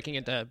he was breaking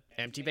into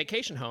empty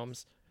vacation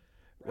homes,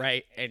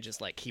 right? And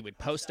just like he would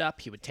post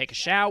up, he would take a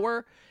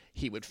shower,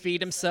 he would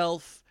feed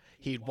himself,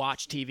 he'd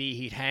watch TV,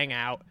 he'd hang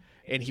out,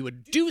 and he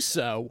would do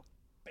so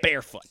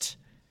barefoot.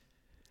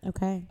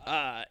 Okay.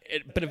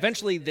 But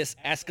eventually, this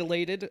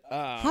escalated.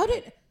 How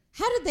did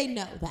they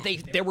know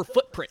that? There were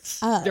footprints.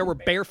 There were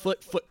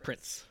barefoot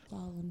footprints.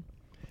 Darling.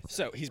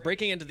 So he's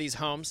breaking into these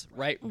homes,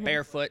 right?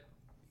 Barefoot.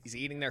 He's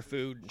eating their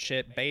food and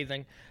shit,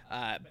 bathing.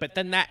 But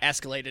then that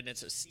escalated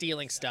into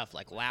stealing stuff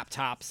like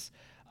laptops,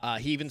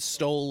 He even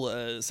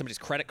stole somebody's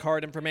credit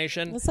card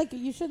information. It's like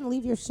you shouldn't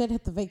leave your shit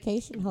at the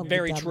vacation home.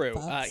 Very true.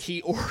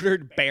 He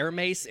ordered bear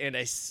mace and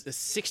a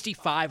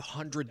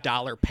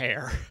 $6,500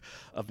 pair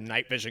of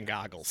night vision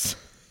goggles.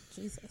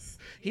 Jesus.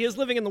 He is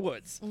living in the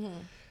woods.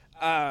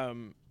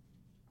 And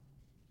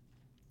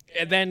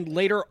then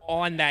later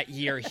on that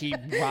year, he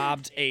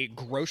robbed a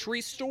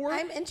grocery store.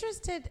 I'm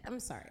interested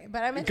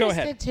Go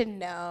ahead. to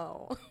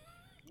know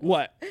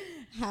What?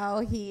 how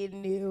he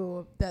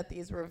knew that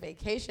these were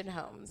vacation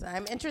homes.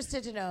 I'm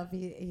interested to know if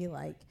he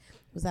like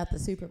was at the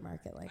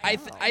supermarket. Like,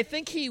 I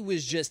think he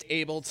was just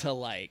able to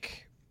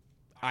like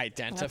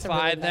identify That's a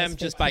really them nice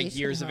just by vacation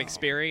years of home.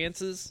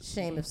 experiences.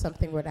 Shame if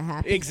something were to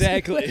happen.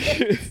 Exactly.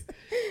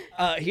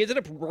 He ended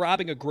up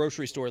robbing a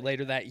grocery store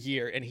later that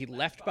year, and he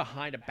left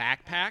behind a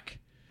backpack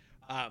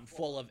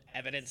full of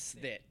evidence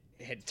that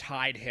had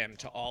tied him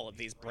to all of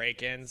these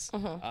break-ins.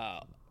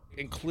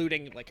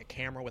 Including like a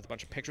camera with a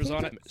bunch of pictures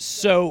on it.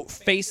 So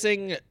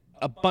facing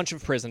a bunch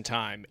of prison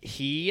time,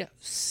 he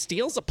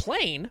steals a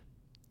plane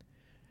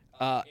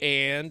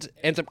and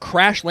ends up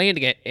crash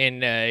landing it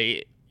in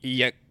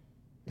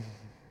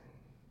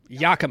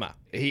Yakima.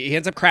 He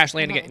ends up crash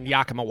landing it in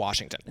Yakima,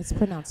 Washington. It's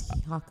pronounced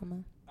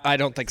Yakima. I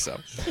don't think so.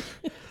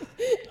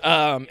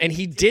 And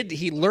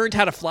he learned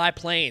how to fly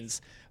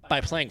planes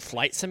by playing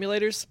flight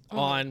simulators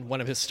on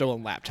one of his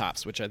stolen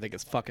laptops, which I think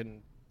is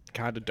fucking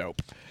kind of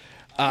dope.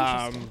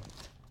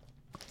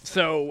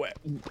 So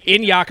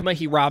in Yakima,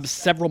 he robs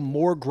several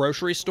more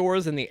grocery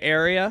stores in the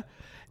area,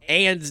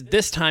 and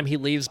this time he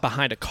leaves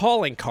behind a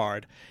calling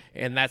card,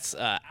 and that's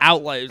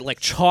outlined like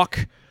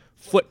chalk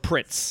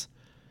footprints,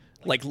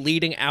 like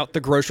leading out the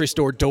grocery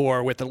store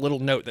door with a little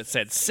note that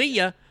said "See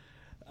ya."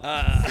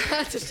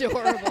 That's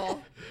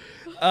adorable.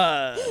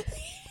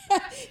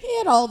 He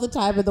had all the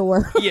time in the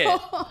world. Yeah.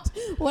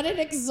 What an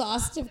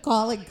exhaustive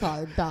calling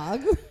card,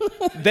 dog.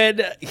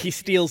 Then he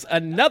steals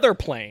another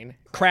plane,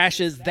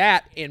 crashes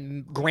that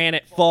in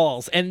Granite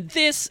Falls, and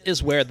this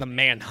is where the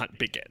manhunt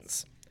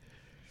begins.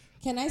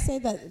 Can I say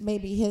that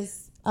maybe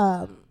his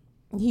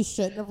he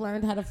shouldn't have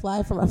learned how to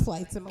fly from a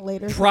flight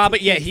simulator?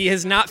 Probably, yeah, he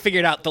has not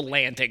figured out the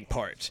landing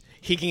part.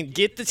 He can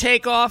get the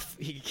takeoff,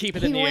 he can keep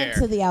it in the He air. went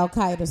to the Al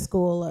Qaeda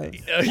school of.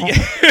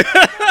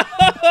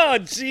 Oh,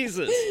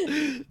 Jesus.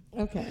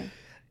 Okay.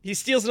 He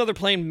steals another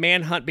plane,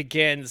 manhunt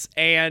begins,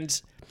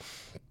 and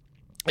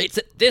it's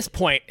at this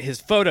point his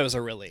photos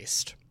are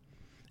released.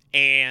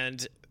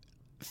 And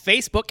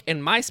Facebook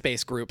and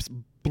MySpace groups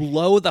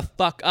blow the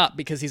fuck up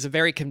because he's a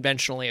very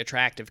conventionally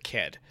attractive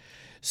kid.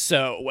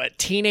 So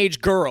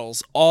teenage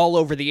girls all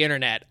over the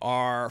internet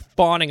are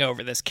fawning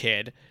over this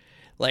kid.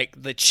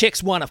 Like, the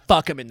chicks want to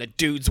fuck him and the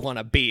dudes want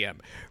to be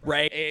him,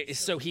 right?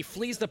 So he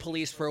flees the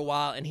police for a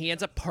while, and he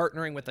ends up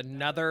partnering with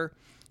another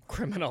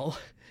criminal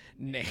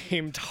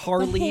named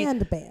The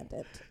hand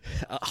bandit.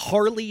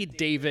 Harley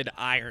David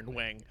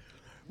Ironwing,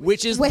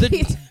 which is Wait.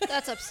 the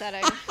That's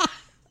upsetting.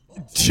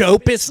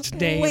 dopest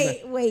name.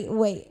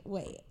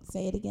 Wait.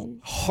 Say it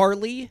again.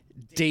 Harley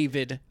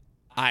David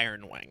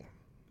Ironwing.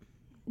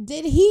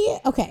 Did he?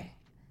 Okay.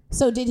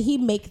 So did he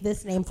make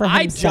this name for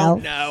I himself?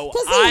 don't know.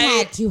 Because he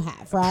had to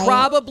have, right?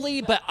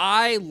 Probably, but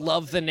I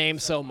love the name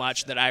so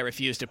much that I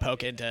refuse to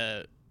poke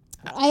into.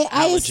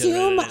 I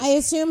legitimate it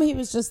is. assume he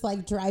was just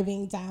like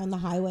driving down the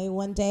highway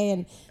one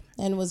day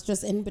and was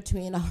just in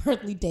between a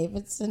Harley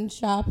Davidson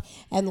shop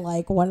and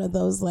like one of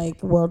those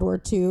like World War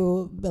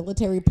II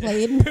military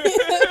plane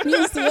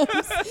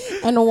museums,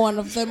 and one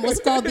of them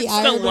was called the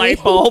Iron The light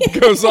Wing. bulb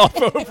goes off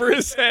over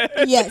his head.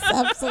 Yes,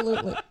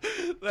 absolutely.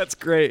 That's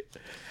great.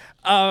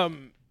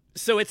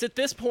 So it's at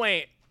this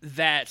point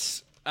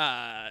that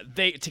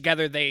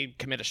they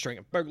commit a string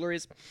of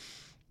burglaries,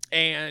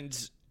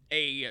 and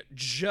a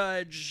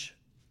judge,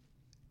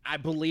 I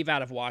believe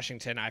out of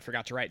Washington, I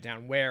forgot to write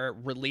down where,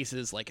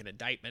 releases like an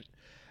indictment,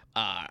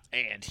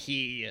 and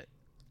he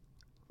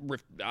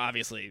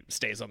obviously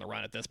stays on the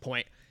run at this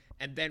point,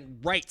 and then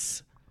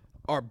rights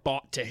are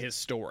bought to his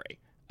story.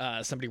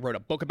 Somebody wrote a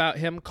book about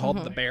him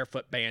called The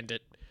Barefoot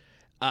Bandit.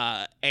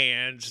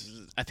 And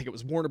I think it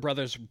was Warner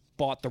Brothers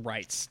bought the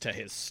rights to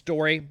his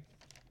story.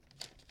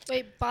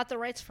 Wait, bought the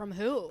rights from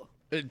who?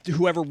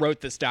 Whoever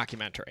wrote this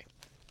documentary.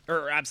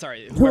 Or, I'm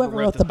sorry, whoever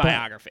wrote this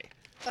biography.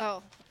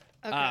 Oh,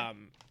 okay.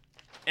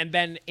 And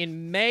then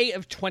in May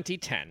of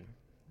 2010,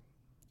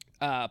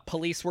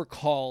 police were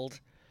called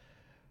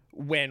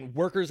when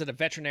workers at a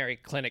veterinary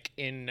clinic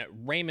in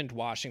Raymond,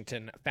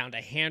 Washington, found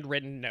a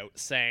handwritten note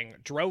saying,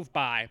 drove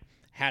by,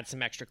 had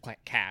some extra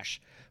cash.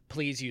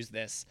 Please use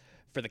this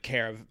for the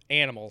care of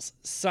animals.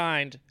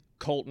 Signed,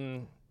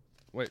 Colton.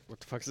 Wait, what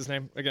the fuck's his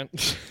name again?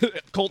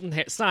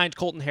 Signed,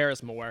 Colton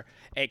Harris Moore,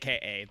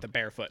 a.k.a. the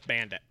Barefoot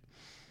Bandit.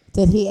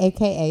 Did he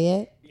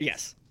AKA it?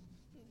 Yes.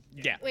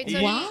 Yeah. Wait,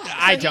 so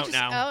I don't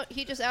know.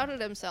 He just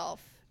outed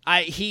himself.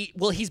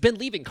 He's been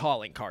leaving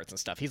calling cards and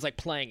stuff. He's like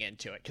playing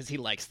into it because he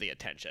likes the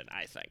attention,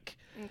 I think.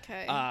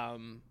 Okay.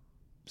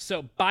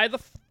 So by the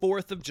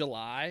 4th of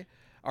July,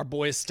 our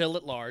boy is still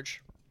at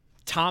large.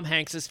 Tom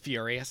Hanks is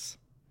furious.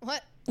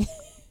 What?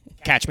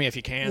 Catch Me If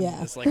You Can.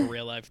 Yeah. It's like a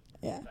real life.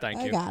 Yeah, Thank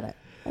I you. got it.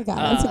 Oh God,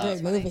 that's a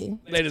great movie.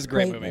 It is a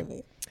great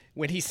movie.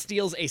 When he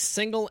steals a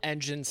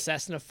single-engine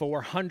Cessna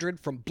 400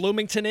 from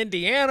Bloomington,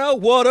 Indiana.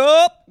 What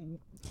up?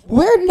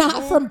 We're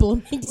not from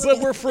Bloomington. But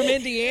we're from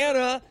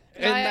Indiana.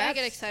 And I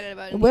get excited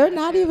about it. We're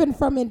not even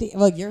from Indiana.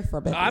 Well, you're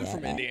from Indiana. I'm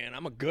from Indiana.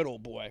 I'm a good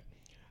old boy.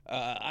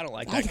 I don't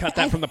like that. Cut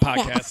that from the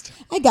podcast.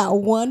 I got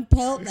one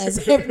pelt,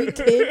 as every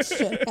kid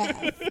should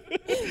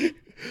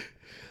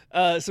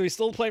have. So he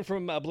stole a plane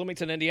from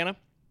Bloomington, Indiana,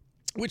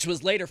 which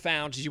was later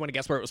found. Do you want to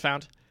guess where it was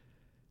found?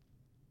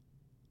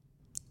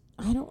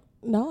 I don't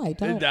know. I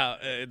don't.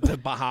 The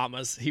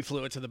Bahamas. He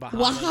flew it to the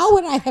Bahamas. Well, how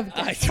would I have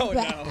guessed I don't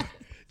that? know.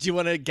 Do you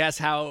want to guess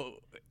how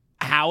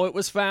it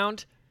was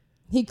found?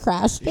 He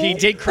crashed it? He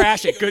did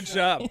crash it. Good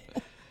job.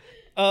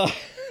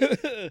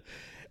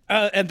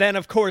 And then,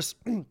 of course,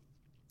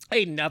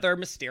 another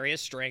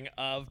mysterious string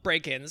of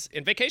break-ins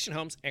in vacation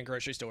homes and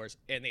grocery stores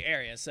in the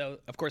area. So,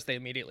 of course, they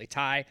immediately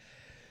tie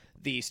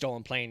the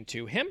stolen plane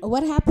to him.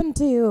 What happened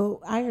to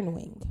Iron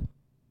Wing?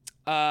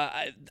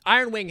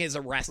 Iron Wing is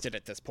arrested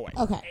at this point.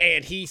 Okay.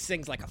 And he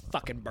sings like a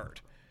fucking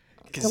bird.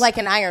 Like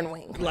an Iron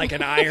Wing. Like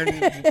an iron,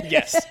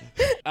 yes.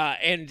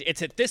 And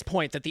it's at this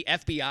point that the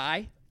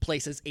FBI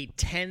places a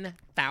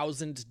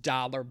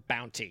 $10,000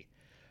 bounty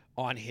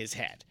on his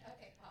head.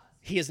 Okay, pause.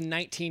 He is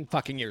 19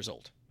 fucking years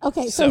old.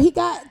 Okay, so he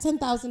got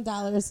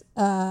 $10,000,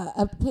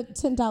 a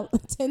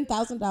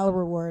 $10,000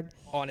 reward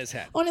on his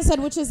head. On his head,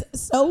 which is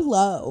so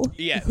low.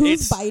 Yeah,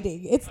 who's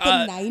biting? It's the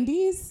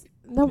 90s.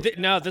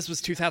 No, this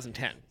was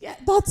 2010. Yeah,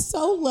 that's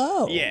so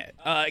low. Yeah,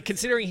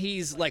 considering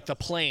he's like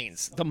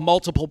the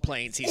multiple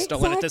planes he's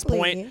stolen at this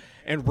point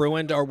and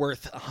ruined are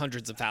worth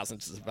hundreds of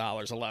thousands of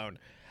dollars alone.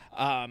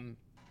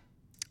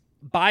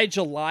 By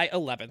July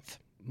 11th,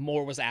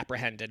 Moore was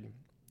apprehended.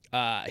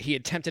 He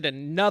attempted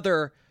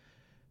another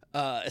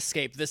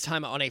escape, this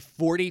time on a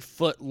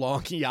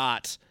 40-foot-long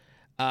yacht.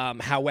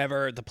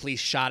 However, the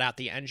police shot out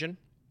the engine.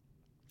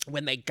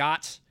 When they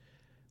got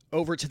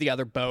over to the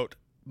other boat,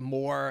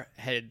 Moore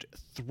had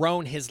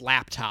thrown his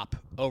laptop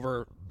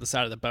over the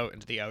side of the boat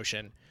into the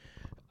ocean.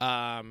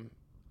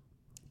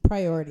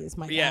 Priorities,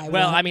 my guy. Yeah,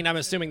 well, I mean, I'm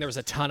assuming there was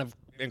a ton of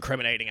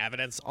incriminating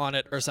evidence on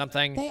it or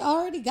something. They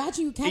already got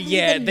you.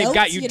 Yeah, they've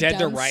got you dead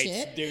to rights,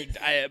 shit. dude.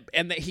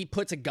 And he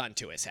puts a gun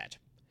to his head.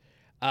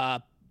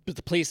 But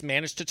the police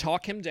managed to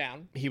talk him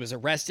down. He was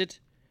arrested,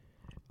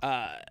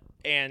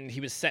 and he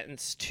was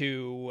sentenced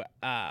to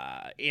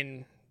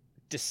in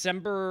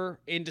December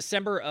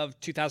of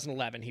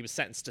 2011. He was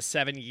sentenced to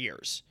 7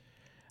 years,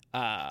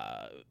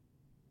 and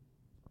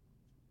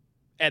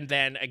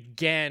then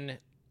again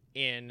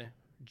in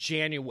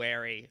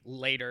January of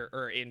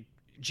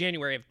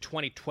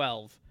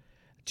 2012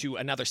 to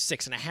another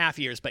 6.5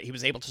 years. But he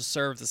was able to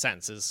serve the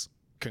sentences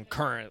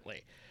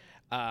concurrently.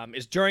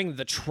 Is during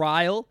the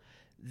trial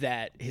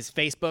that his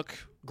Facebook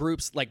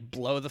groups like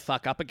blow the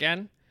fuck up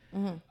again.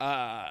 Mm-hmm.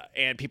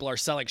 And people are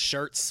selling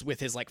shirts with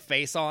his like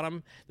face on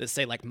them that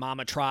say like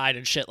 "Mama tried"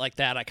 and shit like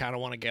that. I kind of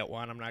want to get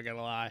one. I'm not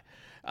gonna lie.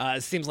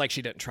 It seems like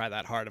she didn't try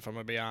that hard, if I'm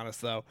gonna be honest,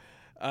 though.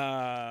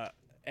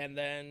 And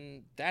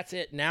then that's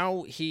it.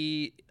 Now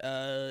he,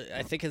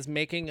 I think, is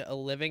making a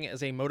living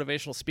as a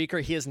motivational speaker.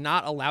 He is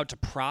not allowed to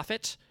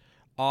profit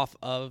off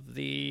of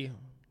the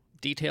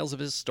details of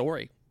his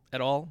story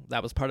at all.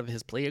 That was part of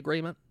his plea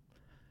agreement.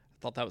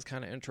 Thought that was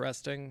kind of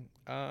interesting.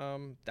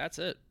 That's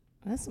it.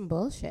 That's some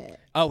bullshit.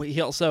 Oh,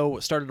 he also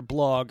started a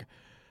blog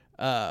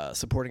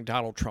supporting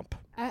Donald Trump.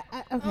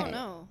 Okay. Oh,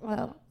 no.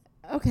 Well,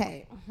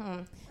 okay.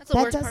 That's the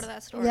worst part of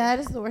that story. That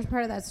is the worst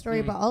part of that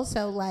story. But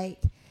also,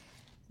 like,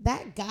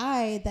 that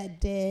guy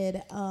that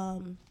did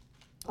all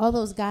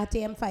those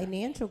goddamn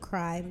financial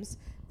crimes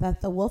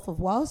that the Wolf of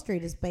Wall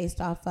Street is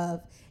based off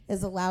of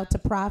is allowed to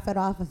profit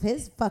off of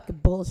his fucking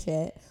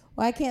bullshit.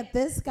 Why can't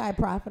this guy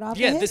profit off of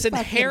his this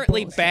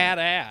inherently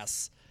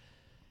badass.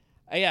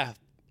 Yeah.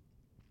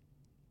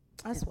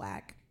 That's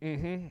whack.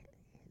 Mm-hmm.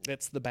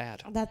 That's the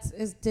bad.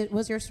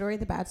 Was your story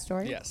the bad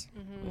story? Yes.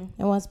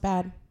 Mm-hmm. It was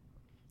bad.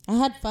 I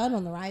had fun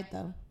on the ride,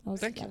 though.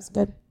 That was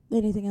good.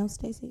 Anything else,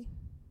 Stacey?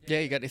 Yeah,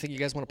 you got anything you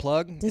guys want to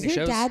plug? Does Any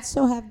your shows? dad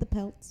still have the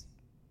pelts?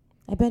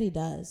 I bet he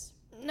does.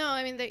 No,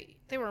 I mean,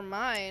 they were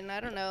mine.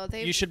 I don't know.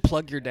 You should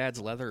plug your dad's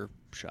leather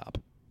shop.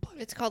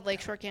 It's called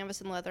Lakeshore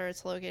Canvas and Leather.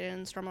 It's located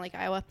in Storm Lake,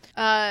 Iowa.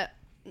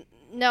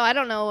 No, I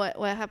don't know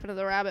what happened to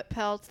the rabbit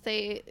pelts.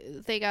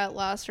 They got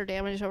lost or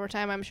damaged over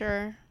time, I'm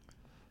sure.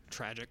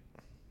 Tragic.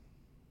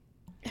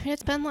 I mean,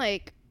 it's been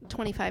like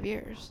 25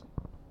 years.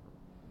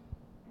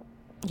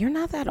 You're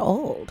not that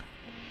old.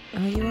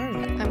 Oh, you are.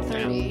 I'm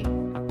 30.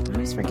 I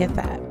always forget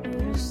that.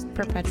 I'm just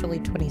perpetually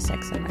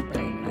 26 in my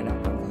brain. I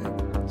don't know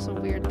why. It's a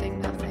weird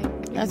thing to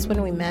think. That's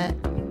when we met.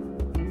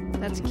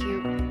 That's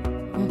cute.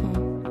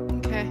 Mm-hmm.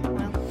 Okay,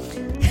 well.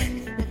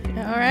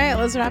 All right,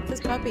 let's wrap this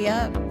puppy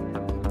up.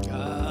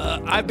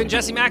 I've been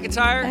Jesse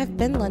McIntyre. I've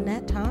been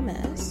Lynette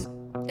Thomas.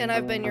 And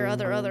I've been your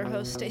other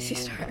host, Stacey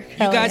Stark. You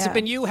guys have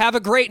been you. Have a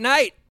great night.